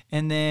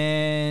 And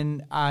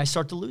then I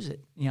start to lose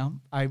it.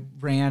 I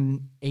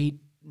ran 8-9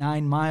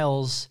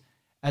 miles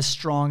as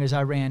strong as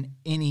I ran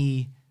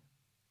any,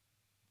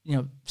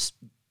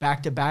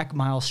 back-to-back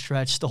mile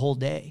stretch the whole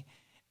day.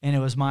 And it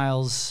was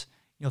miles,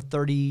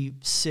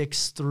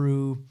 36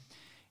 through,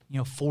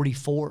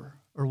 44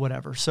 or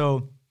whatever.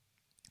 So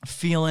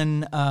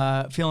feeling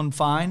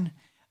fine.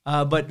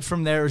 But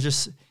from there, it was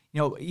just,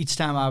 each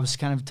time I was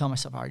kind of telling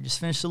myself, all right, just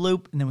finish the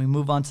loop, and then we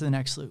move on to the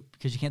next loop,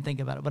 because you can't think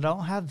about it. But I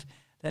don't have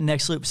that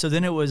next loop. So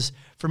then it was,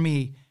 for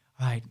me,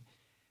 all right,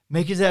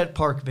 make it to that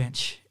park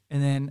bench,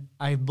 and then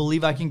I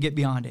believe I can get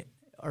beyond it.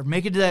 Or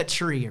make it to that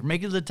tree, or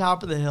make it to the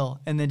top of the hill.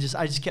 And then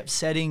I just kept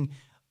setting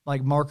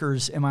like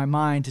markers in my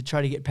mind to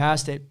try to get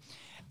past it.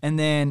 And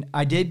then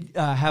I did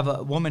have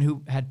a woman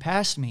who had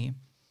passed me,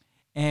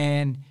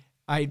 and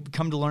I'd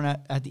come to learn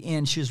at the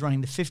end she was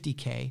running the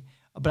 50K,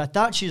 but I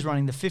thought she was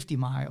running the 50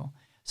 mile.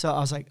 So I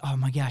was like, oh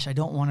my gosh, I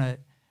don't want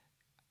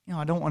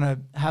to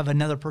have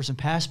another person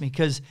pass me,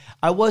 because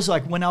I was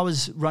like, when I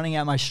was running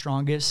at my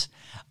strongest,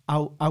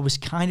 I was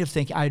kind of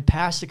thinking I had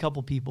passed a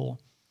couple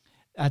people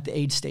at the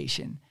aid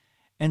station.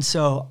 And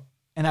so,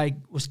 and I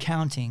was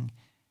counting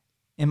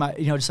in my,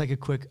 just like a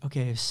quick,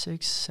 okay,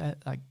 6, 7,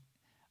 like,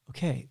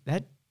 okay,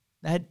 that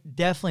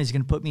definitely is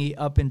going to put me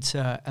up into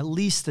at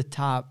least the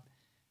top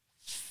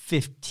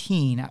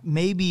 15,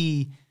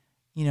 maybe,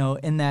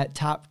 in that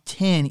top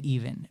 10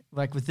 even,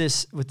 like with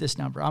this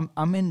number.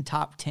 I'm in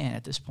top 10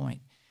 at this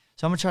point.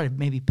 So I'm going to try to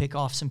maybe pick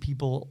off some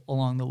people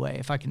along the way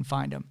if I can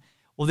find them.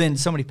 Well, then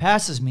somebody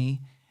passes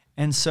me,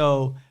 and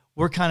so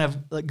we're kind of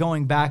like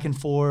going back and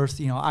forth.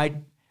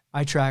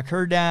 I track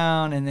her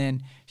down, and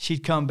then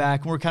she'd come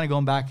back, and we're kind of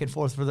going back and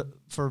forth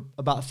for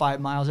about 5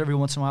 miles. Every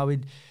once in a while,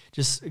 we'd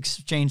just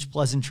exchange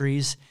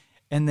pleasantries,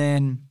 and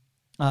then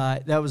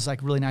that was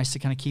like really nice to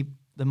kind of keep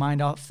the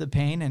mind off the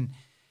pain. And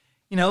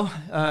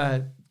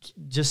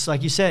just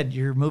like you said,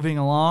 you're moving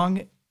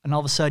along, and all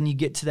of a sudden you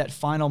get to that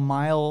final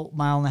mile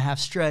and a half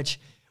stretch,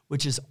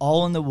 which is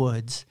all in the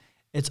woods.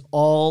 It's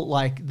all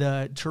like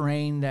the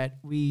terrain that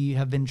we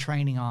have been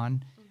training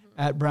on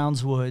at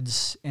Browns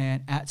Woods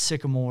and at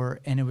Sycamore.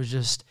 And it was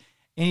just,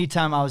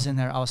 anytime I was in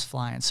there, I was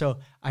flying. So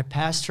I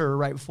passed her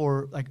right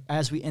before, like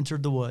as we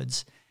entered the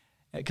woods,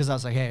 because I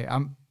was like, hey,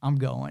 I'm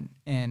going.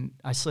 And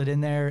I slid in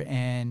there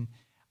and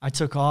I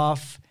took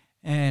off,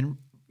 and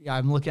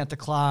I'm looking at the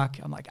clock.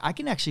 I'm like, I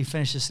can actually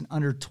finish this in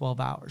under 12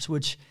 hours,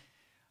 which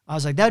I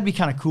was like, that'd be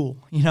kind of cool,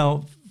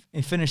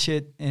 and finish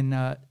it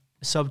in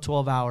sub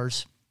 12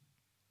 hours.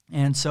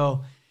 And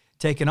so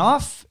taking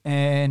off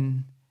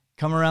and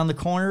come around the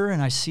corner,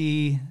 and I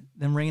see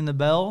them ringing the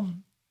bell,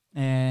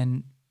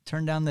 and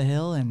turn down the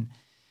hill and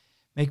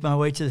make my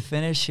way to the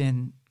finish,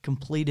 and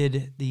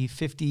completed the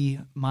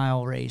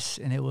 50-mile race.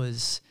 And it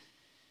was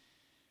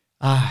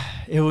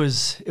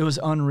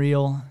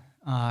unreal.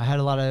 I had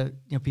a lot of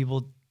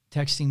people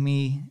texting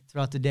me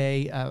throughout the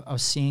day. I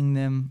was seeing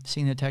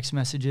the text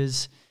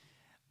messages,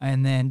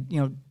 and then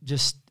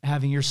just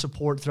having your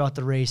support throughout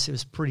the race. It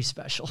was pretty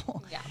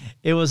special. Yeah,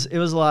 it was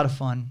a lot of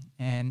fun,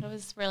 and it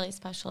was really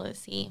special to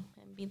see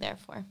and be there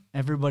for.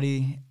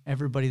 Everybody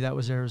that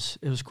was there,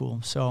 it was cool.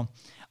 So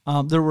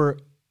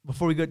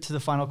before we get to the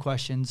final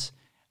questions,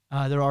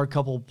 there are a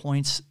couple of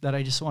points that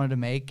I just wanted to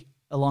make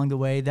along the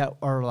way that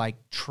are like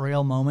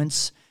trail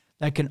moments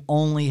that can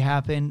only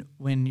happen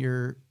when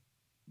you're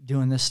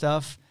doing this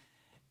stuff,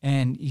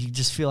 and you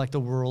just feel like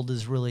the world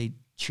is really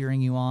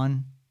cheering you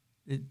on.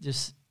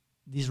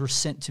 These were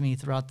sent to me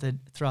throughout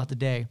the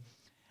day.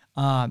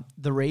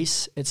 The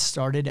race, it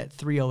started at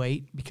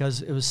 3:08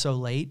 because it was so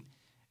late,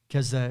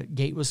 because the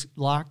gate was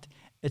locked.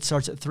 It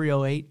starts at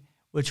 3:08,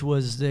 which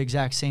was the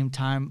exact same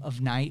time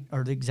of night,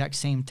 or the exact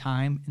same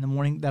time in the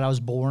morning that I was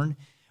born,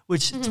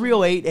 which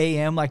 3:08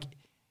 a.m., like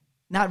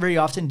not very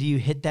often do you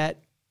hit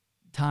that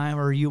time,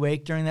 or you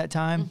wake during that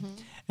time.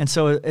 And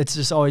so it's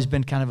just always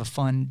been kind of a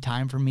fun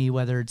time for me,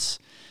 whether it's,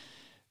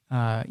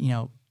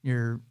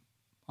 you're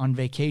on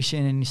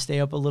vacation and you stay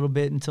up a little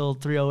bit until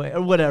 3:08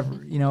 or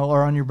whatever,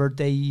 or on your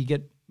birthday, you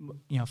get,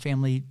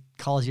 family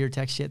calls you or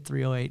texts you at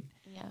 3:08.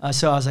 Yeah.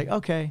 So I was like,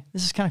 okay,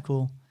 this is kind of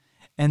cool.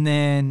 And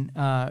then,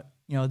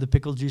 the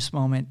pickle juice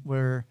moment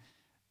where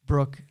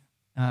Brooke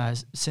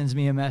sends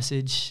me a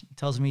message,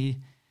 tells me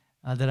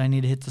that I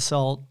need to hit the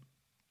salt.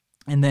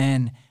 And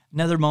then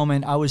another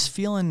moment,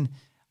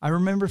 I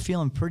remember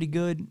feeling pretty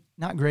good,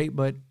 not great,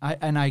 but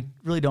I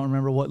really don't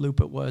remember what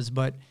loop it was,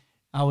 but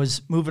I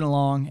was moving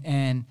along,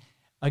 and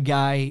a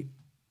guy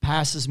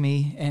passes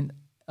me, and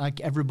like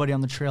everybody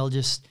on the trail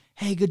just,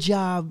 hey, good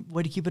job,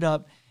 way to keep it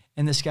up.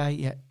 And this guy,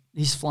 yeah,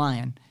 he's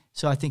flying.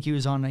 So I think he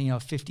was on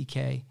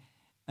 50K,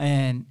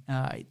 and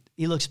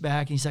he looks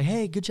back and he's like,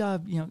 hey, good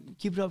job,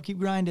 keep it up, keep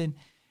grinding.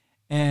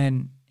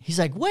 And he's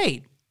like,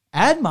 wait,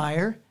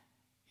 Admire?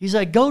 He's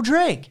like, go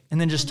Drake,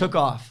 and then just took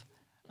off.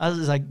 I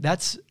was like,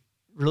 that's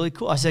really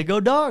cool. I said, go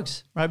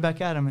Dogs, right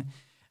back at him.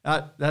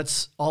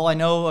 That's all I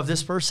know of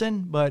this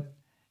person, but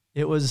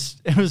it was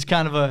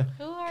kind of a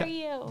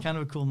kind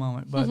of a cool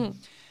moment. But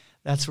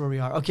that's where we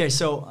are. Okay,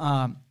 so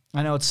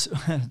I know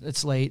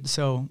it's late,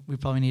 so we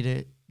probably need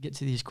to get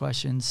to these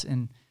questions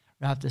and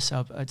wrap this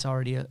up. It's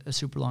already a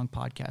super long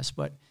podcast,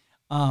 but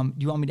do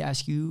you want me to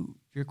ask you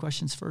your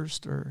questions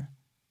first, or?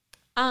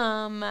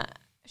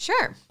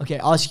 Sure. Okay,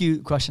 I'll ask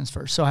you questions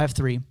first. So I have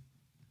 3.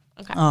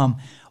 Okay.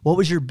 What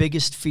was your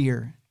biggest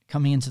fear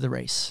coming into the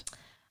race?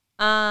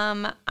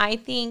 I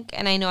think,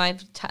 and I know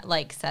I've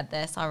said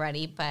this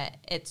already, but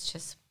it's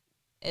just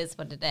is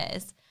what it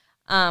is.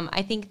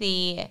 I think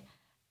the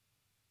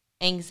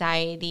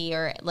anxiety,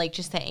 or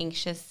just the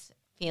anxious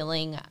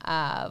feeling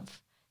of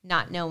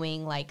not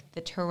knowing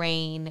the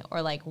terrain,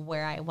 or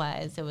where I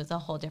was. It was a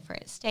whole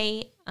different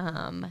state.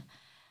 I'm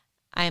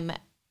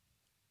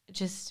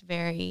just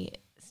very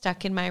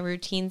stuck in my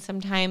routine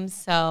sometimes.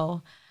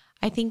 So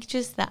I think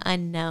just the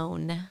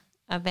unknown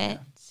of it.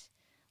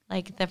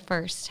 like the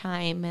first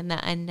time and the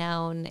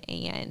unknown.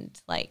 And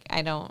like,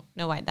 I don't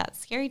know why that's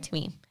scary to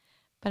me,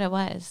 but it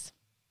was.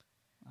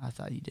 I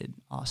thought you did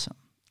awesome.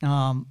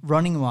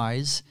 Running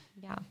wise,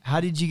 Yeah.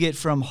 how did you get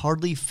from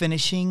hardly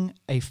finishing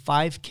a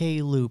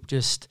 5K loop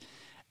just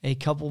a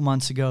couple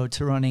months ago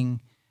to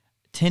running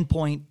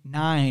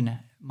 10.9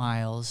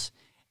 miles?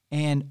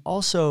 And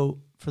also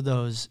for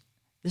those,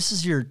 this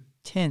is your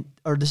 10th,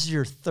 or this is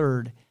your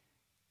third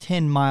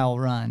 10-mile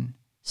run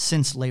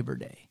since Labor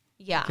Day.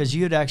 Yeah. Because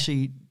you had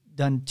actually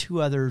done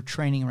 2 other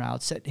training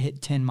routes that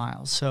hit 10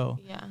 miles. So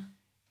Yeah.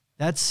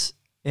 that's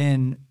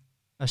in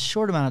a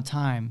short amount of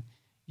time,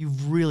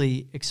 you've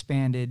really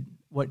expanded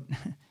what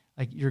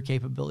like your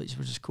capabilities,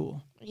 which is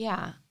cool.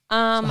 Yeah.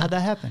 So how'd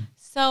that happen?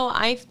 So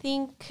I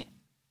think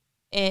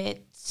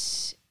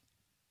it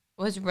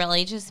was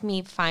really just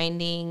me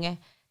finding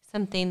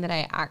something that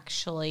I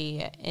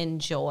actually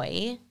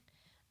enjoy,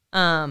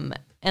 and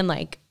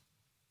like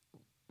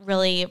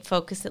really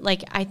focus it.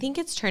 Like, I think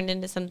it's turned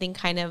into something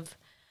kind of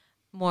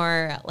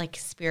more like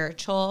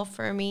spiritual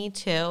for me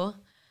too.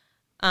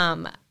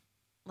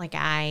 Like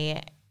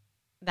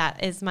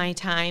that is my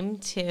time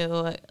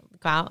to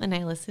go out and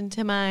I listen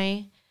to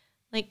my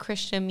like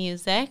Christian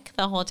music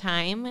the whole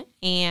time.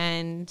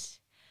 And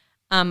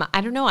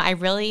I don't know,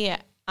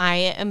 I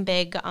am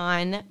big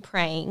on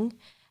praying,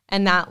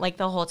 and that like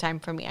the whole time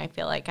for me, I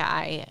feel like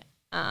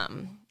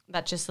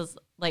that just is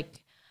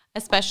like a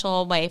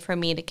special way for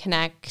me to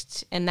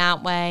connect in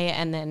that way,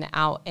 and then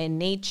out in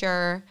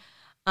nature.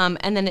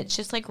 And then it's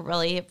just like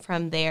really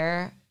from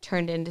there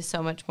turned into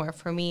so much more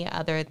for me,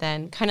 other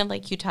than kind of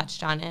like you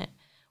touched on it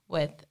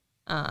with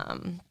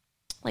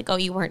like, oh,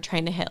 you weren't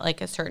trying to hit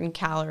like a certain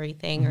calorie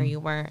thing, or you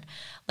weren't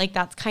like,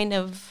 that's kind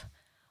of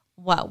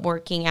what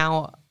working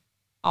out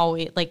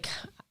always, like,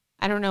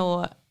 I don't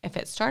know if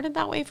it started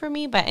that way for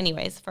me, but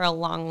anyways, for a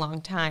long,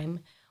 long time,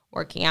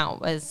 working out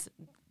was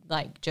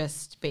like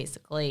just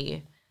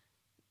basically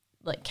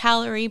like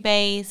calorie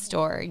based,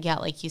 or yeah,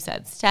 like you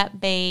said, step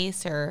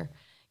based, or,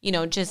 you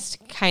know,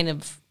 just kind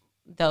of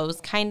those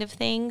kind of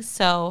things.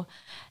 So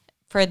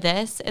for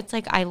this, it's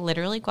like I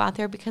literally go out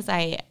there because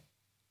I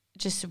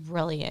just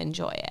really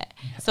enjoy it.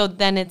 Yeah. So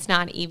then it's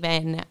not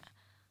even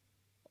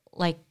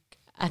like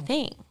a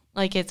thing.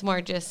 Like, it's more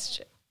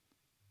just,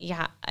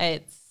 yeah,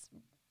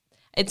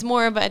 it's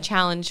more of a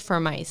challenge for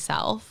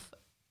myself,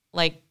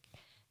 like,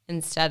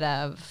 instead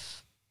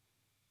of,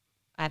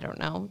 I don't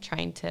know,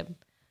 trying to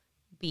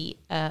beat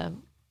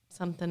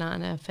something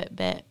on a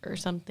Fitbit or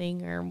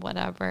something or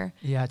whatever.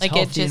 Yeah, it's like,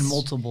 healthy in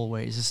multiple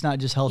ways. It's not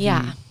just healthy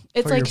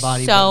it's for like your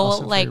body, so but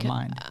also like for your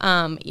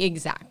mind.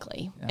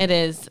 Exactly. Yeah. It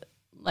is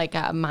like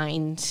a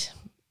mind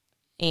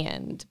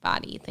and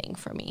body thing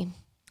for me.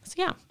 So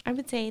yeah, I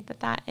would say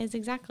that is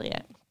exactly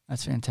it.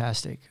 That's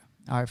fantastic.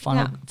 All right,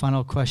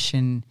 final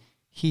question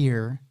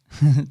here.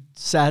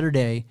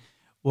 Saturday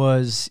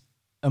was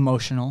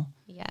emotional.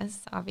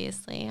 Yes,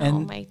 obviously, And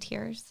all my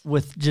tears.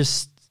 With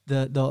just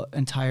the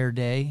entire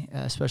day,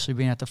 especially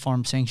being at the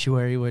farm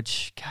sanctuary,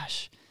 which,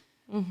 gosh,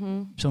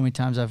 so many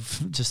times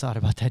I've just thought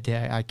about that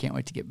day. I can't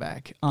wait to get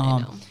back. I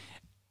know.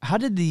 How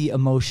did the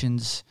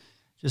emotions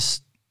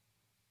just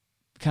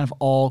kind of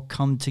all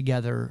come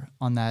together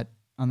on that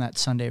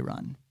Sunday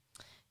run?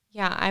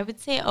 Yeah, I would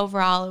say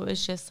overall it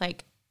was just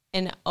like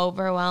an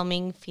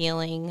overwhelming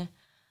feeling,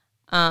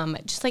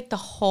 just like the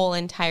whole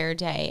entire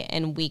day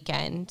and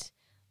weekend.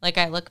 Like,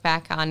 I look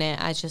back on it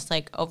as just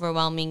like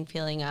overwhelming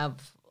feeling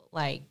of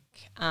like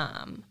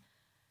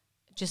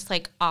just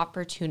like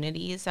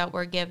opportunities that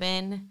were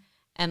given,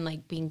 and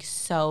like being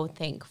so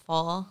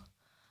thankful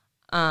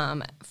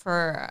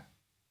for,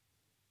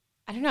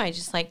 I don't know, I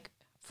just like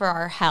for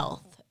our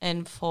health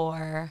and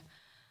for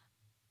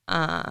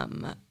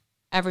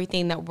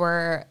everything that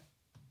we're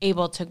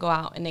able to go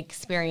out and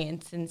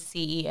experience and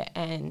see,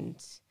 and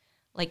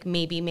like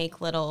maybe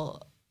make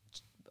little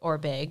or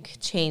big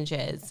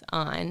changes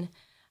on.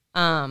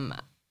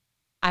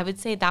 I would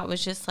say that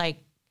was just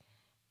like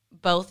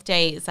both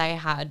days I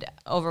had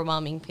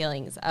overwhelming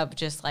feelings of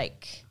just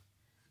like,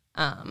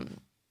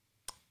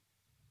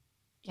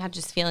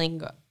 just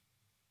feeling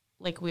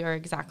like we are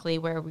exactly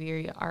where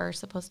we are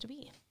supposed to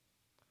be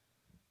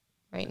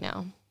right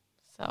now.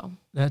 So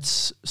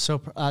that's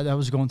so, that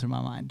was going through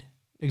my mind.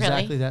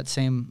 Exactly. Really? That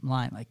same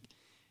line. Like,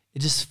 it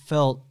just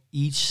felt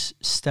each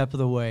step of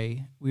the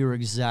way we were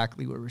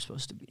exactly where we're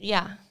supposed to be.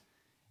 yeah.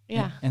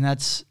 Yeah. And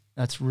that's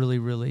really,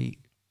 really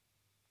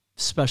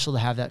special to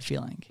have that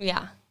feeling.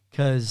 Yeah.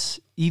 Because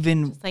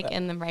even It's like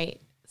in the right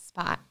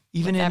spot.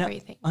 even with in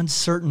everything.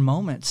 uncertain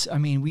moments, I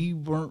mean, we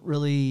weren't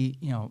really,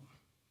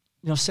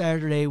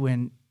 Saturday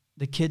when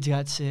the kids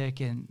got sick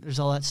and there's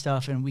all that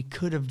stuff, and we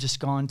could have just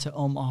gone to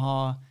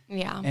Omaha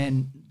Yeah.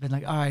 and been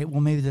like, all right,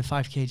 well, maybe the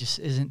 5K just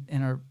isn't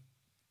in our,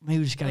 maybe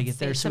we just got to Let's get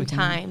there save so we some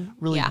can time.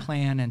 really Yeah.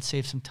 plan and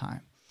save some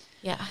time.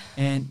 Yeah.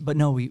 But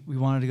no, we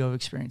wanted to go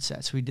experience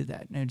that. So we did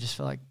that. And it just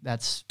felt like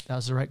that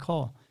was the right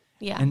call.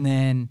 Yeah. And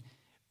then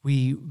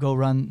we go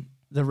run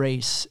the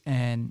race,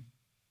 and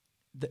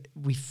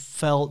we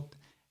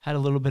had a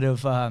little bit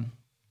of,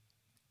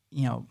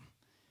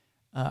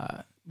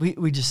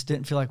 we just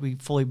didn't feel like we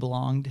fully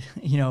belonged.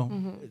 You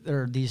know,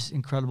 there are these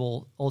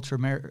incredible ultra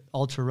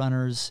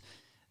runners.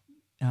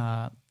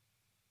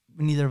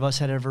 Neither of us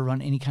had ever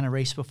run any kind of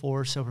race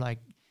before, so we're like,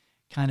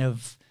 kind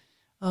of,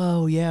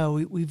 oh yeah,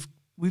 we've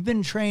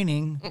been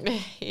training.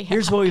 Yeah.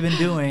 Here's what we've been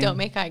doing. Don't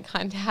make eye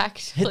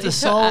contact. Hit the Please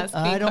salt. ask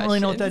me I don't really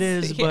know what that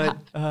questions. is, Yeah.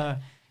 but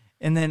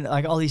and then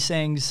like all these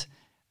things.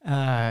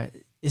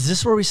 Is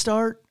this where we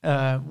start?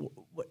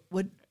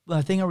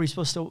 What thing are we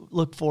supposed to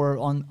look for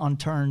on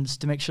turns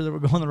to make sure that we're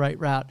going the right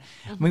route?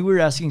 I mean, we were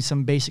asking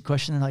some basic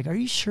questions like, "Are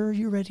you sure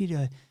you're ready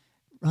to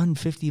run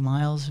 50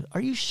 miles?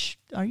 Are you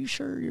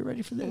sure you're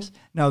ready for this?"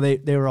 No,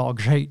 they were all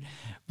great,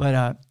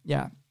 but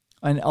yeah,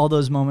 and all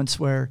those moments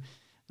where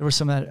there was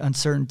some of that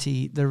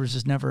uncertainty, there was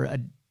just never a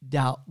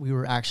doubt we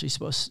were actually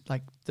supposed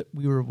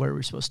we were where we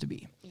were supposed to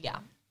be. Yeah.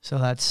 So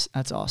that's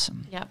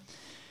awesome. Yep.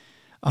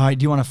 All right,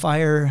 do you want to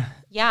fire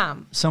Yeah.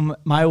 some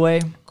my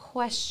way?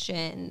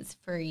 Questions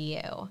for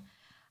you.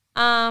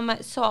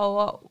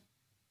 So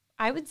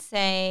I would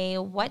say,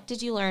 what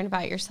did you learn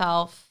about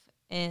yourself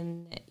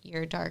in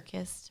your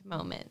darkest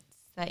moments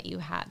that you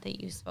had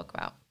that you spoke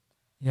about?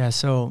 Yeah,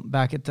 so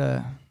back at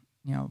the,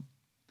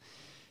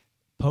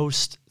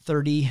 post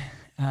 30,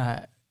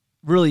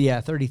 really,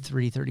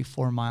 33,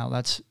 34 mile,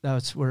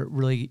 that's where it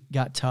really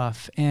got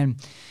tough. And,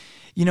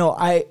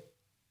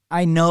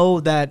 I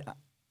know that,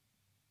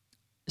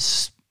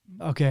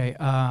 okay,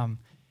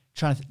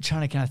 trying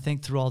to kind of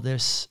think through all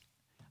this.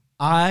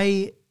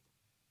 I've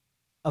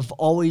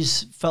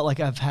always felt like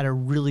I've had a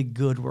really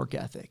good work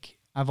ethic.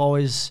 I've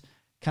always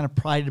kind of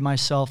prided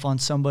myself on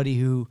somebody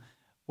who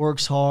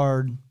works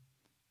hard,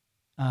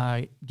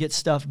 gets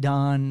stuff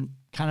done,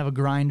 kind of a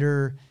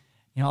grinder.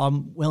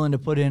 I'm willing to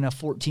put in a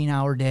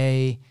 14-hour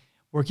day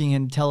working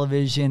in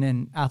television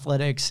and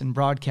athletics and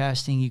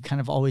broadcasting. You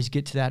kind of always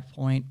get to that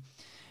point,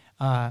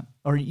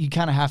 or you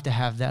kind of have to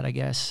have that, I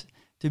guess,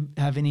 to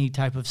have any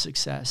type of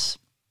success.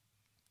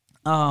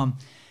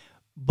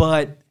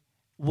 But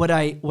what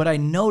I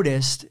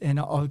noticed, and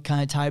I'll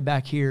kind of tie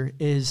back here,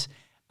 is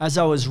as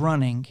I was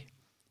running,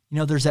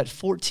 there's that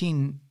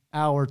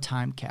 14-hour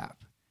time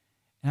cap.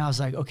 And I was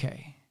like,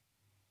 okay,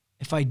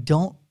 if I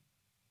don't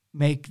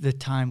make the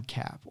time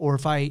cap, or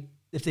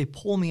if they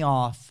pull me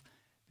off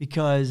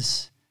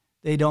because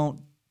they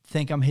don't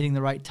think I'm hitting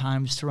the right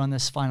times to run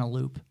this final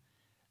loop,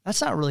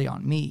 that's not really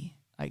on me.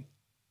 Like,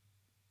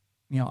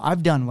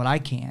 I've done what I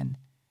can.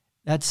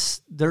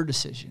 That's their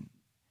decision.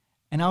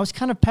 And I was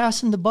kind of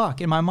passing the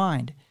buck in my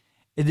mind.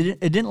 It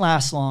didn't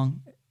last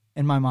long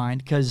in my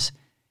mind because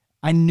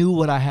I knew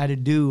what I had to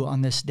do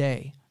on this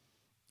day.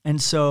 And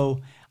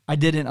so I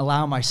didn't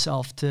allow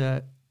myself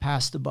to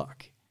pass the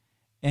buck.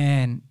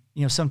 And,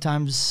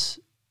 sometimes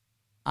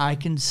I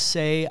can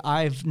say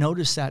I've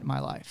noticed that in my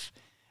life,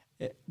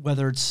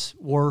 whether it's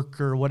work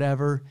or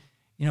whatever.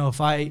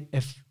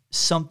 If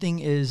something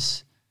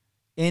is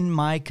in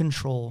my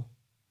control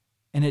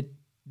and it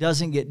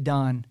doesn't get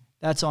done,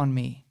 that's on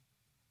me.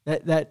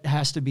 That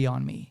has to be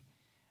on me.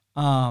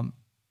 If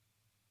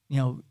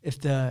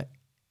the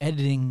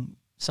editing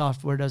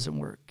software doesn't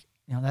work,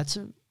 that's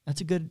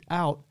a good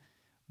out,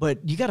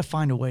 but you got to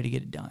find a way to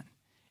get it done.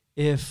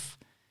 If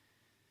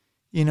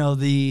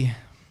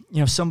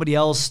somebody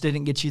else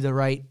didn't get you the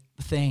right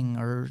thing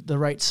or the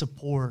right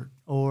support,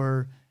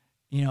 or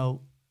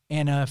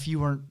Anna, if you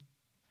weren't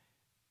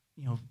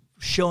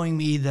showing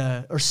me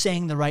or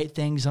saying the right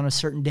things on a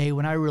certain day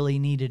when I really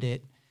needed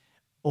it,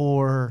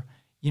 or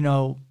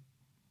it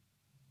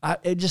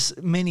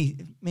just many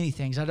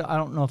things. I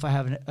don't know if I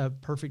have a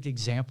perfect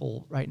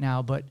example right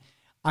now, but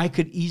I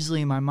could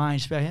easily in my mind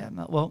just be like,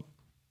 yeah, well,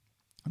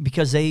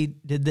 because they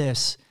did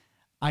this,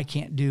 I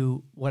can't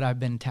do what I've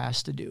been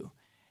tasked to do.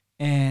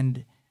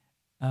 And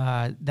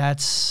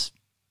that's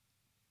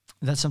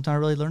something I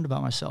really learned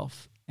about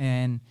myself.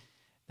 And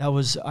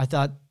I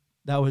thought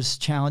that was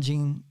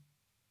challenging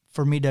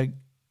for me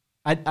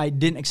I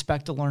didn't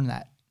expect to learn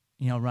that,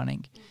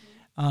 running.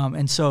 Mm-hmm.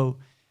 And so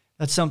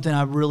that's something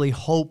I really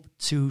hope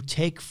to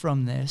take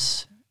from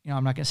this.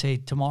 I'm not going to say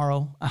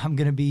tomorrow I'm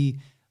going to be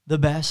the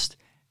best.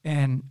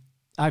 And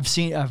I've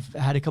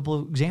had a couple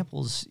of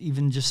examples,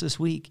 even just this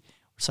week.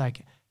 It's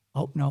like,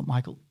 oh no,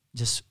 Michael,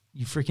 just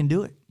you freaking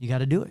do it. You got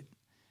to do it.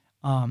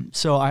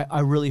 So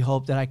I really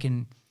hope that I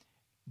can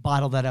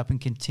bottle that up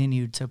and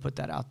continue to put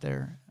that out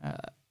there,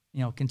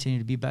 continue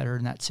to be better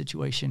in that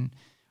situation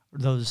or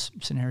those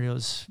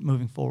scenarios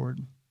moving forward.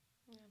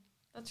 Yeah,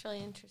 that's really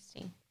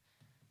interesting.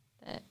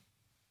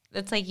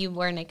 That's like you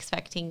weren't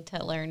expecting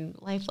to learn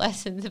life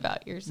lessons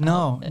about yourself.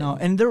 No.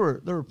 And there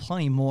were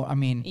plenty more. I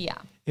mean, yeah,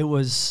 it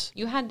was.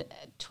 You had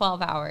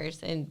 12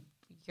 hours in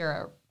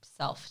your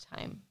self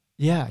time.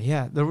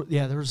 Yeah. There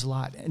was a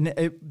lot. And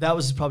that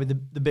was probably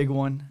the big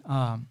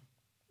one.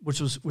 Which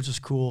was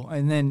cool.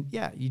 And then,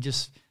 you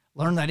just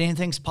learn that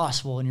anything's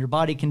possible and your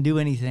body can do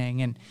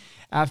anything. And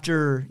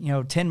after,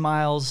 10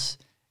 miles,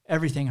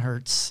 everything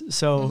hurts.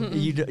 So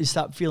you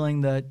stop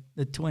feeling the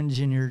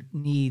twinge in your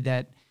knee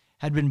that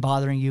had been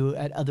bothering you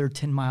at other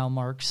 10-mile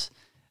marks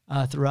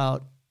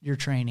throughout your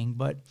training.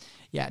 But,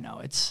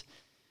 it's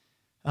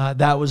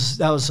that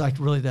was like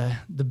really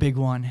the big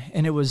one.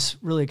 And it was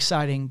really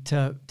exciting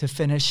to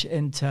finish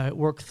and to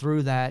work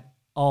through that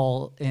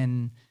all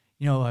in,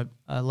 a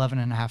 11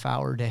 and a half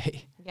hour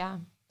day. Yeah.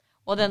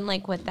 Well, then,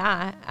 like, with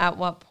that, at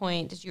what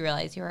point did you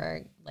realize you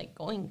were, like,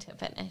 going to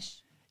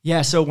finish?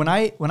 Yeah, so when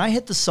I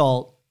hit the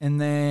salt and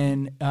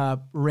then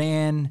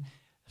ran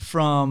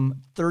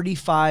from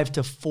 35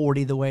 to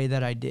 40 the way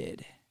that I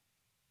did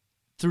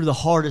through the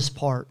hardest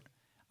part,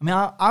 I mean,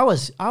 I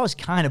was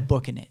kind of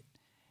booking it.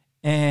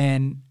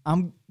 And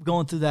I'm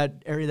going through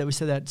that area that we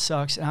said that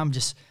sucks, and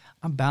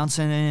I'm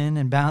bouncing in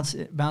and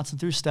bouncing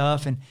through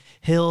stuff and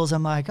hills.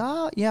 I'm like,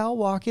 oh, yeah, I'll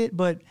walk it,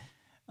 but,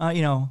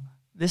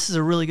 this is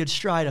a really good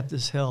stride up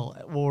this hill,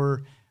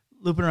 or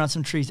looping around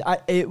some trees.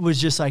 It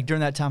was just like during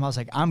that time, I was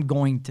like, I'm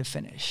going to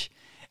finish.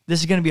 This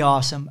is going to be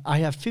awesome. I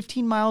have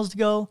 15 miles to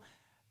go.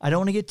 I don't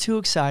want to get too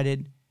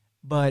excited,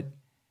 but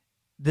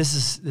this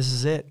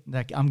is it.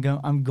 Like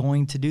I'm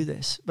going to do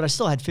this. But I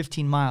still had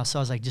 15 miles, so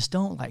I was like, just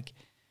don't like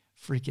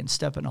freaking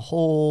step in a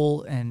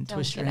hole and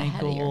twist your ankle.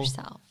 Don't get ahead of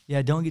yourself.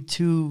 Yeah, don't get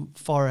too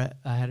far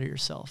ahead of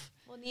yourself.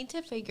 We'll need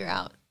to figure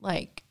out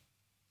like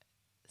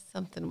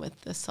something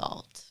with the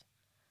salt.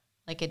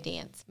 Like a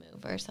dance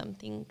move or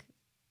something,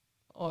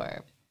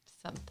 or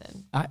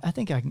something. I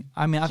think I can.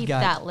 I mean, Keep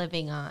that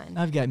living on.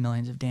 I've got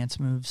millions of dance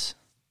moves.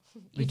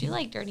 You do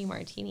like dirty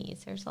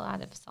martinis. There's a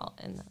lot of salt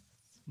in them.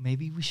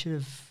 Maybe we should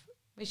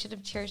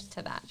have cheers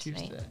to that cheers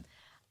tonight. to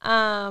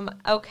that.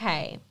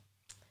 Okay.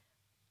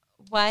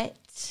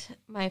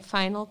 My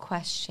final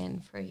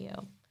question for you.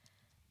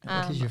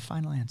 What is your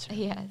final answer?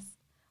 Yes.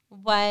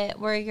 What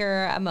were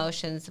your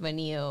emotions when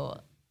you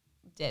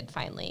did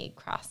finally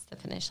cross the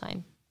finish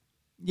line?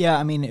 Yeah,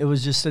 I mean, it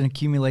was just an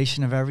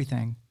accumulation of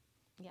everything.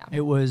 Yeah. It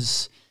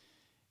was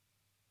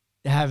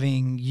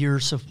having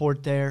your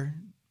support there,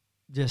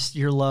 just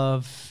your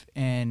love,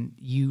 and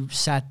you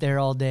sat there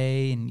all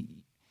day, and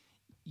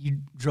you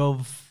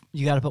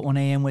got up at 1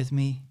 a.m. with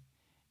me.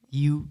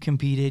 You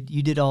competed.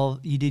 You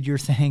did your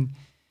thing,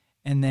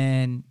 and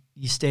then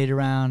you stayed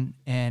around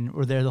and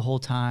were there the whole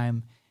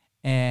time,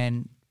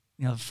 and,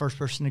 the first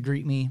person to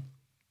greet me.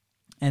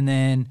 And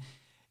then,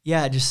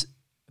 yeah, just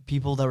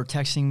people that were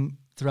texting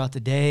throughout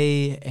the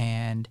day,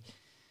 and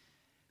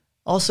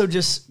also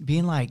just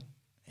being like,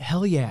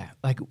 hell yeah,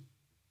 like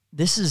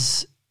this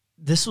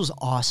was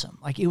awesome.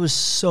 Like it was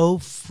so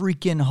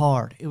freaking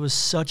hard. It was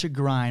such a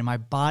grind. My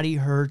body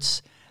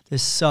hurts.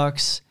 This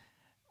sucks.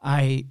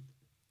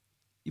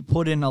 You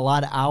put in a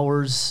lot of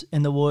hours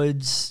in the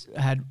woods,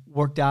 had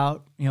worked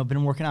out,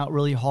 been working out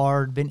really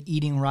hard, been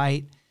eating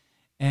right.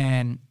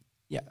 And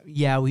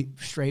yeah, we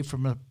strayed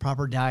from a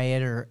proper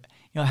diet, or,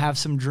 have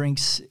some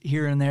drinks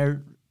here and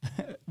there,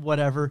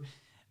 whatever,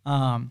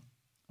 or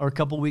a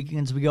couple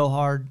weekends we go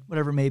hard,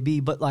 whatever it may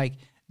be. But like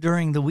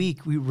during the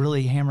week, we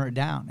really hammer it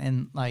down,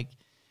 and like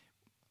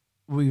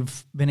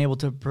we've been able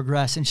to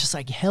progress. And it's just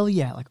like, hell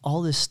yeah, like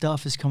all this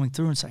stuff is coming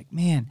through. And it's like,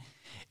 man,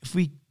 if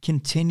we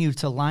continue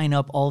to line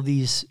up all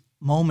these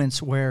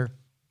moments where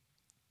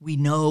we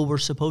know we're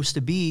supposed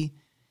to be,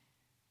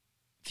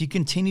 if you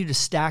continue to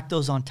stack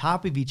those on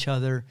top of each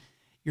other,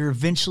 you're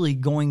eventually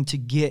going to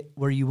get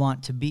where you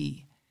want to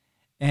be.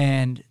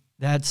 And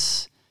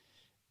that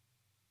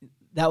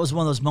was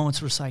one of those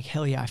moments where it's like,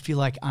 hell yeah, I feel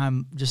like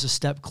I'm just a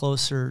step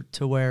closer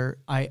to where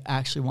I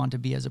actually want to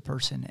be as a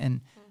person.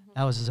 And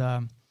that was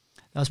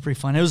pretty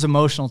fun. It was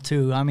emotional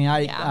too. I mean,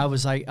 I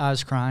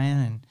was crying,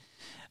 and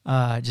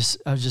I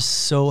was just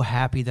so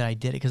happy that I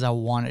did it, because I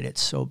wanted it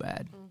so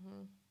bad.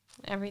 Mm-hmm.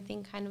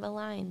 Everything kind of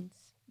aligns.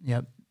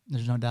 Yep,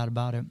 there's no doubt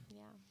about it.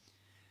 Yeah.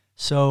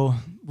 So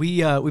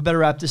we better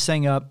wrap this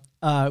thing up.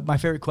 My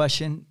favorite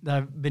question that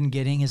I've been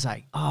getting is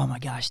like, oh my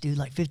gosh, dude,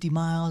 like 50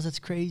 miles, that's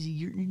crazy.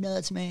 You're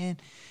nuts, man.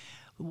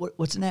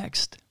 What's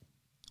next?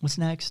 What's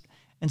next?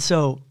 And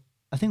so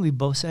I think we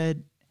both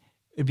said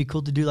it'd be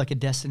cool to do like a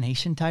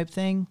destination type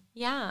thing.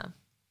 Yeah.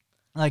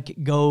 Like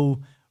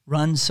go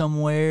run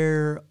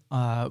somewhere,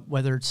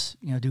 whether it's,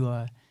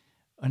 do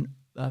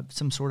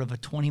some sort of a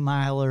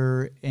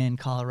 20-miler in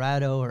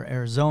Colorado or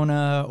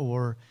Arizona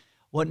or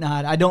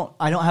whatnot. I don't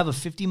have a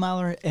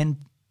 50-miler in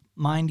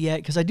mind yet,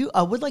 because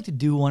I would like to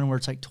do one where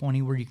it's like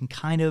 20, where you can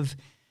kind of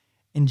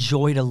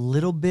enjoy it a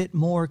little bit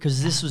more,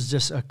 because this was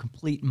just a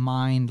complete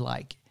mind,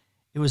 like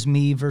it was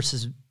me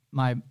versus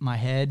my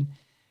head.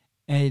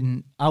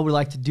 And I would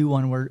like to do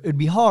one where it'd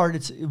be hard,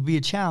 it would be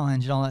a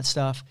challenge and all that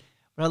stuff,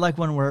 but I'd like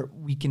one where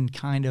we can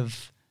kind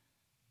of...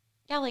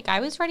 Yeah, like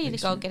I was ready to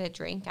go get a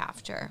drink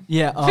after.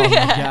 Yeah, oh my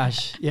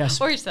gosh, yes.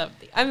 Or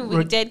something. I mean,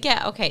 we did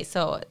get, okay,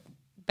 so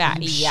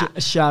Batty, yeah.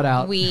 Shout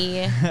out.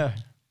 We...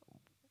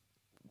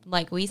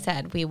 Like we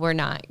said, we were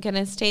not going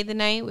to stay the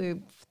night.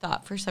 We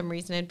thought for some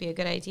reason it'd be a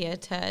good idea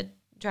to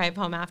drive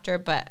home after.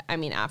 But, I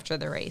mean, after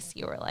the race,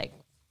 you were like,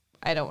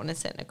 I don't want to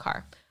sit in a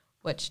car,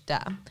 which,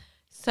 duh.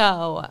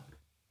 So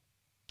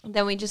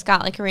then we just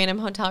got like a random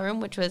hotel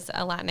room, which was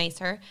a lot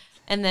nicer.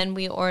 And then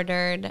we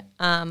ordered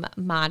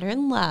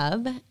Modern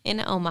Love in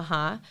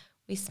Omaha.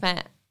 We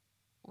spent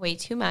way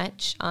too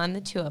much on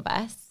the two of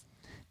us.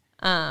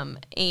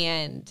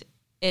 And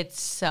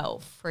It's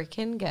so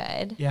freaking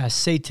good. Yeah,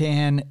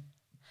 seitan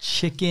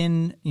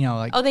chicken, you know,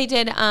 like Oh, they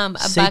did a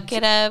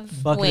bucket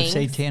of wings.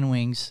 of seitan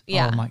wings.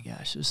 Yeah. Oh my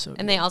gosh, it was so good.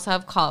 And they also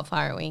have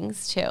cauliflower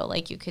wings too.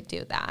 Like you could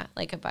do that,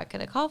 like a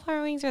bucket of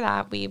cauliflower wings, or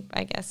that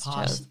I guess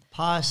chose.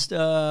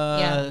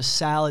 Pasta,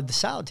 salad. The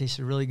salad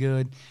tasted really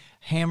good.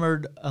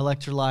 Hammered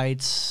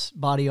electrolytes,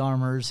 body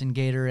armors, and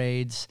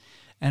Gatorades,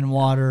 and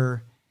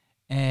water,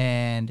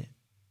 and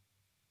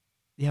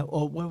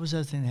what was the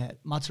other thing they had?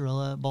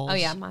 Mozzarella balls. Oh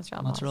yeah,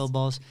 mozzarella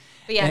balls.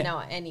 But yeah, no.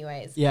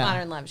 Anyways,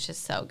 Modern Love's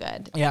just so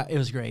good. Yeah, it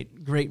was great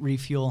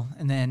refuel,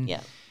 and then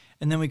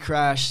we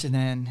crashed, and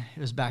then it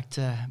was back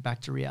to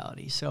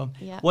reality. So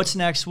what's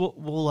next?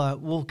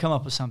 We'll come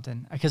up with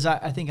something, because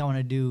I think I want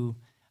to do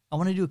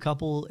a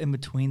couple in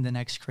between the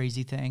next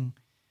crazy thing,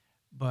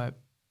 but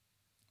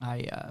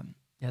that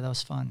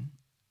was fun.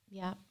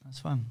 Yeah, that's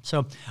fun.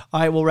 So all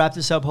right, we'll wrap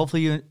this up.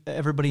 Hopefully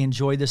everybody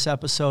enjoyed this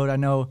episode. I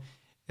know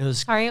it was.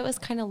 Sorry, it was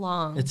kind of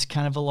long. It's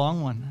kind of a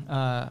long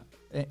one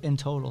in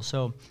total.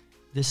 So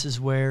this is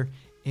where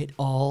it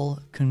all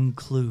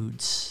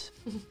concludes.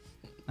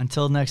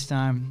 Until next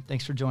time,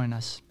 thanks for joining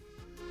us.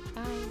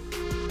 Bye.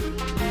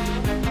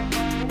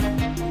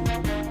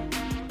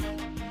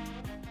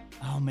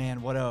 Oh man,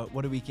 what a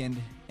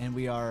weekend, and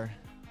we are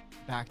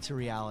back to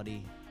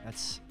reality.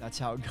 That's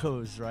how it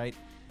goes, right?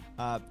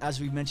 As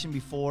we mentioned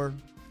before,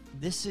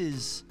 this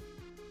is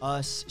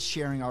us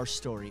sharing our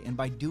story, and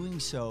by doing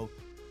so,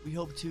 we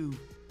hope to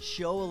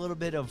show a little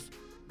bit of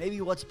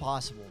maybe what's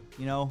possible,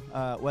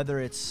 whether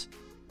it's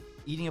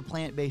eating a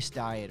plant-based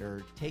diet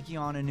or taking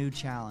on a new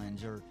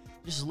challenge or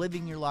just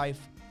living your life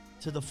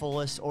to the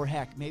fullest, or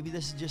heck, maybe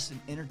this is just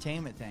an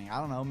entertainment thing. I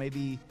don't know,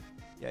 maybe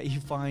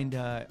you find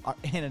Anna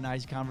and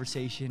I's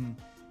conversation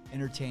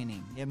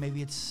entertaining. Yeah,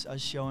 maybe it's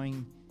us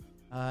showing,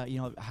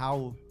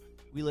 how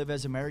we live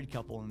as a married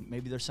couple, and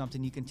maybe there's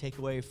something you can take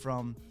away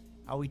from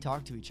how we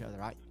talk to each other.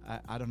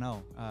 I don't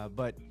know,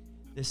 but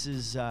this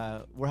is,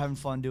 we're having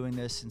fun doing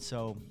this, and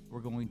so we're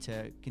going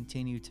to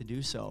continue to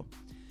do so.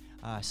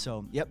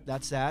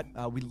 That's that.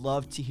 We'd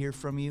love to hear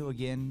from you.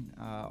 Again,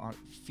 our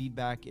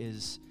feedback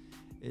is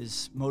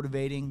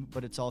motivating,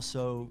 but it's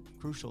also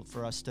crucial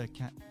for us to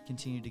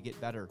continue to get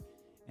better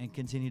and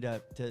continue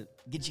to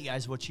get you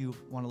guys what you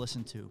want to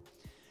listen to.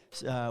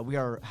 We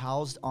are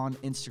housed on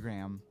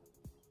Instagram,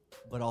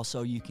 but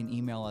also you can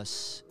email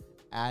us,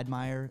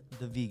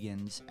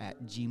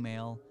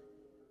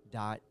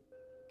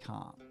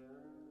 admirethevegans@gmail.com.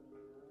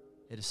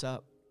 Hit us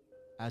up.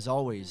 As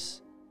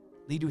always,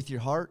 lead with your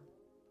heart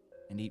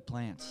and eat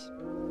plants.